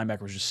linebacker, and the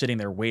linebacker was just sitting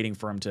there waiting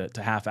for him to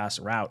half-ass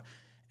a route.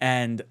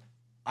 And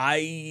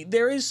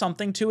there is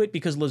something to it,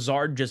 because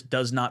Lazard just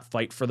does not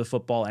fight for the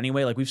football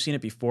anyway. Like, we've seen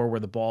it before where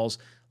the ball's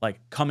like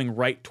coming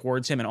right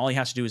towards him, and all he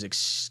has to do is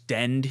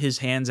extend his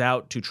hands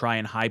out to try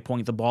and high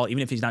point the ball,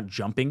 even if he's not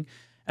jumping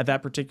at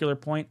that particular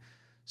point.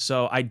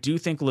 So I do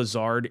think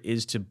Lazard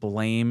is to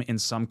blame in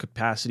some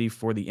capacity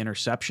for the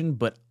interception,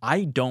 but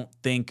I don't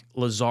think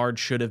Lazard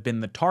should have been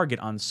the target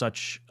on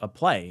such a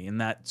play in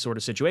that sort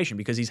of situation,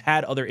 because he's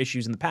had other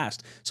issues in the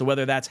past. So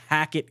whether that's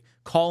Hackett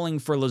calling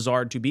for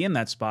Lazard to be in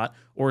that spot,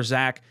 or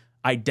Zach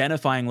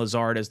identifying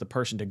Lazard as the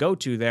person to go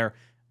to there,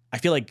 I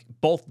feel like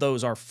both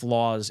those are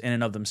flaws in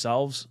and of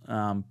themselves.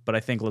 But I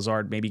think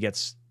Lazard maybe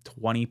gets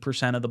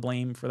 20% of the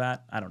blame for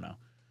that. I don't know.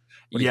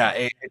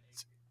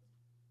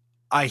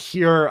 I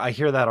hear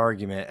that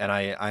argument, and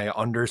I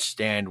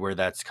understand where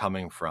that's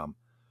coming from,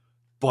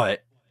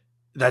 but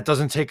that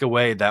doesn't take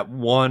away that,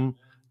 one,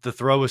 the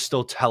throw was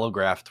still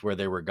telegraphed where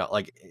they were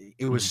like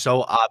it was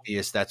so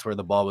obvious that's where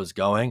the ball was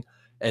going,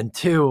 and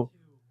two,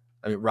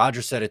 I mean,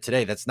 Roger said it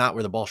today, that's not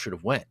where the ball should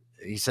have went.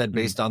 He said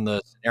based on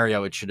the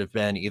scenario, it should have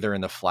been either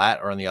in the flat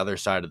or on the other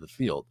side of the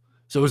field.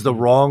 So it was the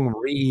wrong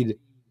read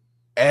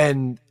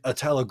and a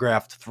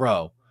telegraphed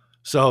throw.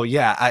 So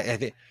yeah, I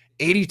think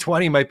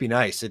 80-20 might be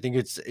nice. I think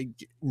it's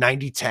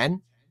 90-10,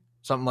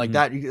 something like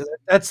that.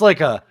 That's like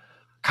a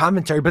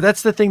commentary, but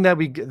that's the thing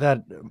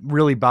that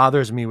really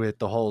bothers me with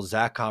the whole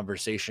Zach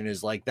conversation,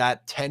 is like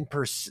that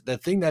 10%, the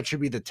thing that should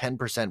be the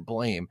 10%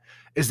 blame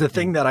is the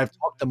thing that I've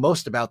talked the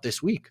most about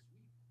this week.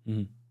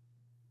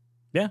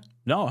 Yeah,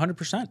 no,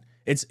 100%.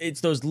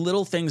 It's those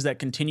little things that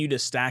continue to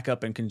stack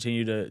up and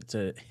continue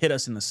to hit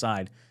us in the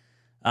side.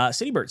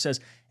 Citybird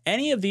says,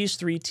 any of these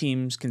 3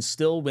 teams can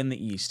still win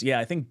the East. Yeah,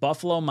 I think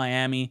Buffalo,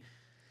 Miami.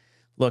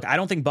 Look, I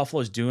don't think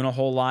Buffalo's doing a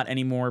whole lot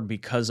anymore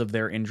because of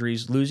their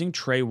injuries. Losing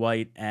Trey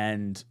White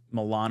and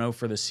Milano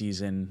for the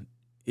season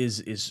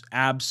is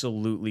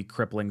absolutely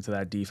crippling to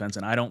that defense,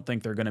 and I don't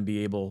think they're going to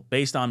be able,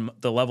 based on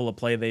the level of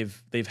play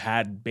they've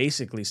had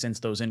basically since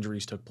those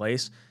injuries took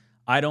place,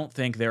 I don't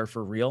think they're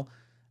for real.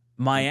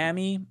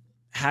 Miami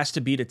has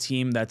to beat a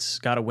team that's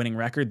got a winning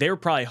record. They were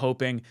probably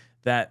hoping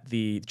that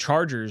the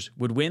Chargers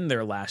would win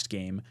their last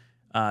game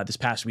this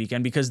past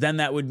weekend, because then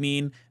that would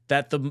mean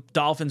that the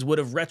Dolphins would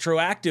have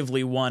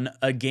retroactively won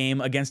a game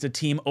against a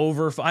team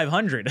over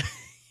 500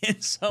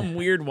 in some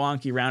weird,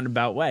 wonky,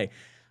 roundabout way.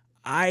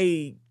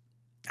 I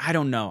I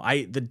don't know.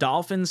 The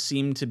Dolphins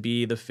seem to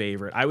be the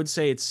favorite. I would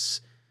say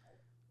it's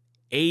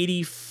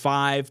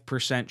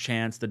 85%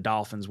 chance the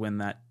Dolphins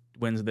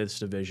wins this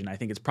division. I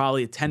think it's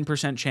probably a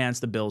 10% chance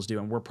the Bills do,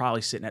 and we're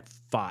probably sitting at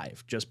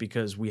 5 just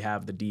because we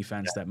have the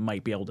defense that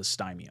might be able to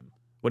stymie them.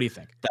 What do you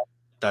think?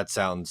 That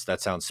sounds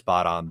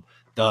spot on.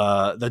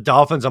 The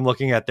Dolphins, I'm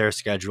looking at their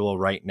schedule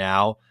right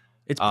now.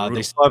 It's brutal.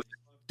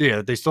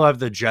 They still have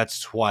the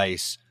Jets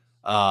twice.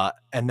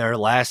 And their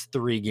last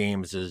 3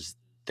 games is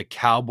the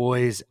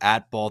Cowboys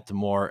at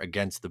Baltimore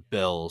against the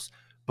Bills.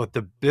 But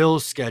the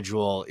Bills'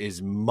 schedule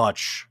is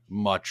much,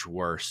 much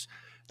worse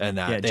than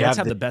that. Yeah, Jets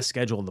have the best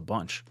schedule of the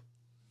bunch.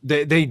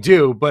 They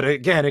do, but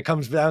again, it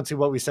comes down to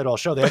what we said all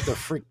show. They have to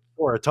freak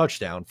score a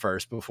touchdown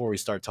first before we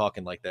start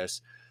talking like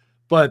this.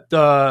 But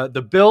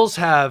the Bills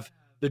have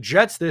the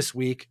Jets this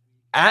week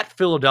at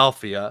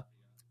Philadelphia,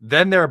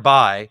 then they're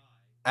bye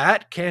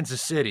at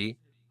Kansas City,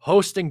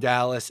 hosting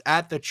Dallas,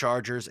 at the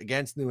Chargers,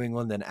 against New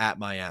England, and at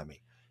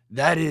Miami.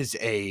 That is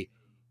a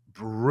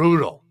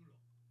brutal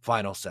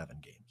final 7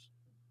 games.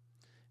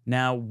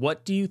 Now,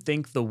 what do you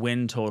think the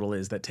win total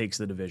is that takes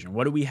the division?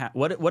 What do we have?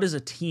 What does a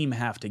team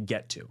have to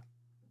get to?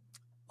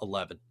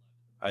 11.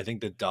 I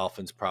think the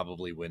Dolphins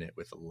probably win it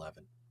with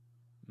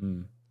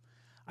 11.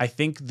 I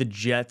think the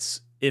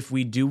Jets, if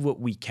we do what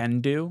we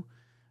can do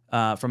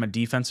from a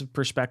defensive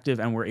perspective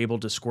and we're able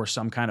to score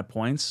some kind of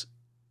points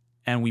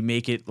and we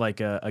make it like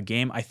a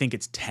game, I think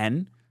it's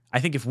 10. I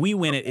think if we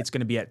win it, it's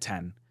going to be at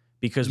 10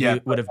 because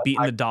we would have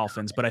beaten the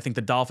Dolphins, but I think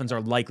the Dolphins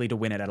are likely to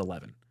win it at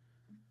 11.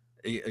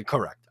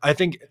 Correct. I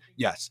think,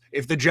 yes,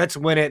 if the Jets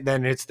win it,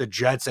 then it's the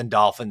Jets and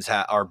Dolphins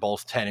are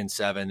both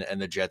 10-7,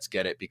 and the Jets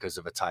get it because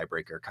of a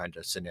tiebreaker kind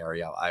of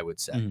scenario, I would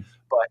say.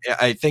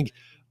 But I think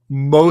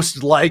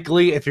most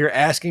likely, if you're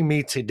asking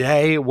me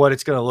today what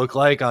it's going to look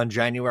like on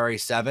January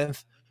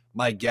 7th,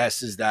 my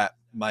guess is that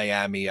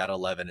Miami at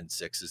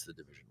 11-6 is the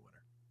division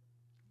winner.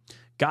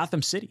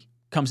 Gotham City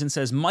comes in and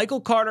says,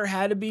 Michael Carter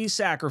had to be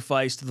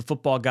sacrificed to the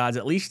football gods.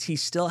 At least he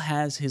still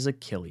has his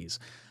Achilles.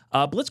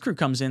 Blitzkrieg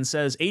comes in and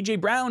says, A.J.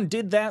 Brown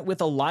did that with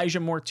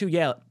Elijah Moore too.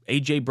 Yeah,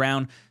 A.J.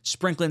 Brown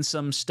sprinkling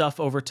some stuff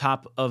over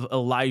top of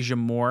Elijah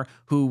Moore,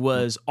 who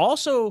was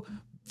also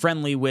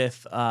friendly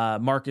with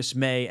Marcus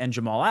May and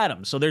Jamal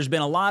Adams. So there's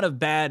been a lot of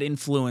bad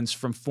influence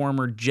from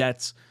former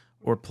Jets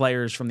or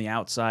players from the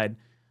outside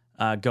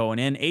going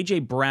in. A.J.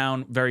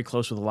 Brown, very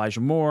close with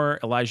Elijah Moore.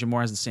 Elijah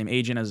Moore has the same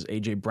agent as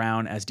A.J.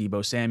 Brown, as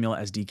Deebo Samuel,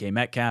 as DK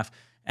Metcalf.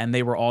 And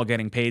they were all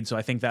getting paid. So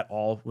I think that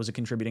all was a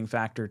contributing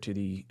factor to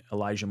the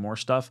Elijah Moore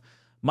stuff.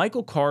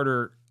 Michael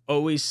Carter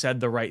always said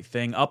the right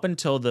thing up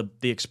until the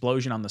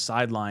explosion on the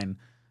sideline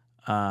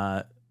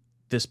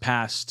this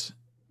past,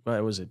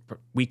 what was it,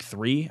 week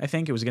 3, I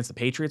think? It was against the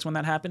Patriots when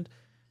that happened.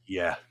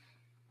 Yeah.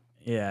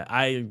 Yeah,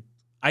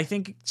 I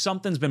think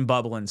something's been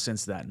bubbling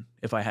since then,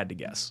 if I had to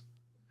guess.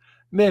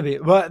 Maybe,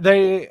 but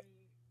they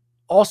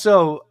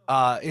also,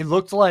 it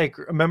looked like,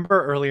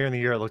 remember earlier in the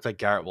year, it looked like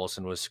Garrett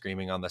Wilson was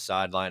screaming on the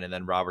sideline, and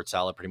then Robert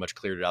Saleh pretty much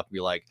cleared it up and be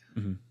like,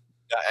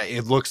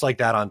 it looks like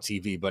that on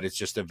TV, but it's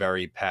just a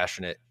very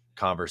passionate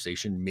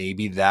conversation.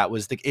 Maybe that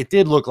was it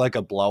did look like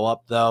a blow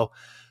up though.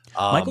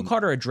 Michael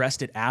Carter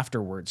addressed it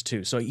afterwards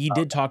too. So he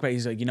did talk about,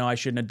 he's like, I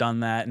shouldn't have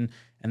done that.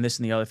 And this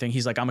and the other thing.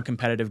 He's like, I'm a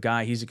competitive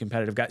guy. He's a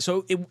competitive guy.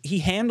 So he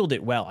handled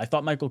it well. I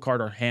thought Michael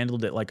Carter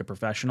handled it like a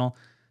professional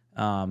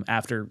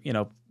after,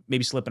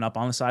 maybe slipping up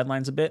on the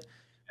sidelines a bit.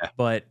 Yeah.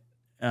 But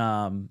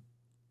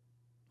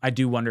I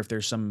do wonder if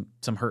there's some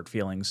hurt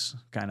feelings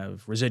kind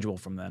of residual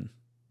from then.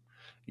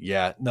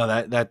 Yeah, no,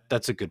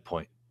 that's a good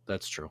point.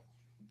 That's true.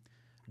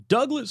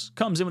 Douglas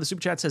comes in with a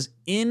super chat, says,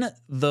 in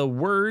the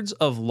words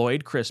of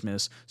Lloyd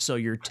Christmas, so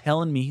you're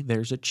telling me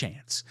there's a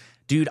chance.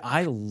 Dude,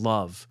 I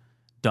love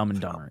Dumb and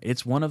Dumber.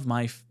 It's one of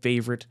my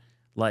favorite,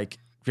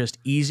 just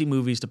easy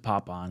movies to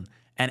pop on.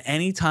 And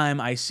anytime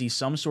I see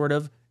some sort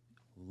of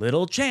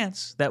little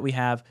chance that we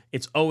have,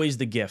 it's always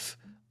the gif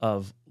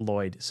of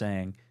Lloyd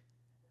saying,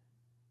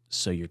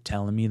 so you're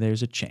telling me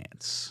there's a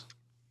chance.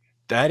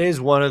 That is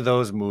one of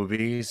those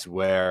movies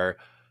where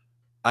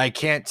I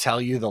can't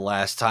tell you the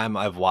last time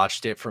I've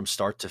watched it from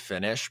start to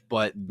finish,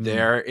 but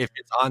if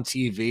it's on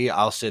TV,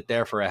 I'll sit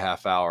there for a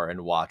half hour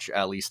and watch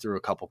at least through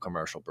a couple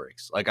commercial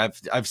breaks. Like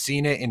I've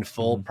seen it in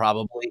full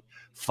probably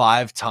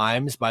 5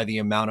 times by the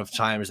amount of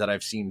times that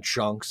I've seen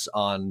chunks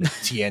on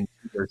TNT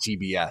or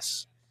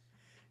TBS.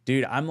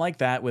 Dude, I'm like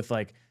that with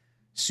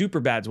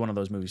Superbad's one of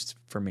those movies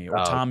for me, or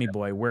Tommy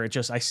Boy, where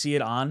I see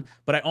it on,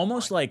 but I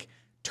almost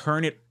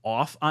turn it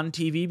off on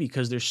TV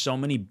because there's so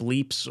many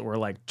bleeps or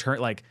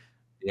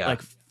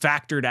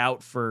factored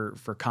out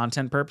for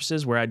content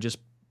purposes where I just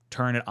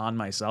turn it on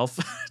myself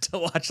to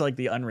watch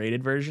the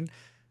unrated version.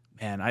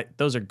 Man,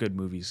 those are good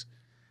movies.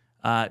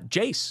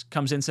 Jace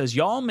comes in and says,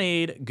 y'all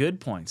made good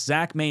points.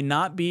 Zach may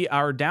not be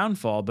our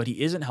downfall, but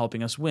he isn't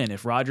helping us win.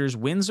 If Rodgers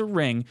wins a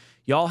ring,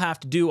 y'all have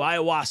to do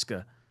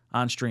ayahuasca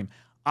on stream.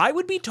 I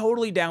would be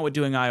totally down with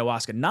doing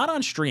ayahuasca, not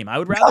on stream. I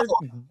would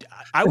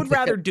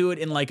rather do it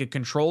in a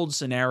controlled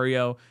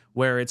scenario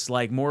where it's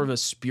more of a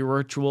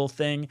spiritual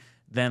thing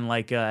than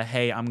like a,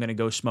 hey, I'm going to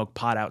go smoke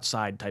pot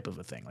outside type of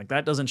a thing. Like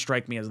that doesn't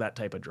strike me as that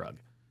type of drug.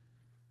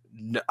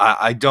 No,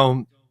 I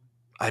don't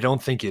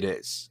think it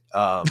is.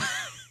 It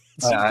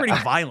seems pretty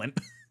violent.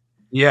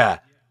 Yeah.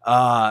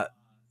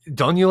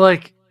 Don't you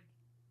like,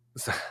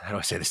 how do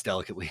I say this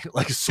delicately?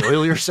 Like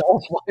soil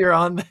yourself while you're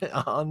on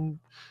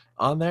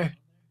there?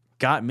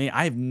 Got me.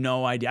 I have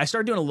no idea. I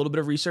started doing a little bit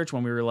of research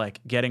when we were like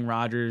getting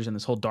Rogers and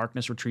this whole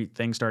darkness retreat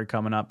thing started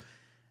coming up,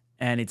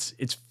 and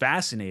it's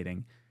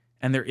fascinating.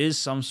 And there is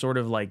some sort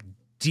of like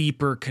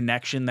deeper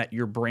connection that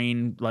your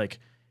brain like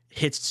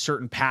hits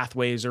certain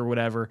pathways or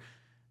whatever.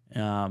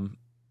 I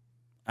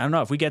don't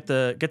know if we get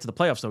to the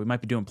playoffs though. We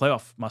might be doing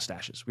playoff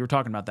mustaches. We were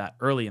talking about that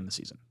early in the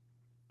season.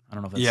 I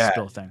don't know if that's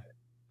still a thing.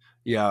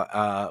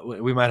 Yeah,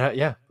 we might have.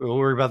 Yeah, we'll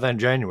worry about that in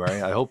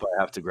January. I hope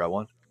I have to grow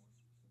one.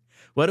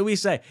 What do we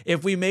say?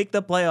 If we make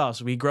the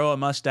playoffs, we grow a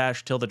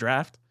mustache till the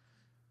draft?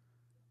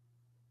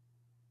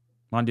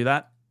 Want to do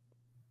that?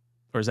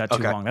 Or is that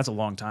too long? That's a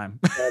long time.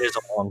 That is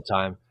a long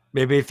time.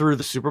 Maybe through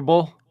the Super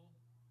Bowl?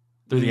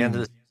 Through the end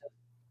of the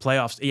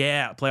playoffs.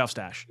 Yeah, playoff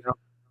stash.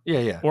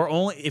 Yeah. Or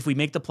only if we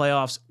make the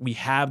playoffs, we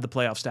have the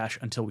playoff stash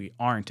until we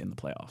aren't in the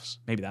playoffs.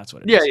 Maybe that's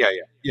what it is.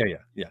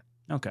 Yeah.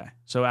 Okay.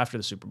 So after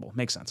the Super Bowl.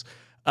 Makes sense.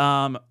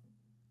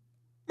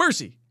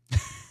 Mercy.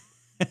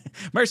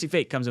 Mercy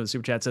Fate comes in with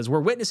Super Chat, says, we're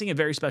witnessing a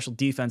very special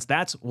defense.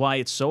 That's why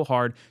it's so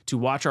hard to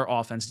watch our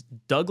offense.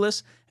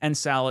 Douglas and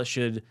Salah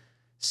should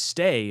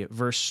stay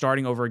versus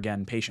starting over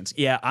again. Patience.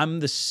 Yeah, I'm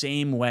the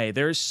same way.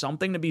 There's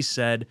something to be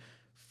said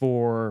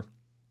for,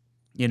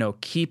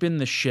 keeping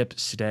the ship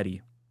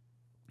steady.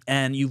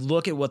 And you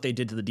look at what they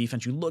did to the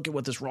defense. You look at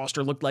what this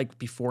roster looked like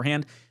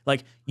beforehand.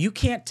 Like, you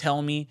can't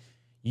tell me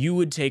you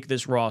would take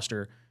this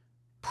roster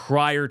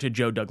prior to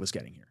Joe Douglas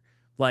getting here.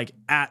 Like,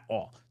 at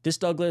all. This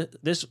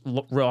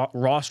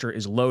roster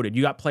is loaded.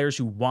 You got players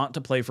who want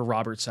to play for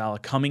Robert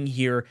Saleh coming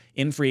here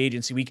in free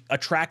agency. We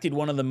attracted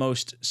one of the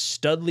most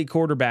studly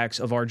quarterbacks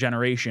of our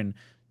generation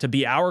to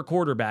be our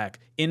quarterback,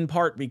 in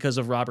part because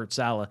of Robert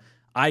Saleh.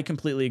 I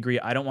completely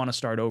agree. I don't want to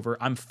start over.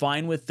 I'm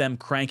fine with them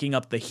cranking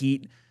up the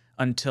heat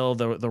until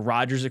the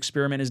Rodgers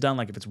experiment is done.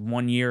 Like if it's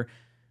 1 year,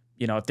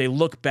 if they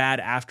look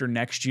bad after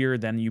next year,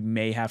 then you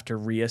may have to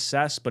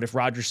reassess. But if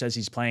Rodgers says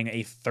he's playing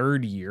a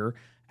third year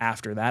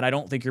after that, I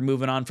don't think you're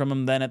moving on from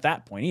him then at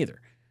that point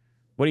either.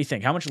 What do you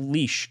think? How much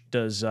leash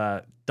does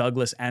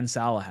Douglas and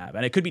Saleh have?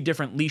 And it could be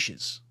different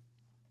leashes.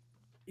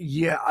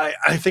 Yeah,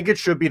 I think it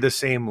should be the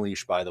same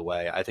leash, by the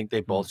way. I think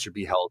they both should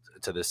be held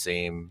to the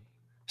same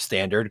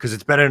standard because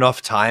it's been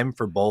enough time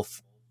for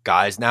both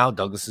guys now.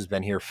 Douglas has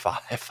been here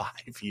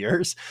five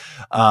years,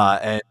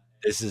 and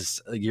this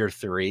is year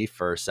 3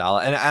 for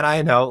Saleh. And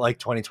I know like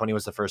 2020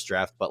 was the first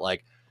draft, but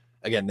like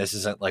again, this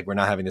isn't like we're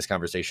not having this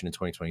conversation in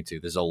 2022.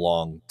 This is a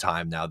long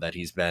time now that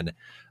he's been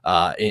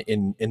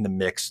in the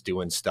mix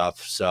doing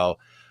stuff. So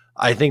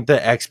I think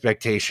the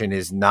expectation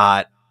is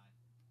not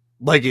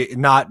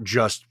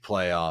just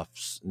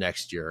playoffs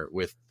next year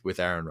with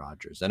Aaron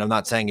Rodgers. And I'm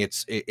not saying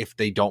it's if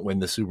they don't win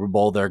the Super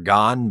Bowl, they're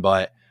gone,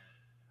 but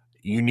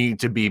you need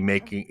to be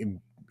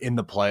making in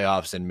the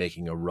playoffs and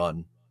making a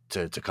run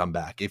to come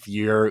back. If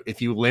you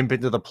limp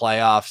into the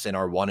playoffs and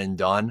are one and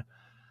done,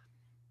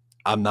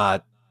 I'm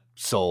not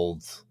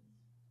sold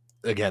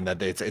again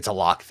that it's a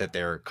lock that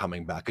they're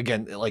coming back.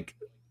 Again, like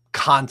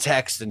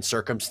context and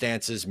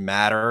circumstances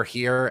matter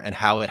here, and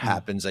how it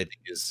happens, I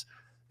think, is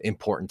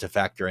important to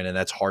factor in, and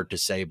that's hard to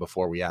say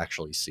before we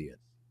actually see it.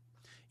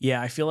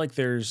 Yeah, I feel like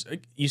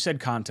you said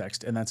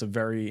context, and that's a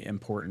very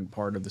important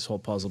part of this whole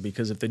puzzle,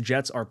 because if the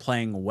Jets are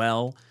playing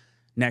well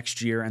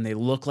next year and they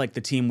look like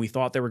the team we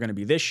thought they were going to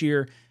be this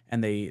year,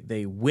 and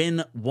they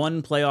win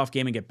one playoff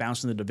game and get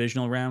bounced in the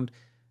divisional round,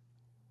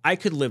 I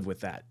could live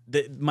with that.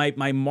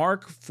 My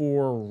mark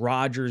for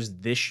Rodgers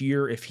this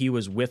year, if he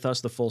was with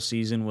us the full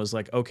season, was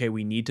like, okay,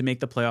 we need to make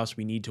the playoffs.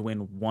 We need to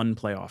win one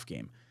playoff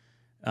game.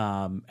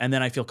 And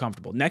then I feel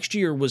comfortable. Next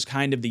year was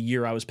kind of the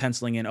year I was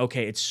penciling in,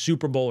 okay, it's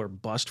Super Bowl or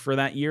bust for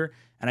that year.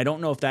 And I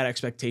don't know if that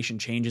expectation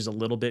changes a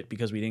little bit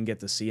because we didn't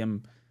get to see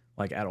him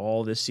like at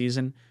all this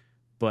season.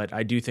 But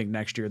I do think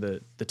next year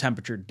the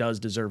temperature does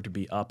deserve to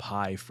be up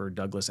high for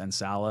Douglas and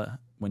Saleh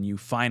when you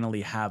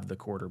finally have the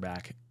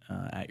quarterback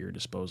at your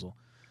disposal.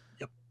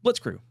 Yep.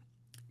 Blitzcrew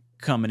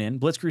coming in.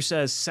 Blitzcrew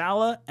says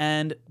Saleh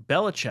and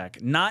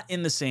Belichick not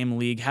in the same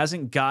league,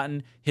 hasn't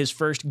gotten his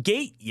first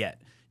gate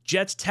yet.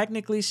 Jets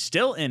technically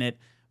still in it,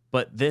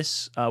 but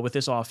with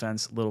this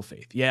offense, little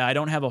faith. Yeah, I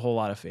don't have a whole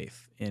lot of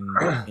faith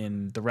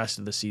in the rest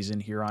of the season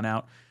here on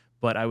out,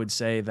 but I would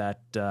say that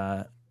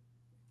I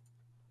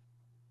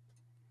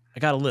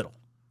got a little.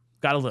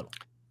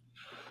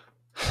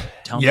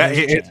 Tell me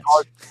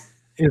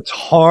it's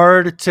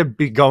hard to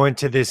be going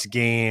to this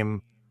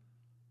game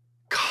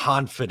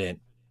confident,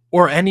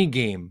 or any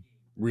game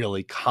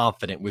really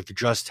confident with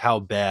just how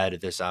bad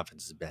this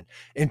offense has been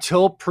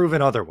until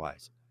proven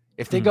otherwise.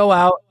 If they go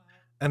out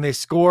and they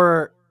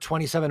score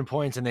 27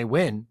 points and they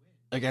win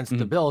against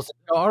the Bills,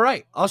 all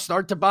right, I'll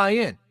start to buy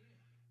in.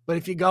 But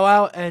if you go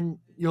out and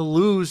you'll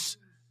lose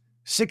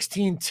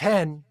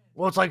 16-10,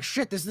 well, it's like,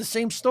 shit, this is the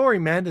same story,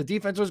 man. The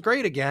defense was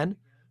great again,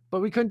 but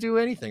we couldn't do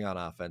anything on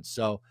offense.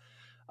 So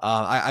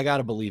I got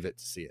to believe it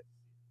to see it.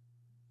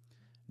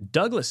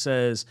 Douglas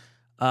says,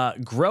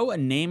 grow a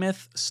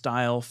Namath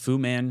style Fu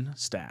Man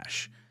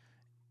stash.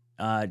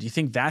 Do you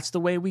think that's the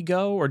way we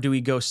go, or do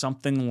we go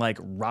something like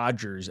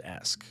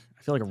Rodgers-esque?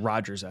 I feel like a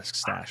Rodgers-esque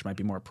stash might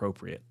be more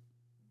appropriate.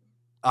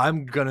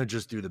 I'm gonna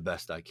just do the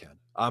best I can.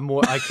 I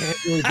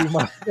can't really do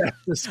my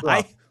best.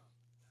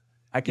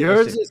 I can.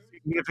 Yours is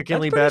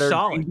significantly better.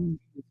 Solid. Green Bean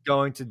is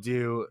going to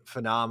do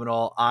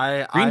phenomenal.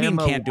 Green Bean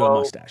can't do a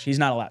mustache. He's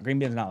not allowed. Green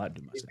Bean's not allowed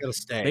to do a mustache. He's gonna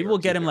stay. Maybe we'll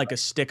get him like a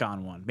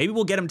stick-on one. Maybe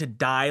we'll get him to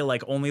dye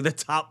like only the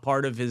top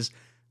part of his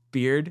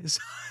beard,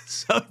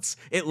 so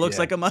it looks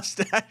like a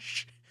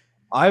mustache.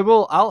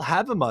 I'll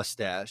have a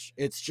mustache.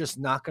 It's just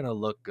not gonna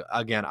look good.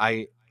 Again,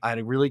 I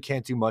really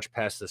can't do much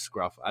past the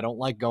scruff. I don't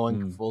like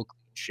going full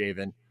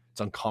shaven. It's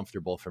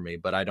uncomfortable for me,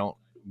 but I don't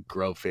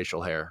grow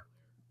facial hair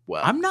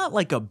well. I'm not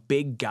like a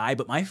big guy,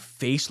 but my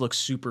face looks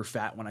super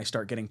fat when I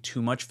start getting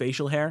too much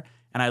facial hair,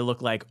 and I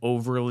look like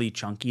overly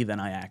chunky than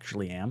I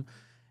actually am.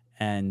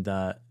 And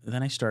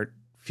then I start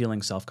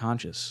feeling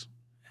self-conscious,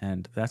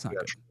 and that's not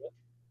good.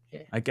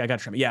 Yeah. I got to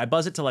trim it. Yeah, I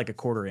buzz it to like a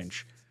 1/4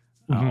 inch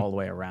all the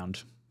way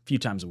around a few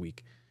times a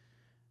week.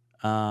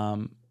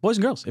 Boys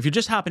and girls, if you're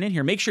just hopping in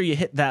here, make sure you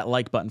hit that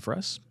like button for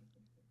us.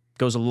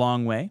 Goes a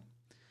long way.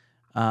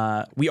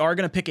 We are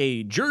going to pick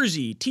a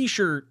jersey,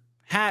 t-shirt,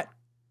 hat,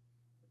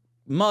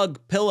 mug,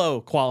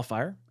 pillow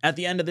qualifier at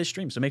the end of this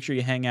stream. So make sure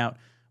you hang out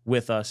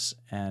with us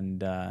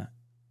and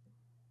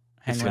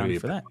hang around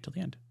for that until the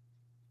end.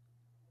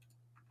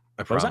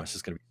 I promise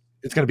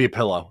it's gonna be a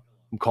pillow.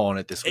 I'm calling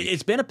it this week.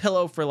 It's been a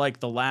pillow for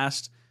like the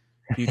last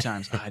few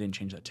times. I didn't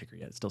change that ticker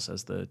yet. It still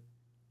says the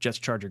Jets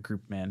Charger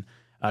group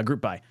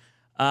buy.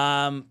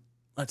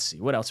 Let's see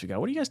what else we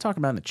got. What are you guys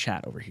talking about in the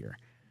chat over here?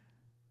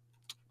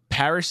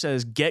 Parrish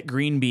says, get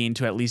Green Bean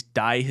to at least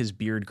dye his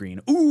beard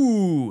green.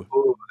 Ooh,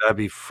 that'd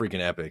be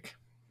freaking epic.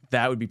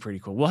 That would be pretty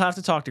cool. We'll have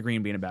to talk to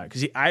Green Bean about it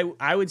because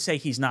I would say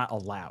he's not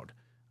allowed.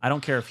 I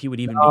don't care if he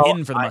would even be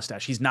in for the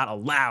mustache. He's not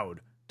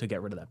allowed to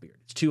get rid of that beard.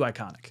 It's too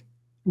iconic.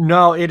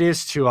 No, it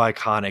is too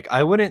iconic.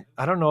 I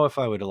don't know if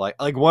I would like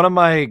one of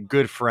my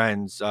good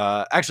friends.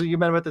 Actually, you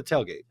met him at the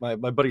tailgate. My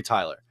buddy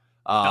Tyler.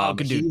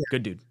 Good dude.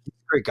 Good dude. He's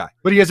a great guy,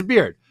 but he has a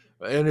beard.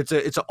 And it's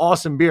an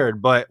awesome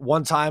beard, but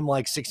one time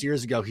like 6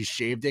 years ago, he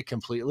shaved it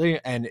completely,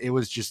 and it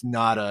was just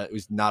not a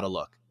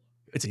look.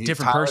 It's a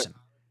different person.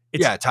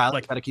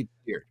 Tyler got to keep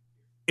the beard.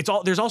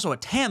 There's also a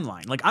tan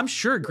line. Like I'm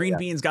sure Green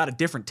Bean's got a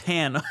different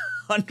tan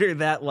under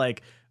that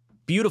like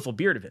beautiful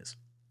beard of his.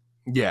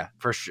 Yeah,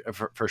 for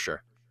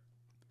sure.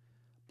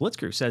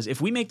 Blitzkrieg says if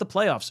we make the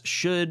playoffs,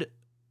 should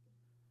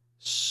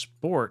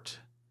sport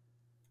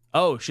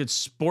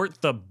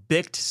the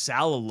bicked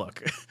Salah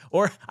look.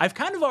 Or I've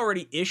kind of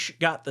already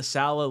got the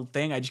Salah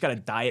thing. I just got to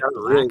dye it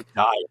black. Really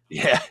dye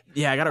it.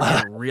 Yeah, I got to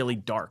get it really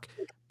dark.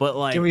 But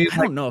like, I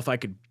don't know if I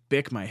could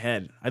bick my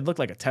head. I'd look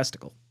like a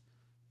testicle.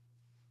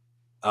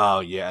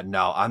 Oh, yeah.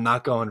 No, I'm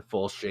not going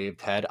full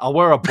shaved head. I'll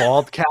wear a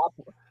bald cap.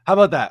 How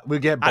about that? We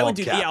get bald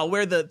cap. Yeah, I'll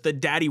wear the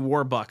Daddy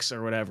Warbucks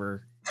or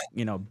whatever,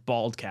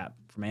 bald cap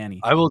from Annie.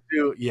 I will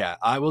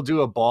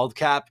do a bald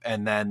cap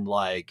and then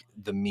like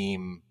the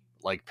meme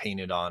like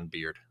painted on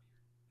beard.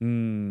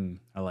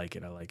 I like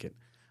it.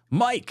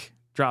 Mike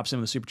drops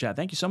in the super chat.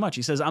 Thank you so much.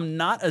 He says, I'm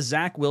not a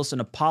Zach Wilson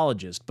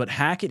apologist, but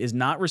Hackett is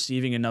not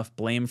receiving enough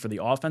blame for the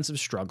offensive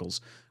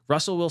struggles.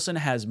 Russell Wilson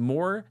has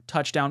more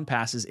touchdown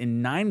passes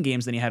in 9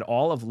 games than he had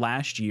all of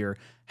last year.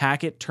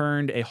 Hackett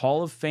turned a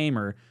Hall of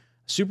Famer,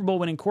 Super Bowl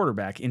winning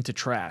quarterback into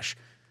trash.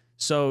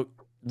 So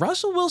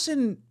Russell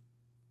Wilson,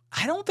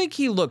 I don't think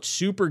he looked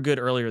super good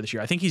earlier this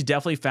year. I think he's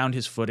definitely found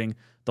his footing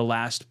the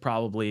last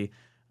probably,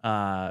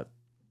 4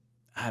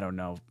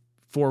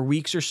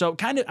 weeks or so.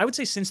 Kind of, I would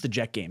say since the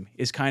Jet game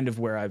is kind of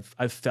where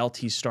I've felt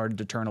he's started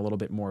to turn a little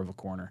bit more of a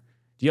corner.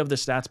 Do you have the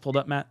stats pulled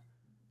up, Matt?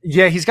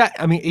 Yeah, he's got,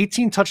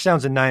 18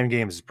 touchdowns in 9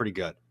 games is pretty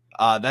good.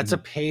 That's a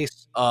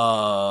pace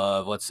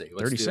of, let's see.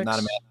 36. Not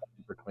a man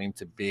proclaimed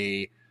to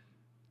be.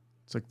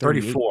 It's like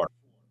 34.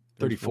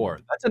 34.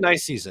 That's a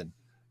nice season.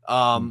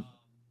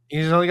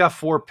 He's only got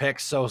 4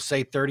 picks, so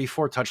say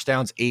 34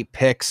 touchdowns, 8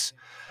 picks.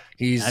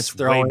 That's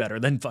throwing way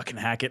better than fucking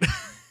Hackett.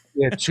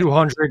 Yeah,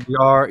 200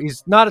 yards.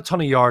 He's not a ton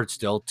of yards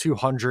still.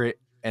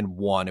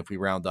 201 if we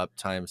round up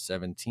times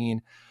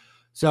 17.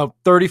 So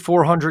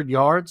 3,400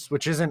 yards,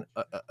 which isn't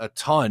a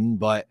ton,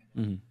 but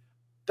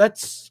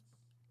that's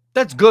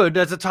good.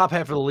 That's a top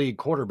half of the league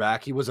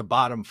quarterback. He was a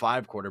bottom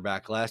 5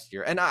 quarterback last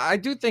year, and I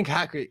do think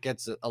Hackett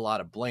gets a lot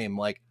of blame.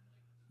 Like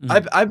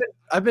I've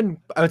been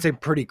I would say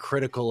pretty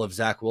critical of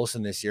Zach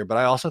Wilson this year, but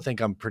I also think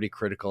I'm pretty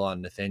critical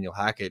on Nathaniel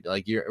Hackett.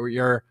 Like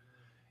you're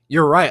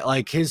right.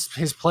 Like his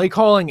play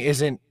calling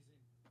isn't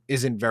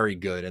very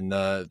good, and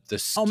the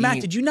scheme. Oh, Matt,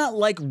 did you not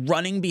like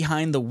running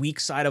behind the weak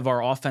side of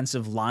our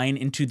offensive line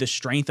into the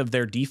strength of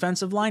their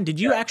defensive line? Did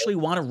you actually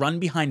want to run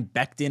behind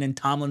Becton and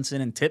Tomlinson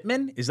and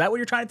Tippmann? Is that what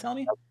you're trying to tell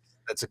me?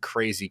 That's a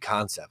crazy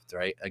concept,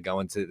 right?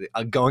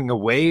 Going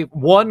away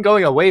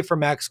from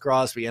Max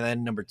Crosby, and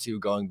then number 2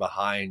 going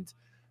behind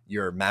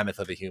your mammoth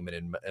of a human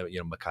and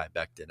Mekhi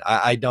Becton.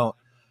 I don't.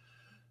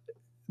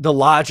 the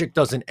logic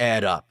doesn't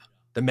add up.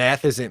 The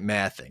math isn't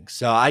mathing.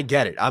 So I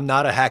get it. I'm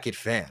not a Hackett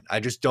fan. I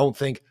just don't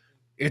think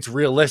it's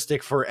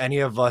realistic for any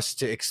of us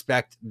to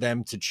expect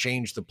them to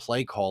change the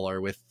play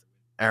caller with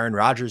Aaron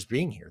Rodgers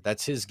being here.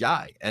 That's his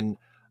guy. And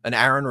an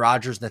Aaron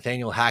Rodgers,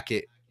 Nathaniel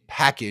Hackett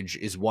package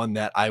is one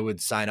that I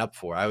would sign up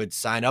for. I would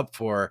sign up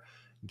for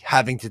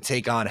having to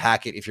take on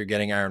Hackett if you're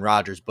getting Aaron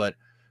Rodgers. But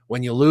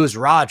when you lose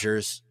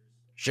Rodgers,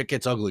 shit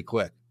gets ugly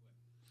quick.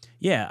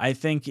 Yeah, I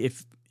think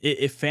if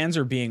fans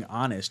are being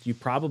honest,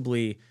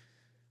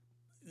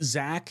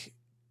 Zach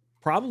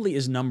probably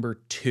is number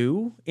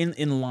 2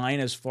 in line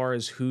as far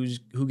as who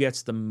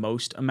gets the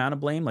most amount of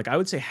blame. Like I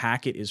would say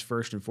Hackett is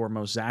first and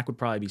foremost. Zach would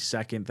probably be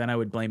second. Then I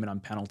would blame it on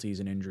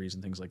penalties and injuries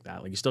and things like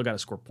that. Like you still got to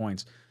score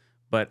points,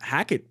 but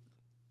Hackett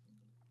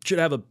should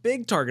have a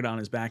big target on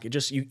his back. It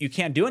just you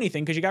can't do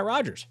anything because you got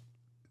Rodgers.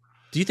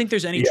 Do you think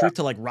there's any truth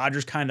to like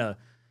Rodgers kind of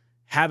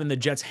having the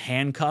Jets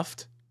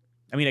handcuffed?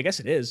 I mean, I guess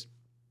it is.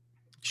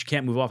 You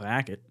can't move off of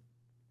Hackett.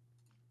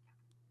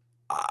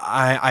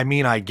 I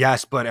mean, I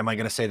guess, but am I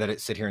going to say that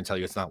sit here and tell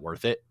you it's not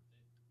worth it?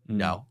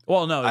 No.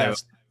 Well, no. I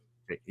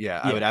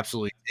would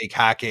absolutely take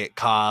Hackett,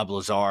 Cobb,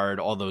 Lazard,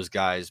 all those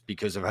guys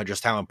because of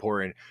just how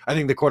important. I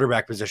think the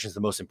quarterback position is the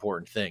most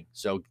important thing.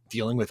 So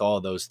dealing with all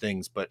of those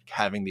things, but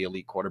having the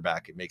elite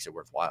quarterback, it makes it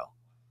worthwhile.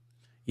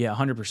 Yeah,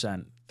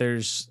 100%.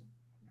 There's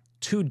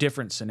 2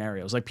 different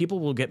scenarios. Like people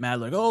will get mad,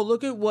 like, oh,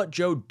 look at what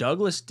Joe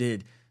Douglas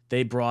did.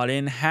 They brought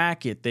in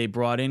Hackett, they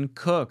brought in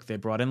Cook, they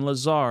brought in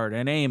Lazard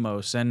and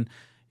Amos and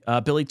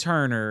Billy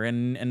Turner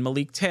and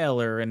Malik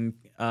Taylor and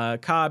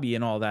Cobby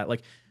and all that.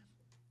 Like,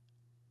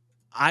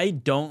 I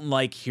don't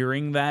like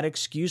hearing that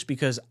excuse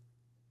because,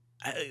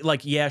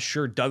 yeah,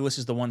 sure, Douglas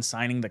is the one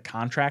signing the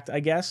contract,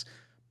 I guess,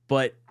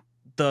 but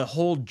the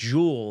whole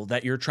jewel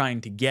that you're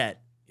trying to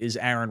get is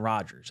Aaron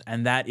Rodgers,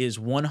 and that is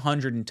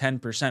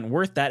 110%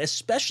 worth that,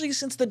 especially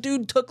since the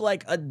dude took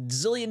like $1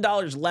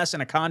 zillion less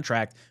in a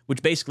contract,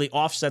 which basically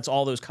offsets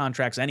all those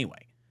contracts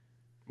anyway.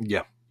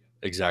 Yeah,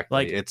 exactly.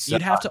 Like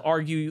you'd have to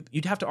argue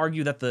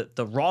that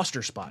the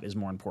roster spot is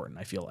more important,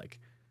 I feel like.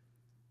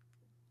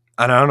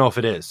 And I don't know if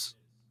it is.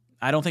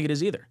 I don't think it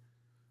is either.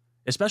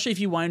 Especially if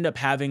you wind up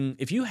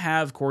if you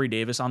have Corey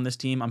Davis on this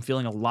team, I'm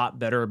feeling a lot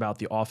better about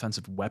the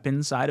offensive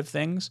weapon side of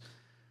things.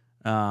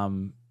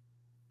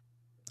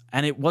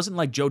 And it wasn't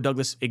like Joe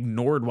Douglas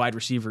ignored wide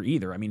receiver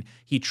either. I mean,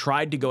 he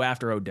tried to go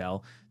after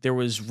Odell. There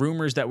was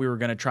rumors that we were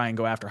going to try and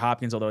go after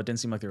Hopkins, although it didn't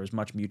seem like there was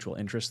much mutual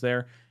interest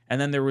there.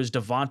 And then there was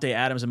Devontae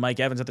Adams and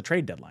Mike Evans at the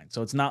trade deadline.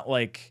 So it's not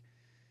like,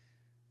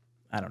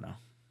 I don't know.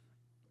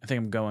 I think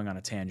I'm going on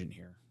a tangent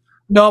here.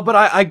 No, but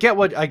I get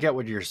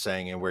what you're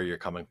saying and where you're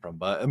coming from.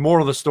 But the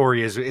moral of the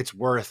story is it's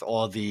worth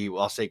all the,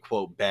 I'll say,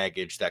 quote,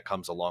 baggage that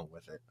comes along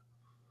with it.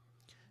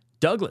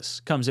 Douglas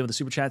comes in with a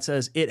super chat,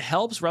 says, it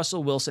helps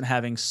Russell Wilson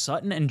having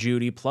Sutton and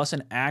Judy plus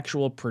an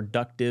actual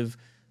productive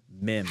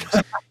Mims.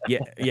 yeah,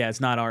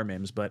 it's not our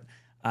Mims, but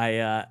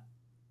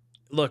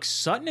look,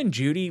 Sutton and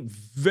Judy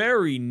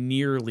very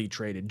nearly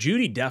traded.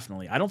 Judy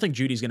definitely. I don't think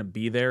Judy's going to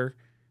be there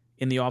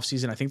in the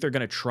offseason. I think they're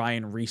going to try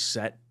and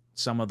reset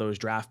some of those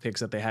draft picks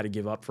that they had to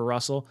give up for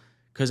Russell.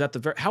 Because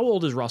how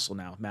old is Russell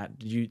now, Matt?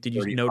 Did you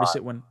 35. Notice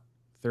it when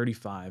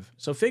 35?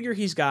 So figure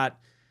he's got,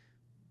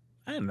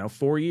 I don't know,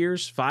 4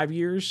 years, 5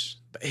 years,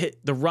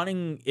 hit the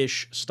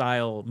running-ish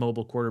style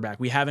mobile quarterback.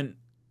 We haven't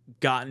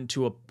gotten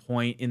to a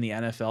point in the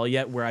NFL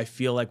yet where I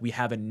feel like we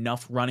have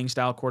enough running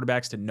style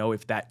quarterbacks to know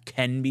if that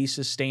can be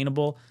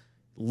sustainable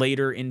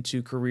later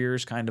into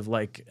careers, kind of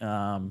like,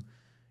 a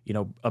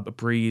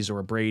Breeze or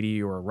a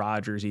Brady or a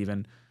Rodgers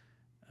even.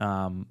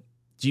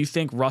 Do you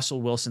think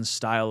Russell Wilson's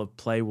style of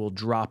play will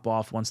drop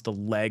off once the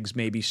legs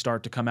maybe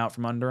start to come out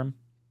from under him?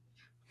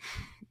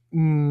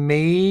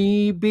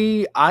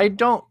 Maybe. I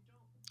don't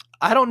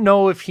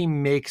know if he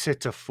makes it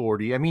to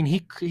 40. I mean, he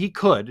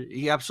could.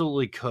 He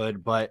absolutely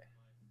could, but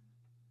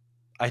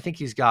I think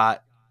he's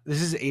got,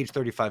 this is age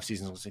 35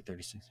 seasons. Let's say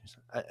 36.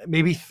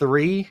 Maybe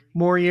 4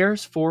 more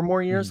years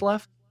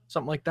left,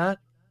 something like that.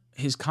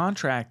 His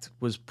contract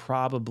was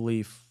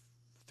probably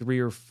 3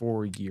 or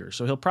 4 years.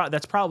 So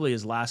that's probably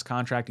his last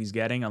contract he's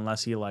getting,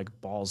 unless he like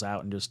balls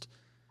out and just,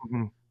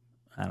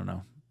 I don't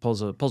know,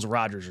 pulls a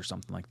Rodgers or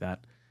something like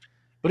that.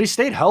 But he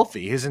stayed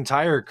healthy his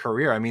entire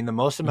career. I mean, the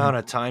most amount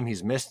of time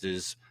he's missed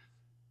is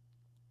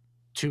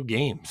 2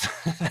 games.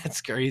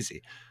 That's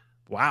crazy.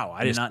 Wow,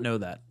 I did not know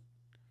that.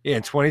 Yeah,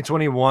 in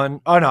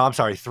 2021. Oh, no, I'm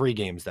sorry, 3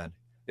 games then.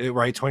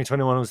 Right,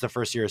 2021 was the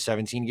first year of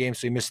 17 games.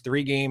 So he missed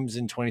 3 games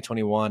in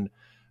 2021,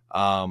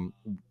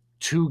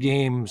 2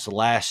 games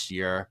last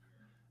year.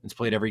 He's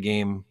played every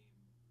game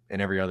in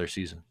every other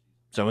season.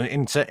 So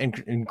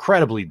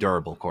incredibly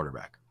durable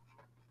quarterback.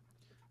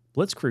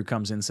 Blitzkrieg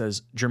comes in and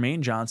says,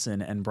 Jermaine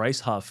Johnson and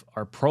Bryce Huff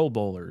are Pro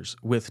Bowlers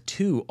with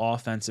 2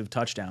 offensive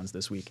touchdowns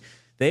this week.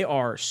 They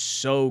are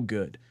so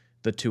good,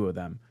 the 2 of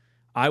them.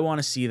 I want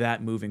to see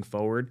that moving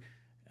forward,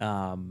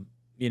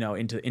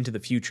 into the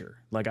future.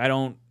 Like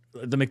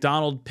the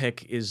McDonald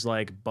pick is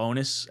like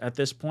bonus at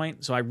this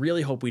point, so I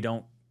really hope we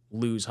don't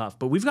lose Huff.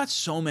 But we've got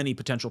so many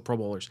potential Pro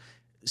Bowlers.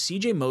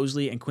 CJ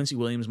Mosley and Quincy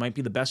Williams might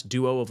be the best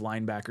duo of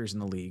linebackers in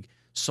the league.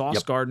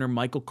 Sauce Gardner,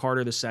 Michael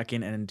Carter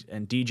II,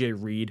 and DJ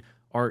Reed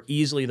are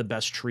easily the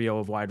best trio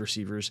of wide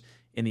receivers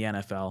in the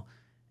NFL.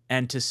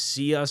 And to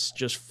see us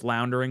just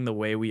floundering the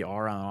way we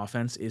are on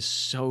offense is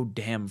so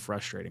damn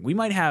frustrating. We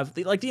might have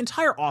the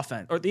entire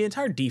offense or the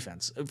entire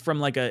defense from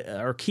like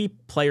our key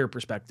player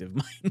perspective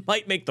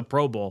might make the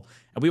Pro Bowl,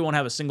 and we won't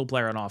have a single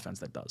player on offense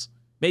that does.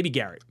 Maybe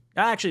Garrett.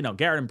 Actually, no,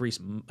 Garrett and Brees.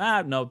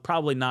 No,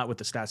 probably not with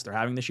the stats they're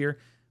having this year.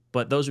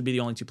 But those would be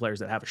the only two players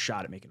that have a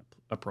shot at making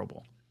a Pro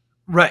Bowl.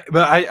 Right.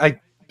 But I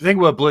think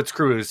what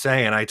Blitzkrieg is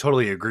saying, and I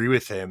totally agree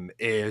with him,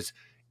 is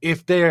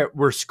if they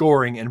were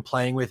scoring and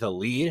playing with a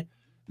lead,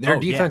 their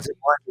defensive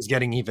line is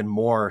getting even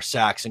more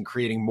sacks and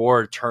creating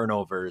more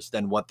turnovers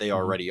than what they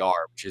already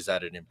are, which is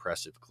at an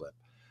impressive clip.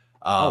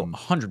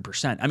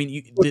 100%. I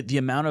mean, the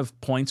amount of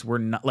points we're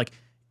not like,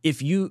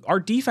 our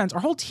defense, our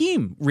whole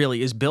team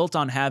really is built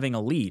on having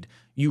a lead.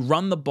 You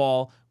run the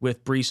ball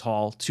with Breece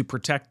Hall to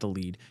protect the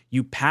lead.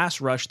 You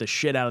pass rush the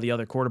shit out of the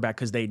other quarterback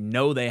because they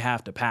know they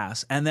have to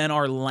pass. And then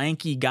our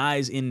lanky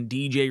guys in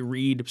DJ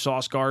Reed,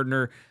 Sauce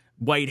Gardner,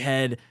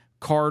 Whitehead,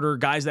 Carter,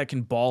 guys that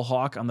can ball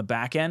hawk on the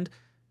back end,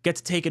 get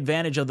to take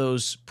advantage of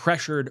those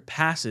pressured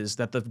passes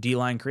that the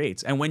D-line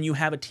creates. And when you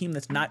have a team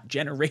that's not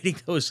generating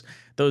those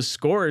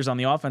scores on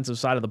the offensive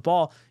side of the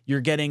ball,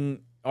 you're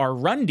getting our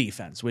run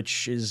defense,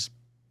 which is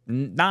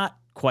not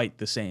quite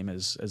the same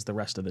as the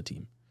rest of the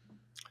team.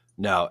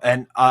 No,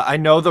 and I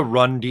know the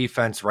run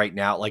defense right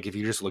now, like if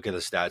you just look at the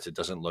stats, it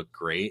doesn't look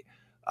great.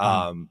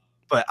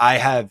 But I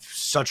have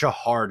such a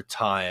hard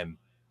time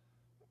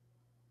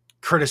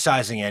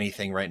criticizing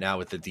anything right now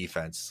with the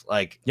defense.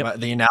 Like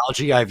the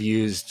analogy I've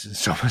used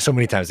so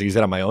many times, I used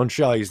it on my own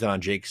show, I used it on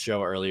Jake's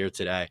show earlier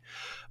today,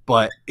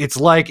 but it's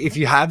like if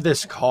you have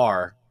this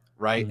car,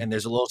 right, and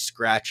there's a little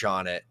scratch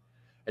on it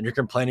and you're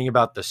complaining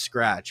about the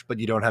scratch, but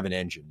you don't have an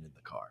engine in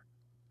the car.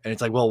 And it's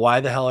like, well,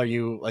 why the hell are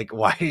you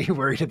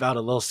worried about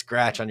a little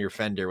scratch on your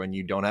fender when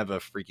you don't have a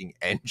freaking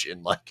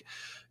engine? Like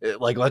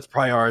let's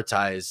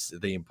prioritize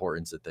the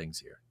importance of things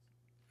here.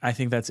 I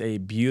think that's a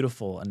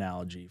beautiful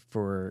analogy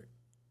for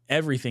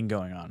everything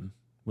going on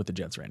with the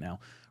Jets right now.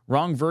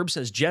 Wrong Verb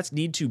says Jets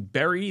need to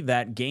bury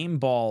that game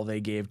ball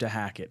they gave to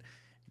Hackett.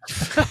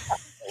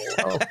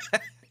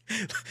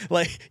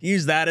 Like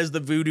use that as the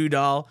voodoo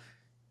doll.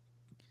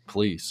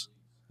 Please.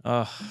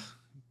 Oh,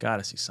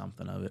 gotta see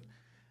something of it.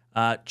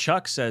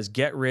 Chuck says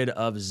get rid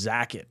of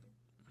Zackett.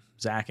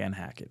 Zach and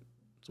Hackett.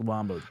 It's a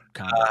wombo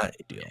kind of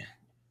deal.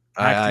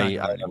 Hackett's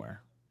not going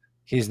anywhere.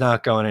 He's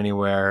not going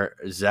anywhere.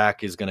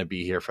 Zach is going to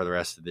be here for the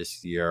rest of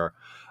this year.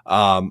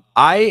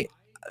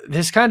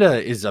 This kind of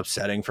is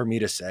upsetting for me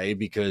to say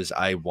because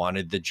I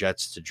wanted the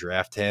Jets to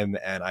draft him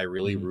and I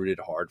really rooted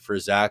hard for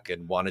Zach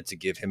and wanted to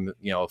give him,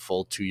 a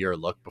full 2-year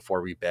look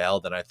before we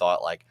bailed. And I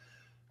thought like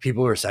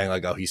people were saying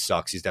like, oh, he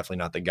sucks. He's definitely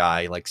not the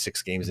guy. Like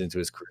 6 games into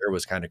his career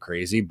was kind of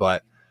crazy,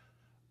 but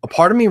a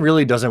part of me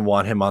really doesn't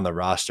want him on the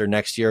roster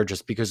next year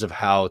just because of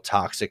how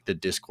toxic the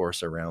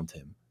discourse around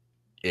him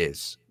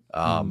is.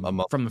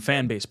 From the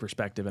fan base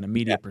perspective and a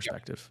media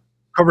perspective.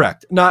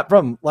 Correct. Not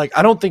from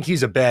I don't think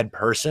he's a bad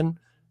person.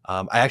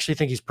 I actually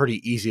think he's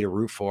pretty easy to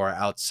root for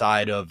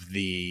outside of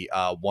the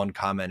one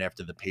comment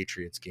after the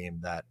Patriots game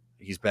that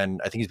I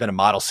think he's been a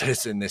model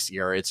citizen this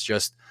year. It's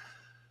just,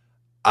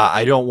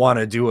 I don't want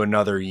to do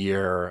another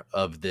year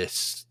of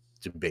this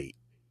debate.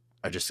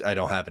 I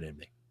don't have it in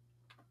me.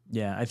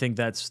 Yeah, I think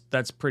that's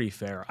pretty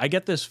fair. I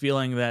get this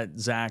feeling that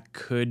Zach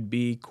could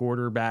be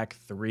quarterback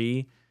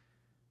 3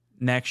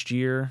 next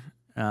year.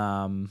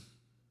 God,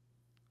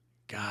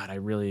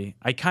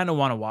 I kind of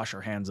want to wash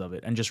our hands of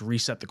it and just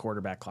reset the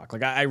quarterback clock.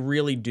 Like I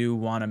really do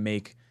want to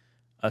make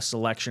a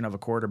selection of a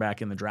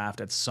quarterback in the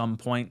draft at some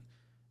point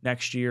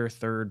next year,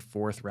 3rd,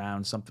 4th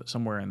round,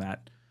 somewhere in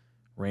that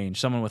range.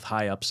 Someone with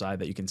high upside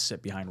that you can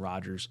sit behind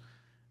Rodgers.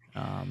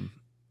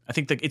 I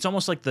think it's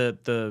almost like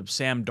the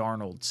Sam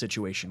Darnold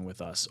situation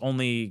with us.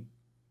 Only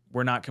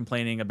we're not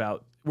complaining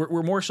about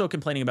we're more so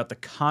complaining about the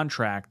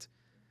contract.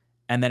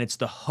 And then it's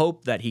the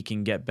hope that he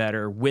can get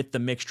better with the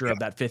mixture of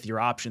that 5th-year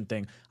option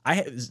thing.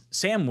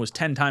 Sam was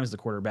 10 times the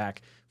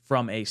quarterback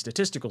from a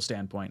statistical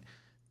standpoint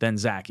than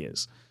Zach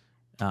is.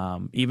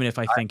 Even if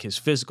I think his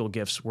physical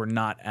gifts were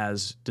not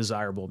as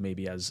desirable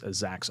maybe as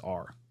Zach's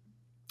are.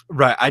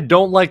 Right. I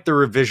don't like the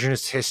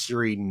revisionist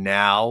history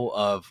now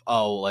of,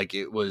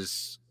 it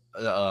was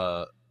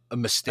a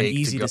mistake. An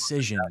easy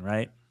decision,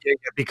 right? Yeah,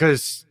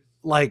 because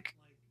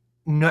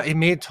no, it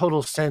made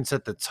total sense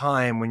at the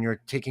time when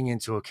you're taking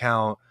into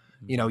account,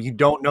 you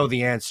don't know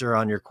the answer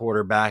on your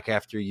quarterback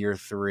after year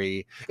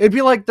 3. It'd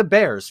be like the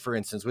Bears, for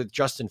instance, with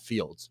Justin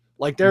Fields.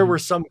 Like there were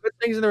some good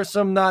things and there were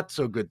some not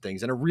so good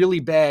things. And a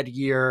really bad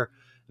year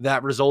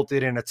that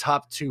resulted in a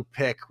top 2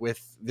 pick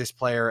with this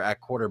player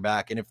at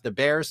quarterback. And if the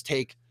Bears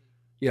take,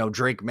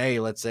 Drake May,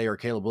 let's say, or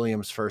Caleb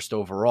Williams first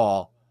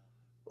overall,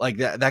 like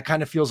that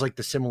kind of feels like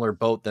the similar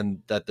boat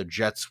than that the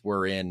Jets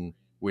were in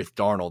with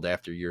Darnold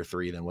after year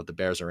 3 than what the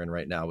Bears are in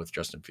right now with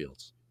Justin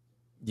Fields.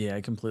 Yeah,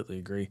 I completely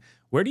agree.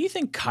 Where do you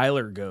think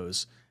Kyler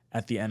goes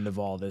at the end of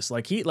all this?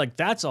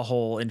 That's a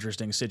whole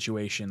interesting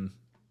situation.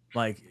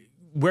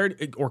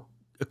 Or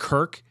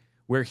Kirk,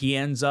 where he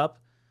ends up.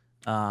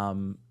 I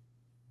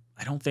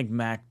don't think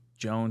Mac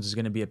Jones is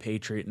going to be a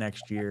Patriot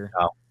next year.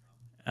 No.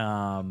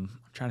 I'm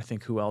trying to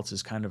think who else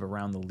is kind of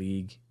around the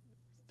league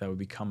that would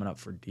be coming up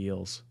for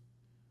deals.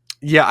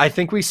 Yeah, I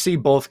think we see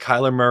both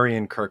Kyler Murray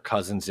and Kirk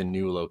Cousins in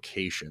new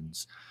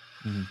locations.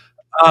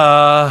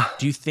 Mm-hmm.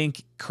 Do you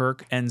think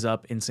Kirk ends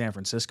up in San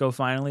Francisco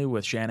finally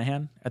with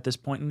Shanahan at this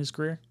point in his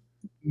career?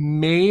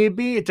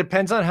 Maybe. It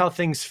depends on how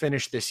things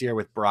finish this year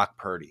with Brock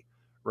Purdy,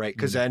 right?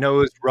 Because I know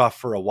it was rough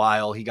for a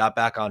while. He got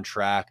back on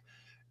track.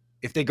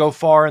 If they go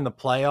far in the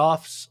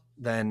playoffs,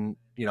 then,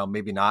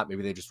 maybe not.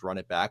 Maybe they just run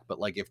it back. But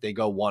like if they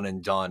go one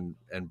and done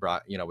and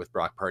with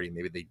Brock Purdy,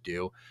 maybe they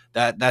do.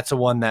 That's a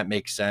one that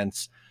makes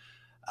sense.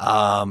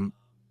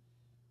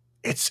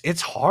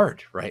 It's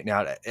hard right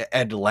now.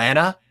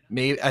 Atlanta,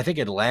 I think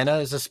Atlanta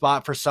is a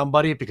spot for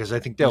somebody because I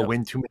think they'll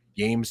win too many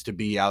games to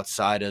be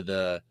outside of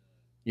the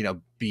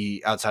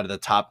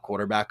top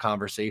quarterback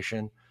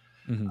conversation.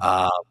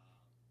 Mm-hmm.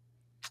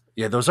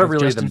 Those are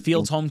really Justin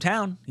Fields'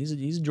 hometown. He's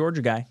a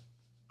Georgia guy.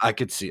 I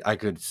could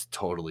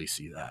totally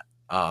see that.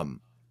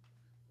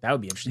 That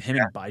would be interesting. Him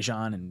and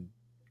Bijan and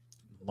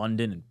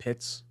London and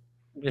Pitts.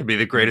 It'd be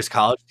the greatest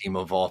college team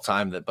of all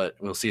time. But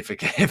we'll see if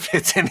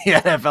it's in the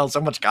NFL. So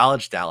much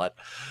college talent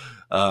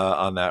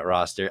on that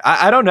roster.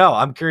 I don't know.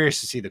 I'm curious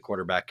to see the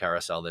quarterback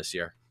carousel this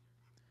year.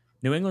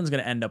 New England's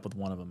going to end up with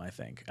one of them. I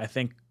think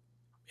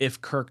if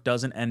Kirk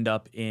doesn't end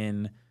up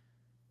in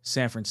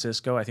San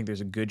Francisco, I think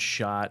there's a good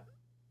shot.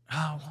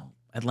 Oh, well,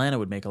 Atlanta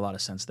would make a lot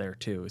of sense there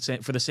too. It's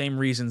for the same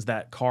reasons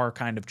that Carr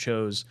kind of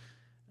chose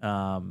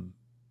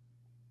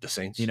the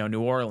Saints.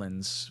 New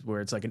Orleans, where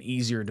it's like an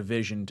easier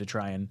division to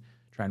try and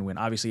win.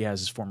 Obviously, he has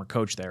his former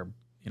coach there.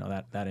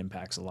 That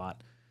impacts a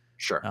lot.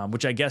 Sure.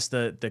 Which I guess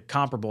the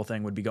comparable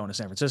thing would be going to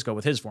San Francisco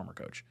with his former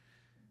coach,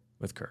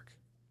 with Kirk.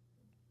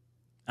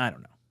 I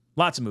don't know.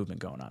 Lots of movement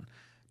going on.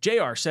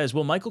 JR says,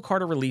 will Michael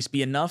Carter release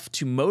be enough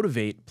to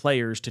motivate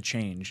players to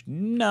change?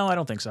 No, I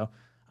don't think so.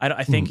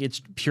 I think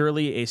it's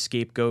purely a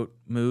scapegoat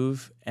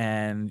move,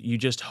 and you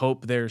just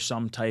hope there's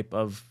some type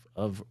of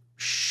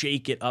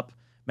shake it up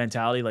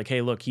mentality. Like,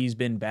 hey, look, he's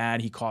been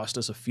bad. He cost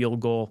us a field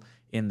goal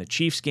in the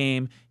Chiefs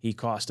game. He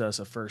cost us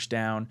a first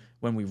down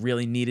when we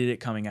really needed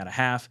it coming out of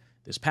half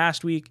this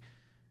past week.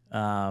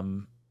 I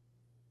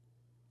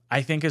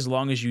think as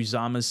long as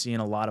Uzama's seeing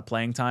a lot of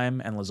playing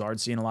time and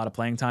Lazard's seeing a lot of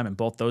playing time and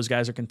both those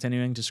guys are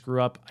continuing to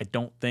screw up, I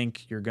don't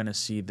think you're going to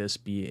see this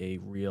be a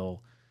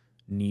real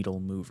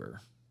needle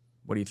mover.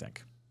 What do you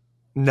think?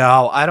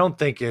 No, I don't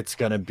think it's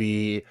going to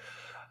be.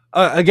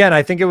 Again,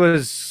 I think it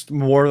was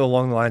more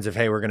along the lines of,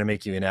 hey, we're going to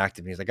make you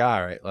inactive. And he's like,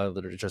 all right, I'll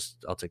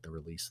take the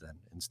release then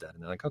instead.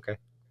 And they're like, okay.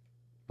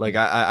 Like,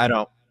 I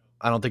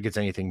don't think it's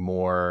anything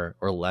more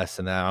or less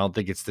than that. I don't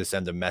think it's to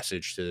send a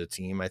message to the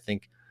team. I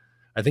think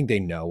they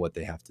know what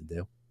they have to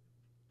do.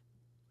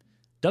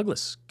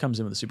 Douglas comes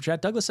in with a super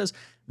chat. Douglas says,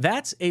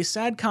 that's a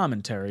sad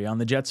commentary on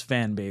the Jets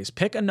fan base.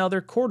 Pick another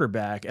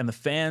quarterback and the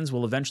fans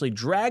will eventually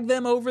drag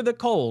them over the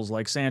coals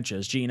like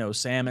Sanchez, Geno,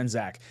 Sam, and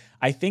Zach.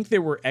 I think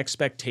there were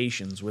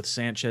expectations with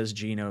Sanchez,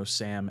 Geno,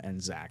 Sam,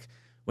 and Zach.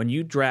 When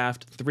you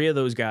draft three of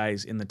those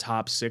guys in the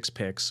top 6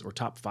 picks or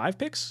top 5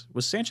 picks,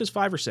 was Sanchez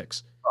 5 or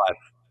 6?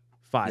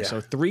 5. Yeah. So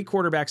 3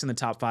 quarterbacks in the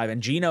top 5.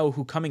 And Geno,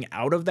 who coming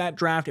out of that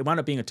draft, it wound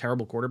up being a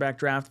terrible quarterback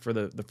draft for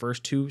the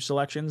first 2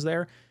 selections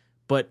there.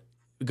 But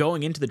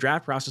going into the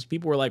draft process,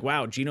 people were like,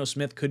 wow, Geno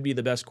Smith could be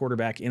the best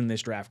quarterback in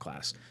this draft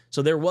class.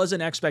 So there was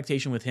an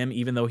expectation with him,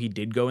 even though he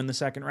did go in the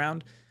second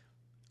round.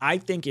 I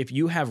think if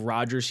you have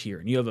Rodgers here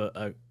and you have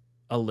a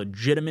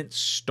legitimate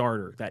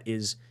starter that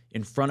is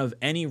in front of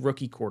any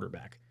rookie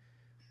quarterback,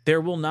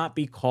 there will not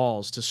be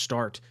calls to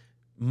start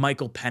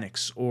Michael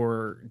Penix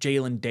or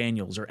Jalen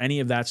Daniels or any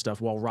of that stuff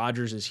while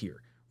Rodgers is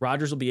here.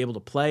 Rodgers will be able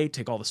to play,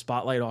 take all the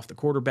spotlight off the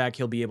quarterback.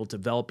 He'll be able to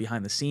develop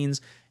behind the scenes.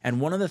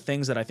 And one of the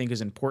things that I think is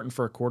important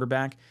for a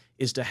quarterback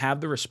is to have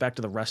the respect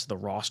of the rest of the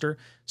roster.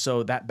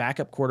 So that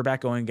backup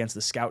quarterback going against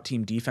the scout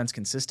team defense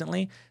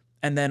consistently,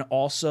 and then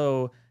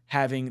also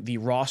having the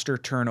roster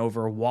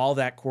turnover while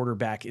that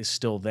quarterback is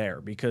still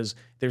there, because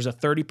there's a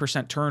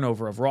 30%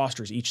 turnover of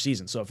rosters each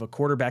season. So if a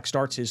quarterback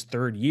starts his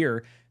 3rd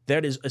year,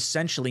 that is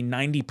essentially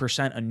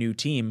 90% a new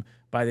team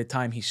by the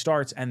time he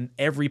starts, and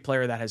every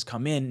player that has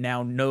come in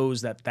now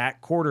knows that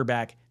that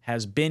quarterback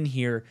has been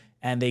here,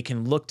 and they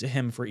can look to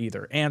him for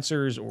either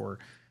answers or,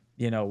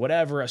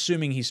 whatever,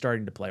 assuming he's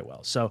starting to play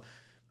well. So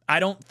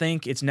I don't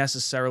think it's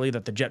necessarily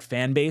that the Jet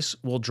fan base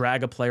will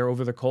drag a player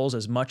over the coals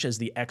as much as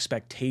the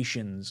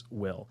expectations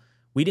will.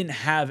 We didn't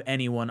have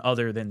anyone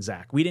other than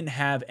Zach. We didn't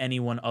have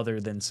anyone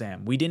other than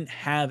Sam. We didn't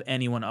have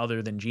anyone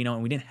other than Geno,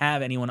 and we didn't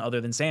have anyone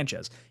other than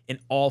Sanchez in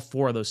all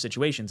 4 of those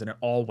situations, and it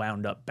all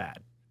wound up bad.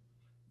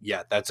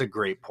 Yeah, that's a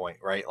great point,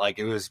 right? Like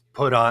it was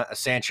put on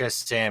Sanchez,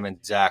 Sam, and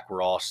Zach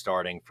were all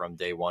starting from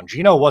day one.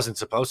 Geno wasn't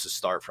supposed to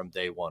start from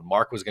day one.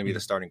 Mark was going to be the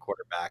starting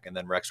quarterback, and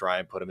then Rex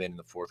Ryan put him in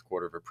the 4th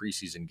quarter of a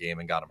preseason game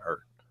and got him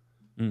hurt.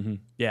 Mm-hmm.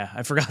 Yeah,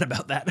 I forgot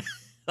about that.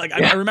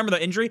 I remember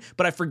the injury,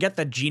 but I forget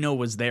that Geno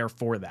was there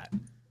for that.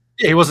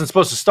 Yeah, he wasn't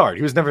supposed to start.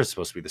 He was never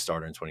supposed to be the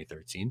starter in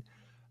 2013.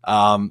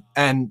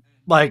 And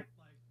like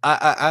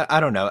I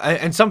don't know.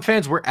 And some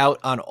fans were out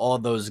on all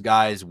those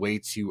guys way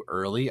too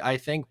early, I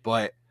think.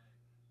 But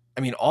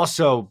I mean,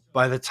 also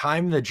by the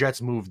time the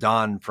Jets moved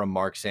on from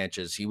Mark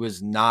Sanchez, he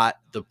was not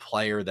the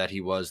player that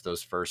he was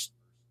those first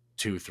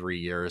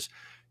 2-3 years.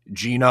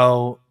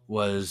 Gino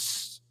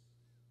was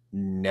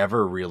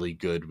never really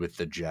good with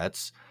the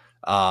Jets.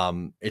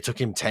 It took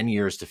him 10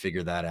 years to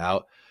figure that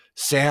out.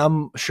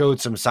 Sam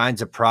showed some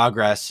signs of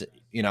progress.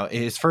 You know,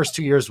 his first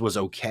 2 years was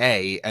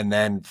okay and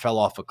then fell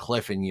off a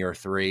cliff in year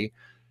three.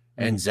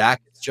 And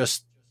Zach, it's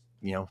just,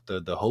 you know,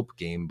 the hope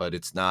game, but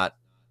it's not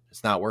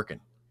working.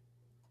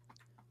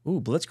 Ooh,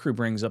 Blitzcrew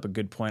brings up a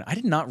good point. I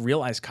did not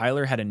realize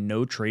Kyler had a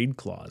no trade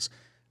clause.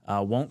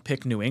 Won't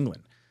pick New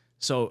England.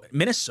 So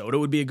Minnesota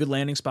would be a good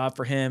landing spot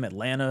for him.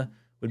 Atlanta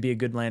would be a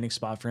good landing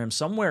spot for him.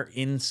 Somewhere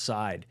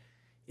inside.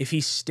 If he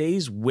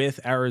stays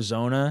with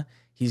Arizona,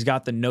 he's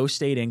got the no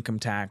state income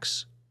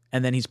tax,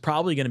 and then he's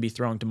probably going to be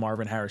thrown to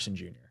Marvin Harrison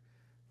Jr.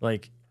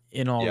 Like,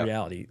 in all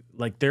reality,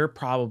 like they're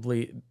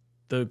probably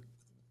the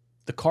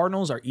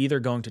Cardinals are either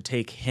going to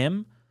take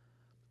him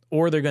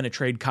or they're going to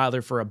trade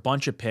Kyler for a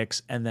bunch of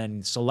picks and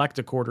then select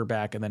a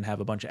quarterback and then have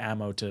a bunch of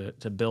ammo to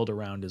build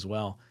around as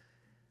well.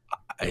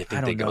 I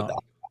think they go that.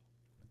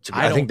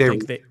 I think they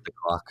the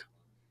clock.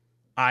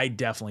 I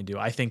definitely do.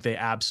 I think they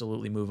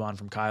absolutely move on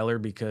from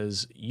Kyler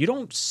because you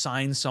don't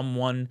sign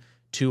someone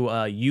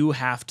to you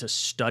have to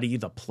study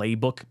the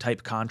playbook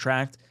type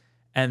contract.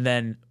 And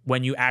then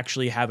when you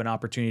actually have an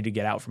opportunity to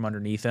get out from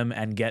underneath him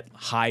and get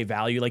high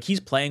value, like he's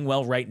playing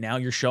well right now,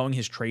 you're showing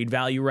his trade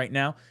value right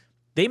now.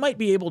 They might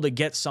be able to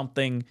get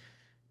something,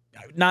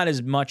 not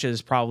as much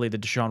as probably the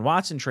Deshaun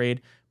Watson trade,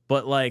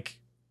 but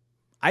like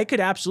I could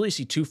absolutely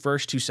see 2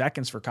 firsts, 2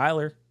 seconds for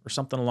Kyler or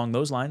something along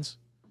those lines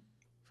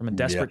from a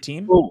desperate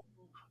team. Ooh.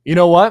 You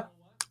know what?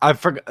 I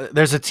forgot.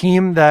 There's a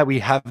team that we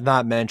have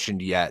not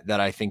mentioned yet that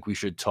I think we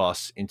should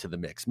toss into the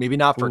mix. Maybe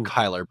not for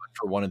Kyler, but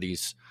for one of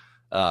these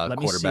Let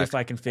me see if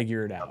I can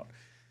figure it out.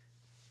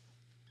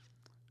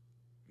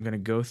 I'm going to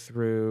go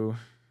through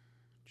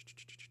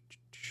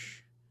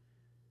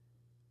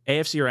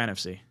AFC or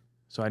NFC.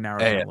 So I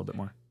narrowed it down a little bit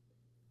more.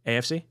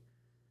 AFC?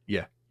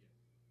 Yeah.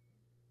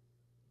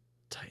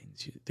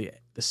 Titans.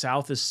 The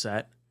South is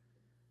set.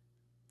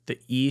 The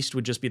East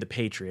would just be the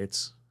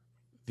Patriots.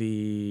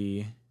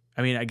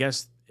 I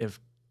guess if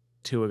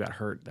Tua got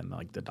hurt, then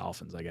like the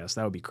Dolphins, I guess.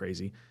 That would be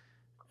crazy.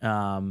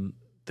 The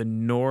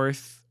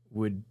North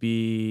would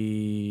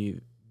be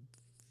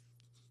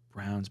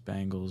Browns,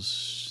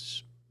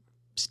 Bengals,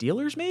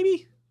 Steelers,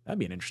 maybe? That'd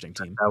be an interesting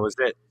team. That was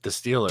it. The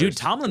Steelers. Dude,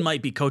 Tomlin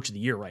might be coach of the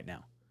year right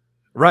now.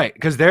 Right,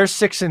 because they're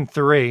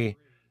 6-3,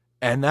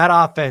 and that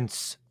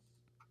offense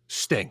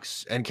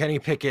stinks. And Kenny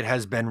Pickett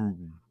has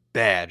been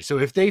bad. So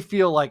if they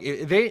feel like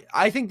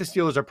I think the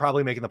Steelers are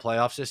probably making the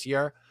playoffs this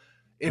year.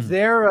 If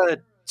they're a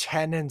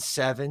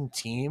 10-7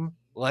 team,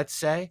 let's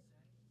say,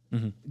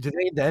 do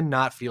they then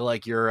not feel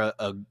like you're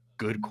a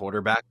good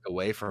quarterback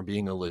away from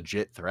being a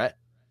legit threat?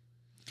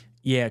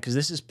 Yeah, because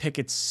this is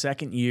Pickett's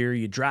second year.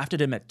 You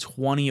drafted him at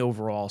 20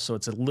 overall, so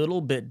it's a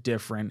little bit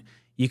different.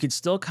 You could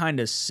still kind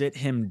of sit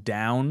him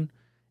down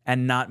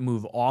and not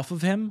move off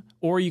of him,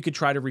 or you could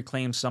try to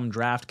reclaim some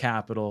draft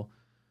capital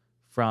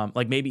from,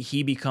 like maybe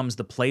he becomes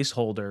the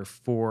placeholder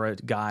for a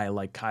guy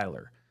like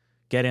Kyler.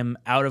 Get him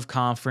out of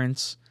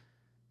conference.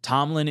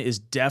 Tomlin is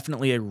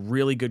definitely a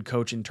really good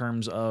coach in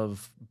terms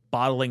of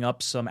bottling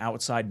up some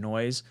outside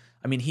noise.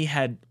 I mean, he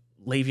had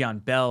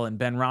Le'Veon Bell and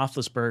Ben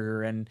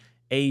Roethlisberger and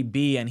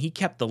AB, and he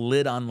kept the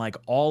lid on like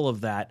all of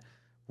that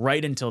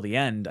right until the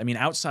end. I mean,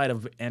 outside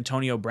of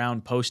Antonio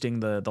Brown posting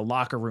the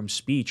locker room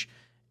speech,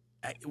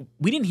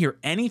 we didn't hear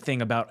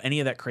anything about any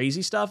of that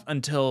crazy stuff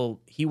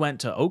until he went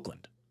to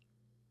Oakland.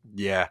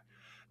 Yeah.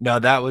 No,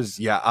 that was,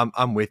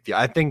 I'm with you.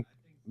 I think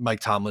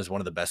Mike Tomlin is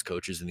one of the best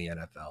coaches in the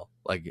NFL,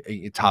 like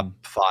top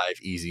 5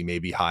 easy,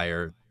 maybe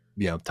higher,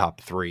 top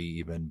 3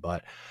 even.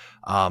 But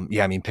I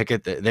mean,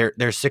 Pickett, they're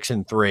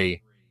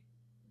 6-3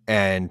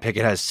 and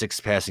Pickett has 6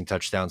 passing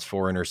touchdowns,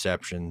 4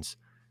 interceptions,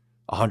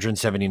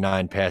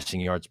 179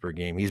 passing yards per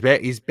game.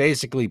 He's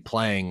basically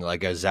playing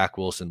like a Zach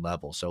Wilson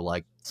level. So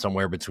like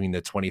somewhere between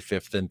the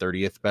 25th and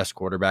 30th best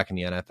quarterback in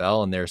the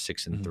NFL, and they're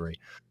 6-3.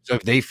 So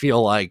if they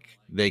feel like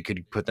they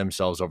could put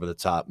themselves over the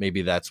top,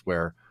 maybe that's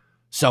where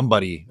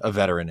a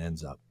veteran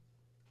ends up.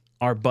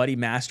 Our buddy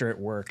Master at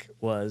work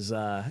was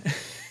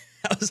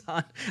I was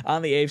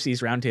on the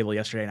AFC's roundtable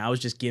yesterday, and I was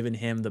just giving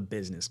him the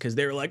business because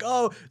they were like,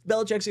 oh,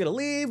 Belichick's going to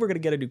leave. We're going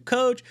to get a new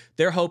coach.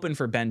 They're hoping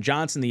for Ben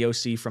Johnson, the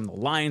OC from the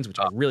Lions, which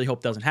I really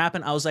hope doesn't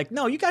happen. I was like,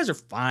 no, you guys are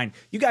fine.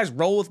 You guys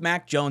roll with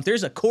Mac Jones.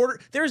 There's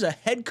a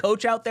head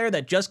coach out there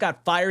that just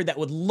got fired that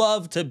would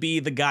love to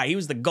be the guy. He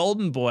was the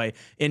golden boy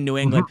in New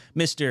England,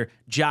 Mr.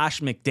 Josh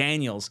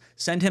McDaniels.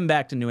 Send him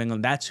back to New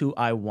England. That's who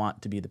I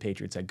want to be the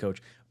Patriots head coach.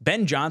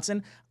 Ben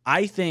Johnson,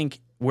 I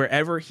think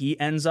wherever he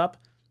ends up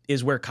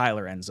is where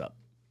Kyler ends up.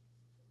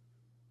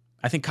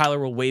 I think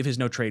Kyler will waive his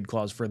no-trade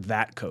clause for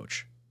that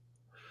coach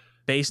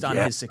based on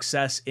his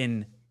success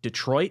in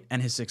Detroit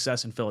and his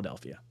success in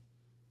Philadelphia.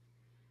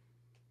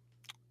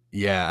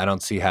 Yeah, I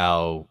don't see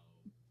how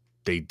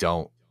they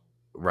don't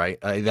right?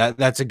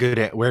 That's a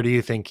good. Where do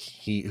you think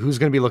who's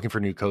going to be looking for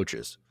new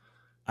coaches?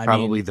 I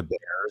Probably mean, the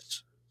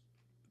Bears.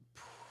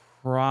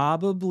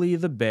 probably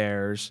the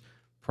Bears,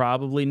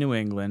 probably New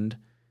England,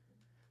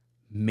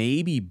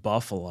 maybe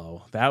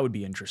Buffalo. That would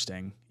be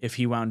interesting if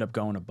he wound up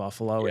going to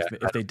Buffalo, Yeah,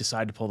 if they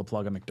decide to pull the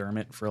plug on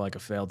McDermott for like a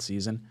failed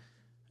season.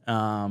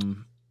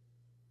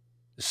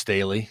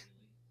 Staley.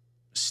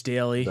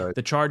 Staley.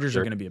 The Chargers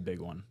are going to be a big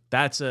one.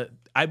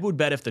 I would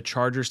bet if the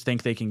Chargers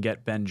think they can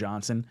get Ben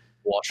Johnson, I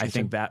Washington.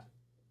 think that,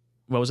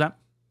 what was that?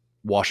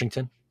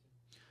 Washington.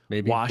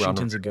 Maybe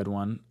Washington's a good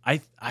one. I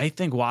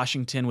think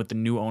Washington with the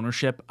new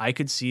ownership, I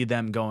could see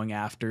them going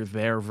after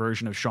their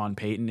version of Sean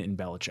Payton in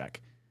Belichick.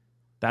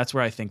 That's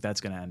where I think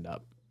that's going to end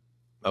up.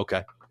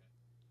 Okay.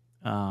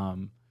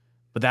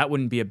 But that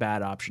wouldn't be a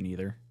bad option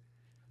either.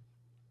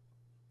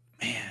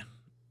 Man,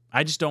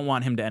 I just don't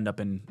want him to end up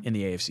in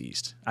the AFC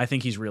East. I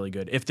think he's really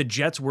good. If the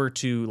Jets were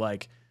to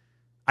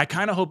I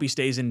kind of hope he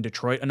stays in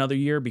Detroit another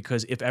year,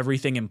 because if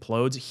everything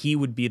implodes, he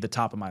would be the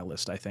top of my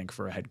list, I think,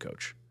 for a head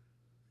coach.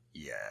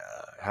 Yeah.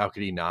 How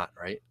could he not,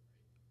 right?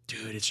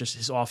 Dude, it's just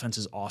his offense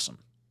is awesome.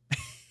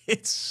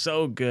 It's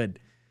so good.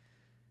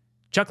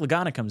 Chuck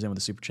Lagana comes in with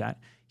a super chat.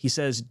 He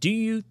says, do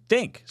you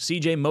think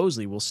CJ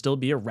Mosley will still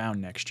be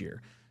around next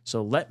year?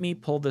 So let me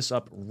pull this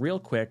up real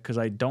quick because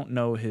I don't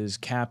know his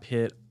cap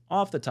hit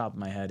off the top of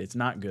my head. It's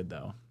not good,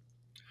 though.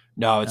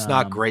 No, it's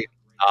not great,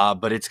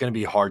 but it's going to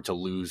be hard to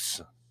lose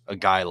a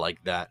guy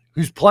like that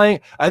who's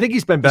playing. I think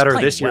he's been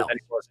better this year than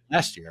he was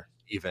last year,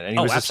 even. And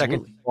he was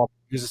absolutely.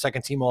 He was a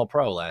second team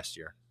All-Pro last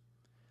year.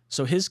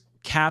 So his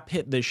cap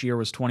hit this year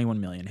was $21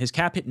 million. His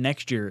cap hit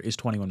next year is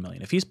 $21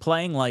 million. If he's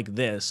playing like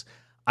this,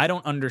 I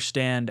don't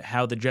understand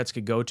how the Jets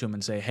could go to him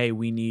and say, hey,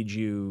 we need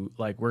you.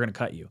 We're going to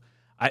cut you.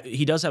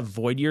 He does have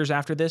void years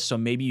after this, so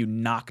maybe you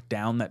knock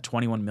down that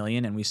 $21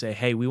 million and we say,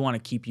 hey, we want to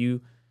keep you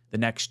the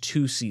next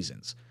 2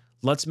 seasons.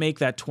 Let's make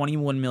that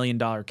 $21 million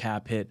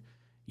cap hit,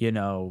 I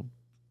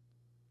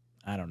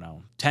don't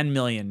know, $10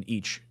 million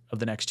each of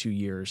the next 2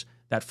 years.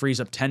 That frees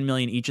up $10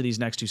 million each of these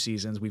next 2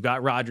 seasons. We've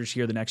got Rodgers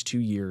here the next 2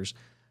 years.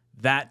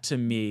 That, to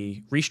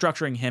me,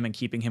 restructuring him and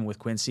keeping him with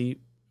Quincy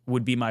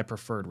would be my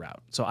preferred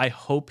route. So I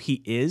hope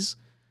he is.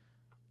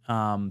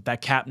 That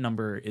cap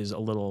number is a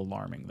little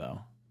alarming,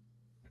 though.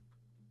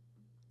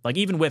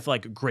 Even with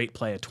great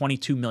play, a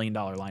 $22 million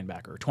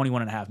linebacker, or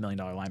 $21.5 million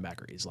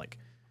linebacker is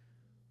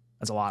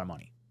that's a lot of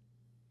money.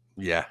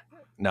 Yeah,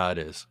 no, it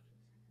is.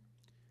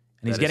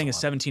 And he's getting a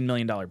 $17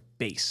 million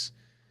base.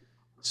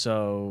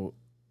 So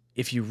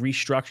if you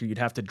restructure, you'd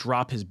have to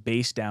drop his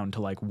base down to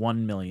 $1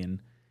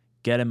 million,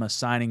 get him a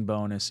signing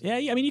bonus. Yeah,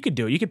 I mean, you could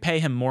do it. You could pay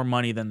him more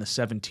money than the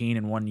 17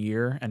 in 1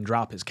 year and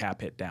drop his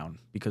cap hit down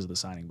because of the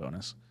signing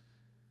bonus.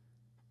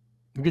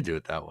 You could do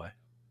it that way.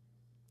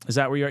 Is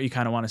that where you are? You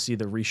kind of want to see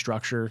the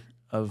restructure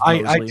of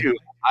Mosley? I do.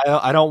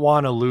 I don't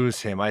want to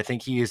lose him. I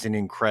think he is an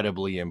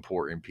incredibly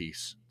important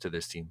piece to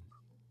this team.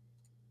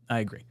 I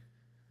agree.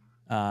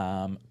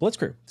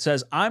 Blitzkrieg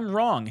says, I'm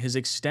wrong. His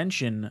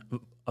extension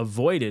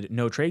avoided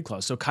no trade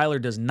clause. So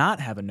Kyler does not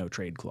have a no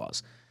trade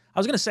clause. I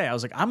was going to say,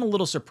 I'm a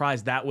little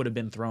surprised that would have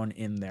been thrown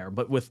in there.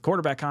 But with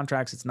quarterback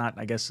contracts, it's not,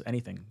 I guess,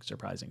 anything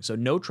surprising. So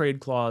no trade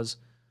clause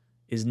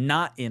is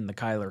not in the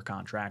Kyler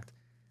contract.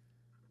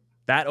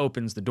 That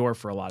opens the door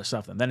for a lot of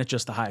stuff. And then it's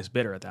just the highest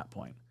bidder at that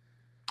point.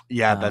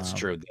 Yeah, that's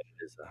true. That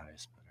is the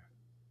highest bidder.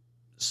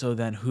 So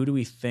then who do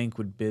we think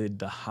would bid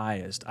the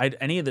highest?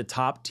 Any of the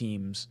top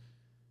teams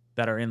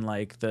that are in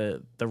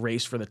the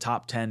race for the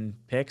top 10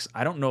 picks,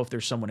 I don't know if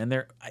there's someone in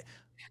there.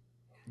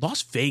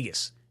 Las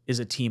Vegas is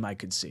a team I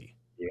could see.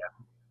 Yeah.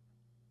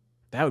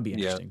 That would be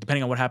interesting,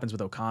 depending on what happens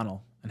with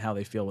O'Connell and how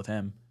they feel with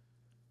him.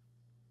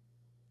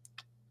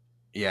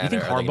 Yeah. You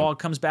think Harbaugh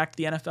comes back to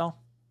the NFL?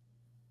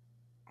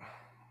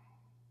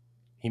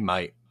 He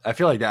might. I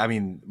feel like that. I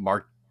mean,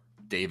 Mark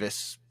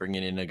Davis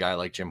bringing in a guy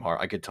like Jim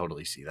Harbaugh, I could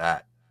totally see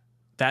that.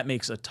 That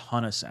makes a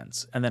ton of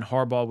sense. And then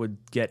Harbaugh would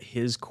get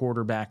his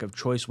quarterback of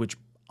choice, which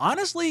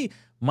honestly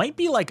might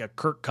be like a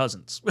Kirk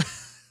Cousins.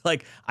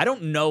 I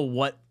don't know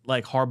what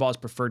Harbaugh's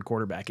preferred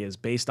quarterback is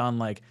based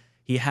on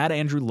he had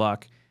Andrew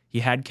Luck, he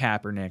had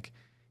Kaepernick,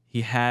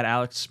 he had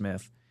Alex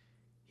Smith,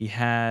 he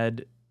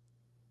had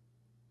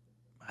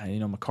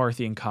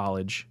McCarthy in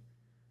college.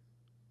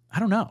 I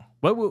don't know.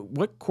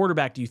 What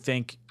quarterback do you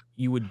think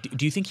do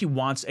you think he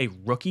wants a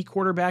rookie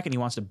quarterback and he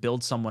wants to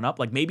build someone up?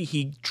 Maybe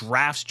he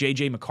drafts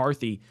J.J.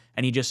 McCarthy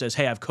and he just says,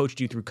 hey, I've coached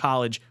you through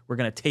college. We're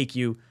going to take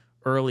you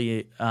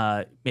early,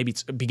 maybe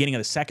it's beginning of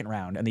the second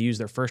round, and they use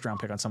their first round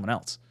pick on someone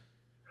else.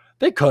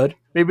 They could.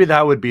 Maybe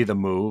that would be the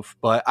move.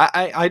 But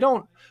I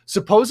don't.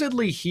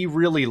 Supposedly, he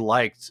really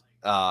liked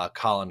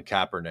Colin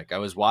Kaepernick.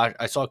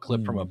 I saw a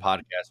clip from a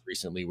podcast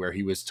recently where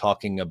he was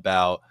talking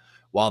about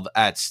while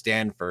at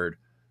Stanford,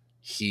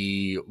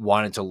 he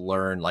wanted to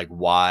learn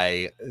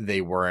why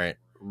they weren't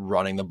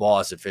running the ball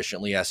as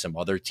efficiently as some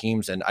other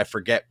teams. And I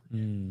forget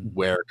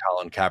where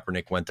Colin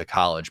Kaepernick went to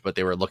college, but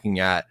they were looking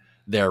at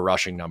their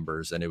rushing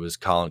numbers, and it was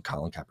Colin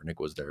Kaepernick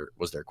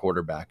was their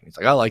quarterback. And he's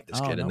like, I like this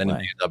kid. And then he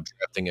ended up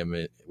drafting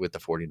him with the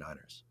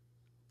 49ers.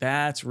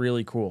 That's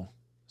really cool.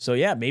 So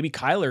yeah, maybe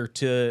Kyler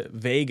to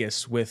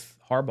Vegas with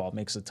Harbaugh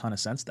makes a ton of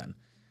sense then.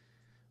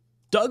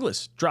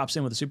 Douglas drops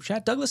in with a super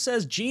chat. Douglas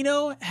says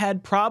Geno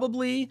had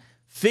probably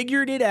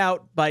figured it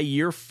out by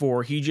year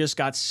 4. He just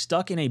got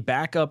stuck in a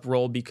backup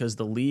role because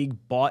the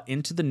league bought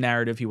into the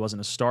narrative he wasn't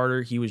a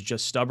starter. He was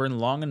just stubborn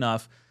long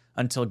enough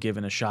until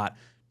given a shot.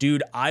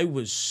 Dude, I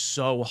was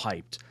so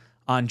hyped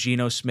on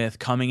Geno Smith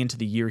coming into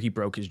the year he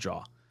broke his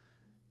jaw.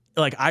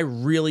 Like, I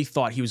really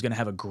thought he was going to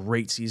have a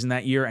great season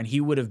that year, and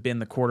he would have been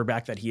the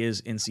quarterback that he is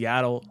in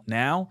Seattle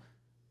now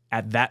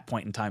at that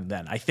point in time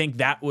then. I think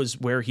that was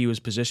where he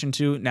was positioned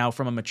to. Now,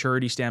 from a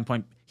maturity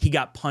standpoint, he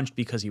got punched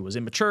because he was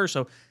immature,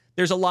 so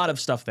there's a lot of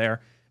stuff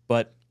there.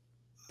 But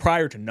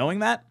prior to knowing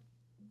that,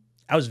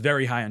 I was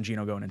very high on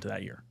Geno going into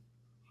that year.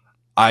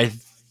 I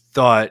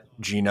thought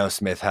Geno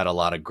Smith had a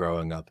lot of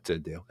growing up to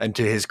do. And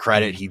to his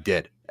credit, he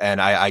did.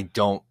 And I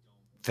don't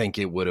think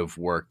it would have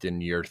worked in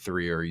year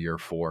 3 or year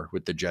 4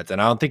 with the Jets.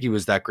 And I don't think he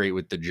was that great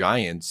with the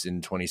Giants in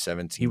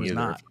 2017 He was either.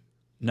 not.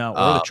 No,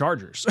 or the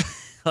Chargers.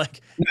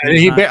 Like I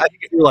think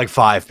he threw like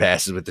 5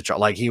 passes with the Chargers.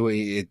 Like he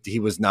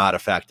was not a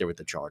factor with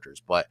the Chargers.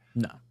 But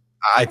no,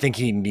 I think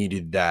he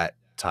needed that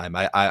time.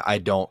 I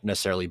don't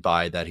necessarily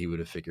buy that he would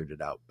have figured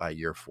it out by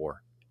year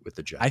 4 with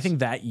the Jets. I think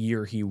that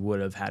year he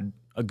would have had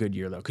a good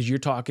year, though, because you're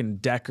talking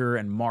Decker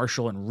and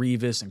Marshall and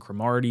Revis and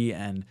Cromartie,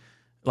 and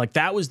like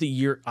that was the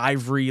year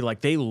Ivory,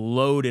 like they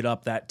loaded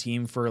up that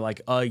team for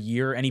like a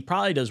year, and he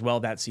probably does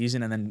well that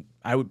season, and then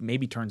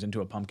maybe turns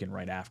into a pumpkin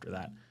right after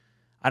that.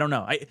 I don't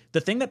know.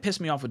 The thing that pissed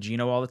me off with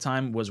Geno all the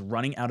time was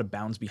running out of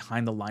bounds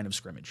behind the line of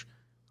scrimmage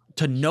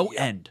to no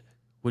end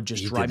would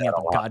just drive me up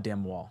a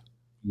goddamn wall.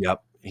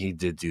 Yep, he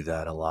did do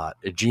that a lot.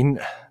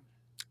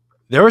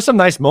 There were some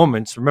nice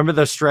moments. Remember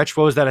the stretch?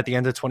 What was that at the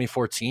end of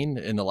 2014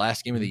 in the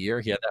last game of the year?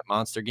 He had that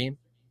monster game.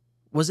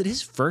 Was it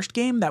his first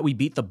game that we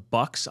beat the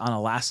Bucks on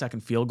a last-second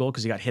field goal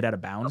because he got hit out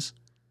of bounds?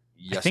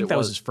 Yes, I think that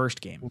was his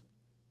first game.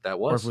 That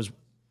was.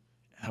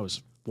 That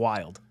was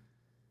wild.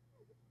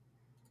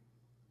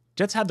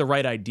 Jets had the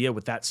right idea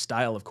with that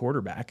style of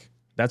quarterback.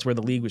 That's where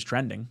the league was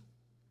trending.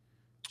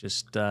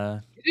 Just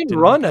he didn't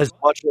run as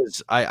much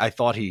as I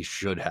thought he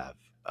should have.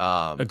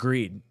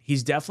 Agreed.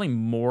 He's definitely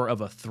more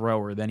of a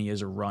thrower than he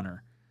is a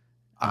runner.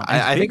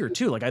 I bigger think,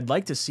 too. Like I'd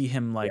like to see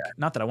him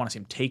not that I want to see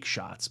him take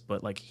shots,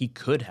 but like he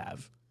could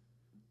have.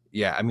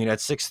 Yeah, I mean at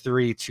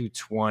 6'3",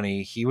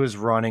 220, he was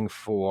running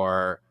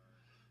for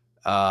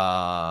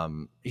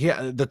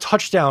the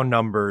touchdown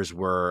numbers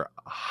were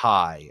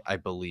high, I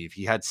believe.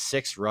 He had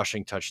 6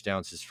 rushing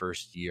touchdowns his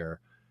first year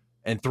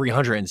and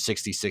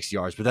 366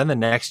 yards. But then the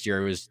next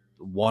year it was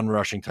 1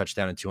 rushing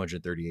touchdown and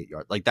 238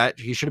 yards. Like that,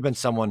 he should have been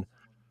someone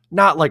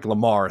not like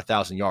Lamar,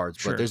 1,000 yards,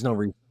 Sure. but there's no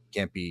reason he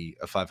can't be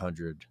a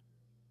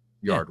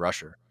 500-yard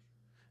rusher.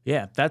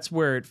 Yeah, that's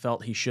where it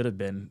felt he should have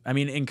been. I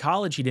mean, in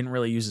college, he didn't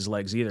really use his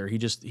legs either. He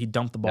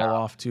dumped the ball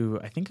off to,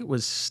 I think it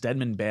was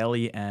Stedman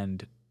Bailey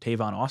and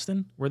Tavon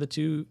Austin were the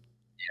two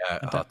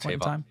at that point in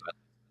time.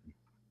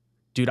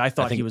 Dude, I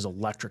thought he was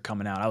electric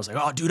coming out. I was like,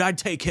 oh, dude, I'd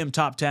take him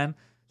top 10.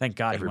 Thank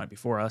God he went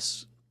before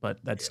us,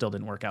 but that still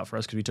didn't work out for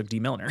us because we took D.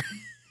 Milner.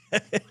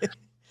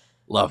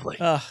 Lovely.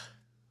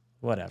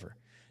 Whatever.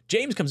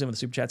 James comes in with a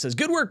super chat, says,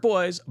 good work,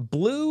 boys.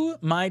 Blew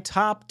my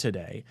top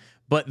today,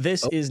 but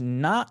this is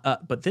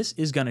not, but this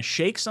is going to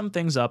shake some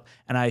things up,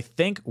 and I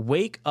think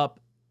wake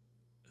up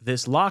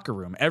this locker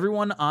room.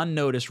 Everyone on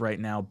notice right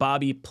now.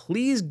 Bobby,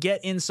 please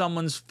get in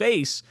someone's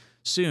face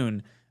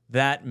soon.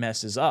 That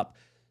messes up.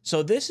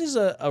 So this is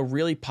a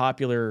really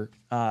popular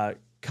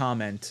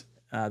comment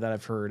that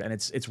I've heard, and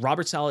it's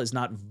Robert Saleh is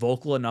not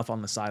vocal enough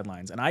on the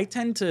sidelines, and I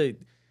tend to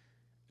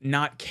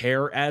not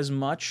care as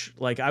much.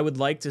 Like I would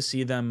like to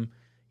see them,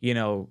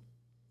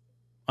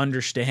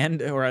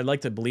 understand, or I'd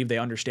like to believe they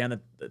understand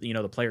that,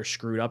 the player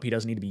screwed up. He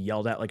doesn't need to be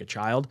yelled at like a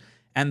child.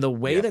 And the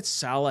way that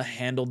Saleh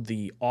handled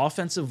the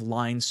offensive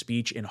line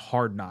speech in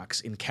Hard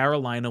Knocks in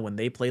Carolina when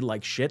they played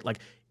like shit, like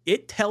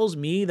it tells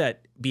me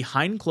that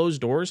behind closed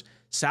doors,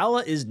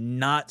 Saleh is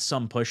not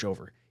some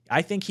pushover.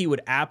 I think he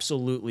would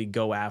absolutely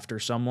go after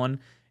someone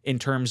in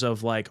terms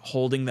of like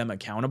holding them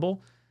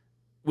accountable,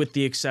 with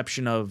the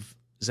exception of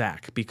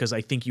Zach, because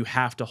I think you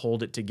have to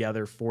hold it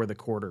together for the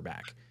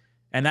quarterback.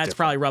 And that's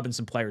probably rubbing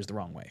some players the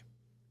wrong way.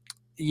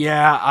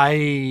 Yeah,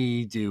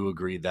 I do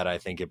agree that I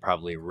think it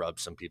probably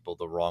rubs some people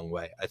the wrong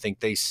way. I think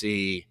they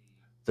see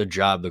the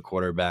job the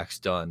quarterback's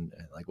done,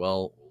 and like,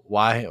 well,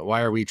 why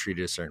are we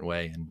treated a certain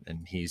way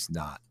and he's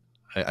not?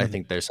 I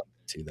think there's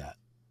something to that.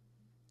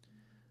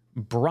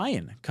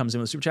 Brian comes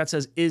in with a super chat,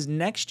 says, is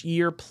next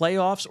year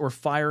playoffs or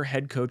fire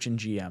head coach and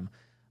GM?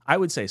 I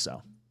would say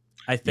so.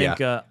 I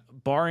think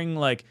barring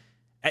like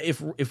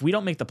if we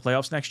don't make the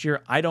playoffs next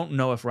year, I don't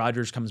know if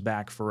Rodgers comes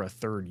back for a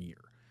third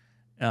year.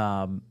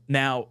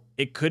 Now,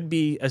 it could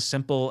be as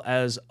simple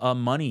as a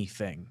money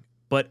thing.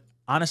 But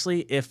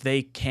honestly, if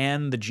they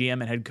can, the GM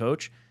and head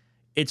coach,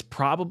 it's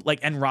probably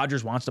and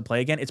Rodgers wants to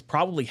play again, it's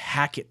probably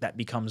Hackett that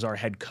becomes our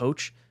head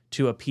coach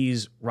to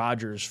appease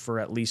Rodgers for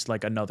at least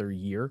like another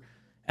year.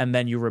 And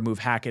then you remove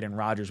Hackett and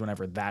Rodgers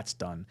whenever that's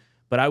done.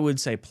 But I would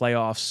say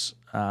playoffs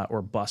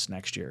or bust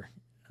next year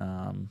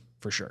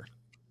for sure.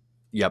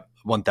 Yep,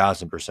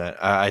 1000%.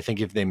 I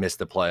think if they miss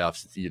the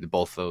playoffs,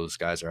 both those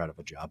guys are out of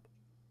a job.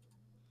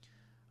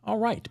 All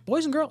right,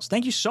 boys and girls,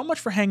 thank you so much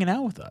for hanging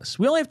out with us.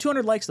 We only have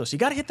 200 likes though, so you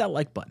got to hit that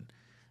like button.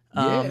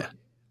 Yeah,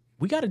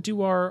 We got to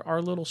do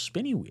our little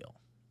spinny wheel.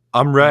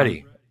 I'm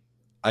ready.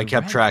 I You're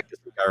kept ready. track this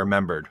week. I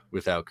remembered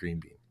without Green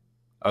Bean.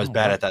 I was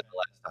bad right. at that the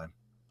last time.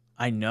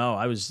 I know.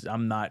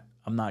 I'm not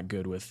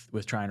good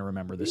with trying to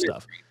remember this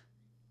stuff.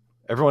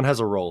 Everyone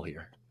has a role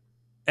here.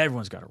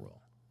 Everyone's got a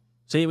role.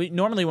 So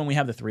normally when we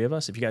have the three of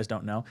us, if you guys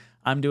don't know,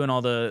 I'm doing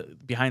all the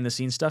behind the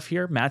scenes stuff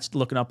here. Matt's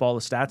looking up all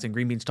the stats, and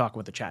Green Bean's talking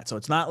with the chat. So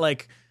it's not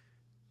like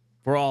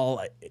we're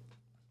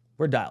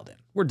dialed in.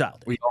 We're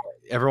dialed in.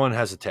 Everyone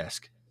has a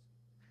task.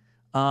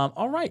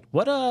 All right.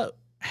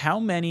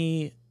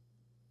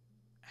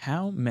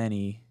 How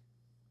many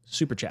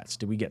super chats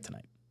did we get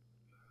tonight?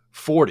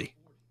 40.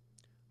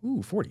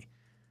 Ooh, 40.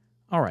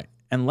 All right.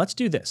 And let's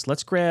do this.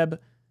 Let's grab.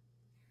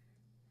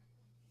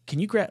 Can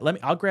you grab?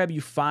 I'll grab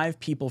you 5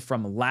 people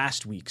from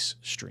last week's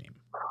stream.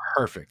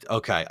 Perfect.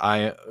 Okay.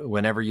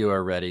 Whenever you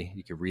are ready,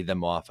 you can read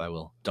them off. I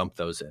will dump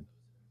those in.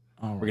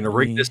 All We're gonna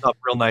rig this up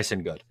real nice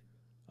and good.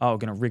 Oh,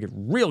 gonna rig it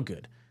real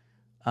good.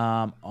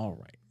 All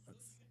right.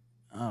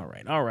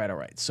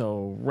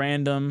 So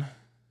random.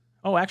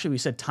 Oh, actually, we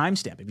said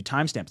timestamp. If you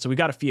timestamp, so we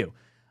got a few.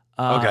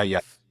 Okay. Yeah.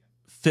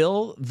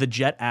 Phil the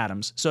Jet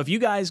Adams. So if you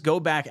guys go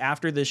back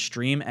after this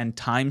stream and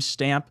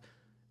timestamp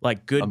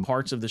like good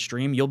parts of the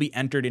stream, you'll be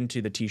entered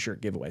into the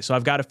t-shirt giveaway. So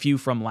I've got a few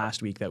from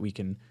last week that we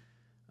can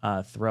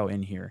throw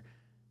in here.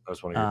 That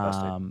was one of your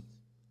best names.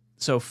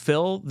 So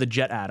Phil the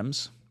Jet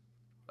Adams.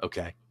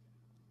 Okay.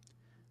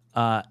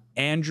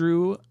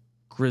 Andrew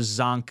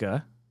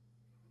Grzanka.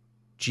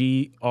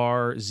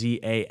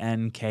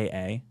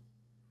 Grzanka.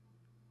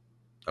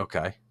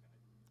 Okay.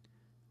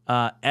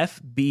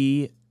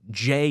 FBJT.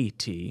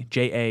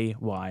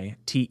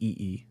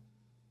 Jaytee.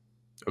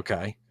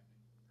 Okay.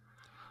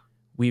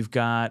 We've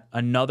got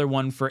another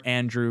one for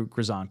Andrew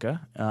Grzanka,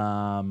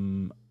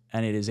 and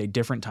it is a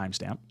different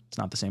timestamp. It's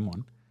not the same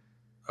one.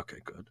 Okay,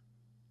 good.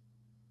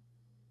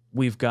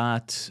 We've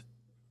got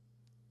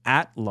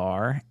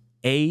Atlar,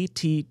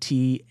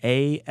 Attallar.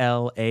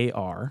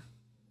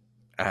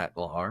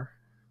 Atlar.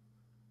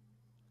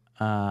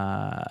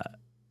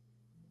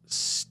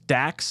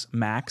 Stax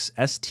Max,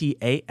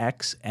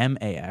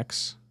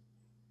 Staxmax.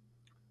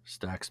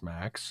 Stacks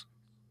Max.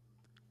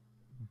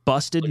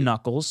 Busted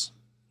Knuckles.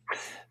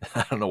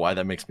 I don't know why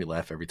that makes me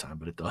laugh every time,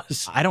 but it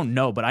does. I don't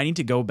know, but I need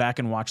to go back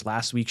and watch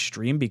last week's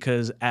stream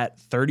because at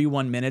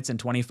 31 minutes and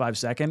 25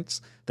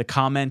 seconds, the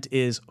comment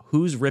is,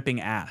 "Who's ripping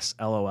ass?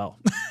 LOL."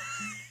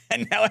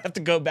 And now I have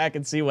to go back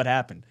and see what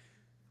happened.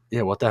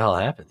 Yeah, what the hell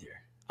happened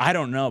here? I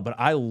don't know, but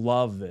I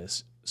love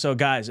this. So,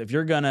 guys, if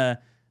you're going to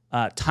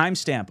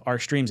timestamp our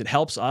streams, it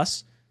helps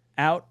us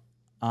out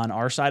on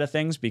our side of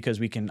things because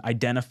we can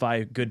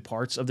identify good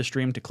parts of the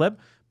stream to clip,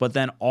 but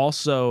then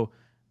also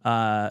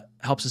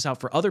helps us out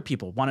for other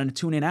people wanting to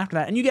tune in after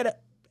that, and you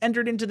get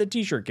entered into the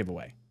t-shirt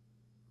giveaway.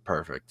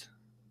 Perfect.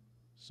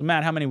 So,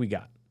 Matt, how many we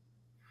got?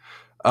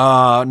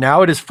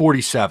 Now it is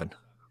 47.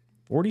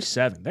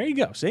 47. There you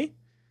go. See?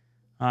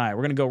 All right,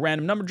 we're going to go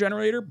random number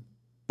generator.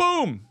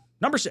 Boom.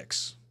 Number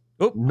 6.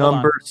 Oh,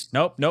 numbers.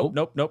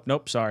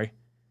 Nope. Sorry.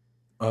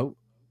 Oh.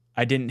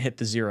 I didn't hit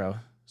the 0.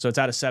 So it's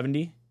out of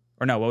 70.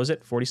 Or no, what was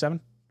it?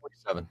 47?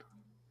 47.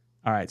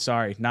 All right,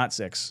 sorry. Not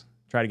 6.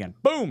 Try it again.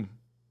 Boom.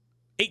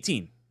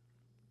 18.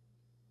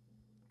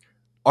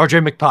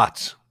 RJ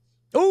McPotts.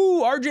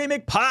 Ooh, RJ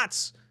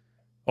McPotts.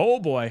 Oh,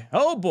 boy.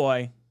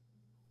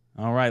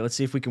 All right, let's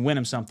see if we can win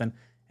him something.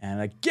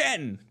 And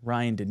again,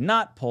 Ryan did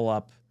not pull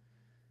up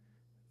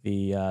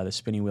the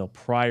spinning wheel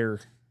prior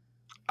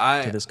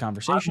to this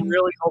conversation. I'm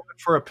really hoping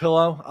for a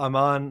pillow. I'm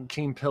on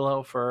Team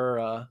Pillow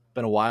for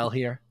been a while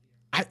here.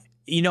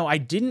 I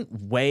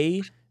didn't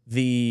weigh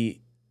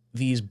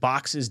these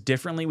boxes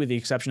differently with the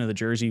exception of the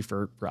jersey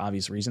for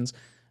obvious reasons.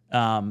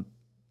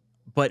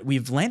 But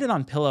we've landed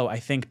on Pillow, I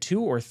think,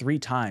 2 or 3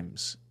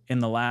 times in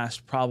the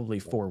last probably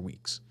 4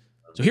 weeks.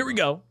 So here we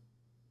go.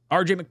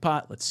 RJ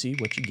McPott, let's see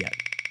what you get.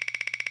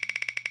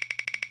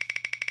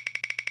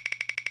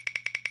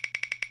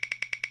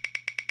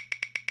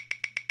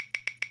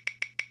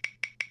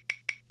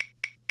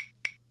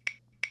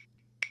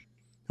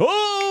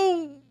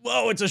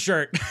 Oh, it's a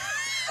shirt.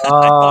 I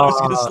thought it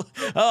was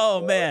gonna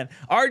oh, man.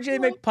 RJ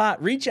McPott,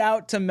 reach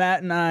out to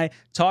Matt and I,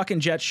 Talkin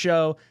Jets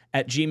Show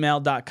at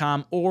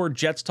gmail.com or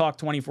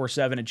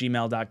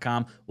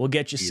jetstalk247@gmail.com. We'll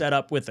get you set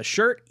up with a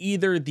shirt,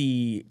 either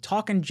the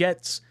Talkin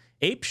Jets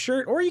Ape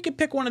shirt, or you can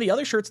pick one of the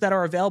other shirts that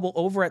are available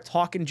over at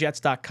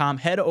talkinjets.com.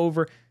 Head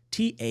over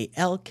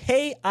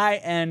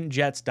TALKIN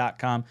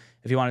Jets.com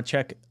if you want to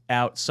check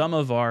out some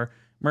of our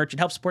merch. It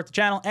helps support the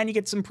channel, and you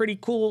get some pretty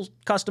cool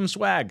custom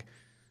swag.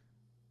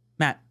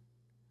 Matt,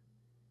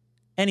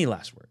 any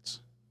last words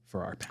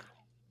for our panel?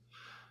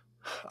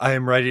 I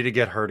am ready to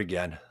get hurt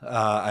again.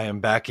 I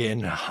am back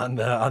in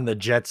on the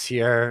Jets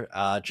here.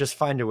 Just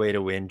find a way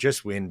to win.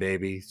 Just win,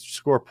 baby.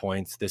 Score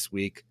points this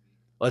week.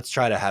 Let's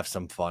try to have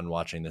some fun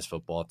watching this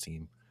football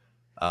team.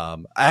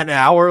 An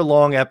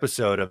hour-long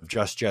episode of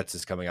Just Jets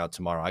is coming out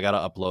tomorrow. I got to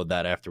upload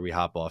that after we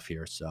hop off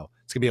here. So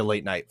it's going to be a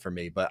late night for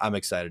me, but I'm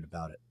excited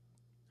about it.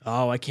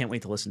 Oh, I can't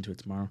wait to listen to it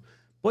tomorrow.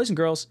 Boys and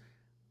girls,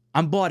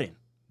 I'm bought in.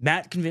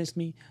 Matt convinced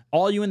me.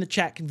 All you in the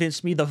chat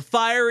convinced me. The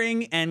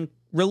firing and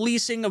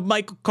releasing of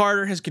Michael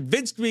Carter has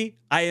convinced me.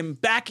 I am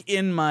back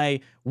in my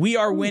we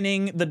are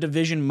winning the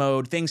division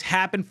mode. Things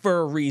happen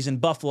for a reason.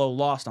 Buffalo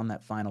lost on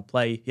that final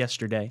play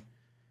yesterday.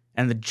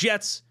 And the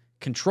Jets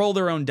control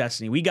their own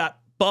destiny. We got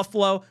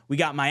Buffalo. We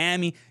got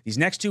Miami. These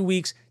next 2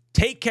 weeks,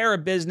 take care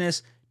of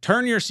business.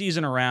 Turn your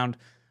season around.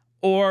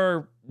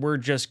 Or we're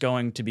just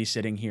going to be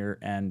sitting here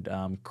and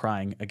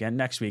crying again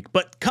next week.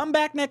 But come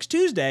back next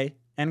Tuesday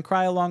and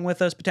cry along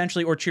with us,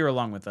 potentially, or cheer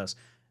along with us.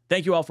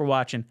 Thank you all for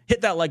watching.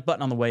 Hit that like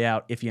button on the way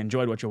out if you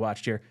enjoyed what you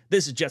watched here.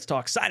 This is Jets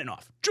Talk signing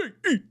off.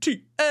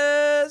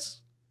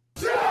 Jets!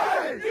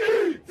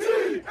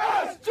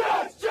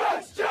 Jets!